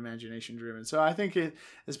sort of imagination driven. So I think it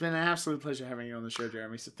has been an absolute pleasure having you on the show,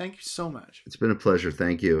 Jeremy. So thank you so much. It's been a pleasure.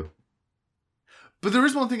 Thank you. But there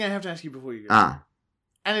is one thing I have to ask you before you go.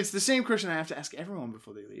 And it's the same question I have to ask everyone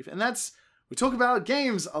before they leave. And that's, we talk about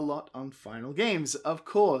games a lot on Final Games, of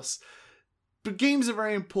course. But games are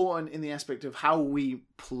very important in the aspect of how we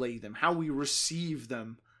play them, how we receive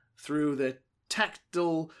them through the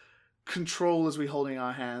tactile control as we're holding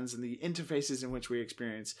our hands and the interfaces in which we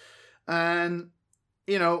experience. And,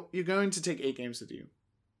 you know, you're going to take 8 games with you.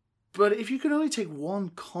 But if you could only take one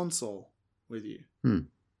console with you,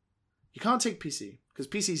 you can't take PC, because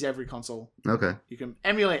PC is every console. Okay. You can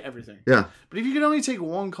emulate everything. Yeah. But if you could only take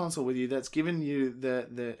one console with you that's given you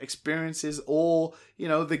the experiences or, you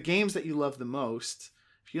know, the games that you love the most,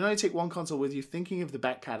 if you can only take one console with you, thinking of the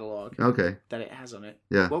back catalog that it has on it,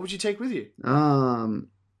 what would you take with you? The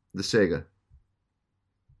Sega.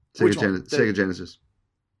 Sega Genesis.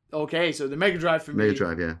 Okay, so the Mega Drive for me. Mega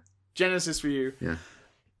Drive, yeah. Genesis for you. Yeah.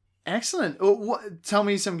 Excellent. Tell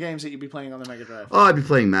me some games that you'd be playing on the Mega Drive. Oh, I'd be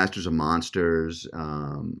playing Masters of Monsters.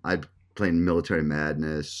 I'd be playing Military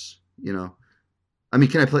Madness. You know, I mean,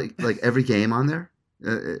 can I play like every game on there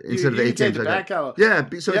instead of 8 games? Yeah,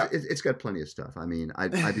 so it's got plenty of stuff. I mean,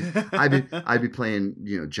 I'd be playing,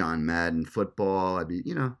 you know, John Madden football. I'd be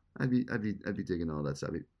digging all that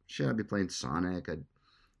stuff. I'd be playing Sonic.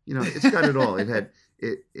 It's got it all.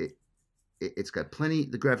 It's got plenty.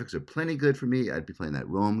 The graphics are plenty good for me. I'd be playing that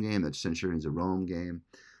Rome game. That Centurion's a Rome game.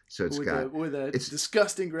 So it's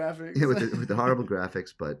disgusting graphics. Yeah, with the horrible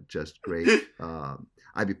graphics, but just great.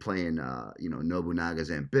 I'd be playing, Nobunaga's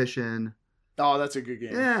Ambition. Oh, that's a good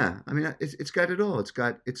game. Yeah, I mean, it's got it all. It's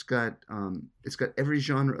got every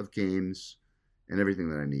genre of games, and everything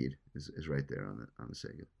that I need is right there on the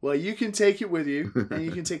Sega. Well, you can take it with you, and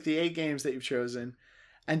you can take the 8 games that you've chosen.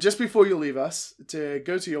 And just before you leave us, to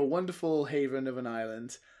go to your wonderful haven of an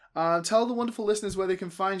island, tell the wonderful listeners where they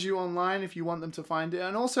can find you online if you want them to find it,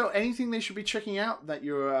 and also anything they should be checking out that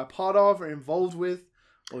you're a part of or involved with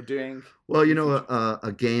or doing. Well, you know,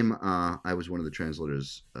 a game I was one of the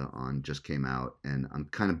translators on just came out, and I'm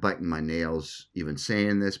kind of biting my nails even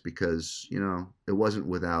saying this because, you know, it wasn't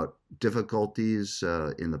without difficulties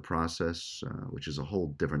in the process, which is a whole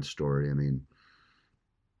different story. I mean,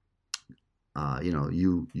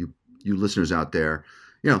 you listeners out there,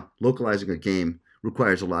 localizing a game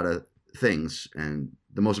requires a lot of things, and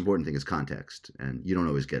the most important thing is context, and you don't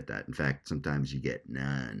always get that. In fact, sometimes you get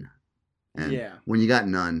none. And when you got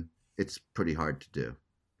none, it's pretty hard to do.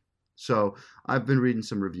 So I've been reading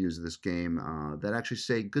some reviews of this game that actually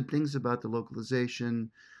say good things about the localization,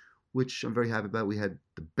 which I'm very happy about. We had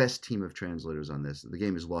the best team of translators on this. The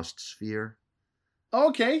game is Lost Sphere.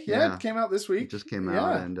 Okay, Yeah. it came out this week. It just came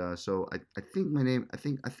out, and so I think my name. I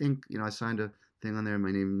think I signed a thing on there.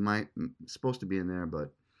 My name might supposed to be in there,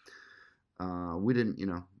 but we didn't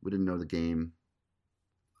know the game.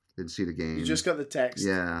 Didn't see the game. You just got the text.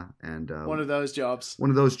 Yeah, and one of those jobs. One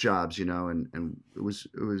of those jobs, and it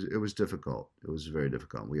was difficult. It was very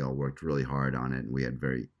difficult. We all worked really hard on it, and we had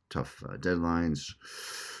very tough deadlines.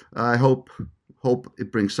 I hope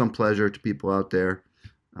it brings some pleasure to people out there.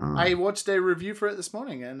 I watched a review for it this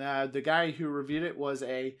morning, and the guy who reviewed it was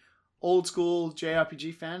a old school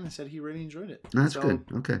JRPG fan and said he really enjoyed it. That's good.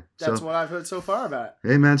 Okay. That's what I've heard so far about it.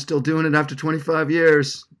 Hey, man, still doing it after 25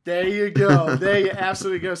 years. There you go. There you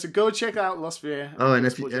absolutely go. So go check out Lost Sphere. Oh, and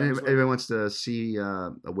if anyone wants to see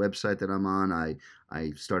a website that I'm on,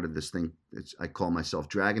 I started this thing. I call myself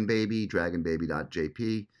Dragon Baby,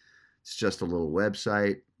 dragonbaby.jp. It's just a little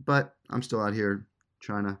website, but I'm still out here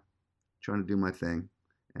trying to do my thing.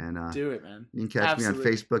 And do it, man. You can catch me on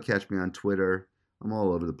Facebook, catch me on Twitter. I'm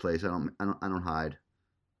all over the place. I don't hide.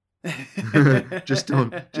 just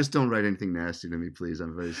don't write anything nasty to me, please.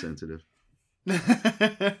 I'm very sensitive.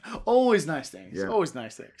 Always nice things. Yeah. Always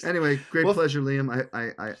nice things. Anyway, great pleasure, Liam.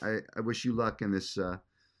 I wish you luck in this.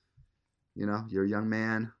 You're a young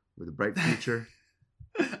man with a bright future.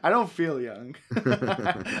 I don't feel young,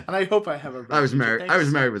 and I hope I have a. I was married. I was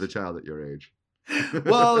married with a child at your age.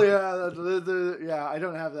 Well, yeah, yeah. I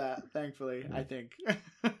don't have that, thankfully. I think.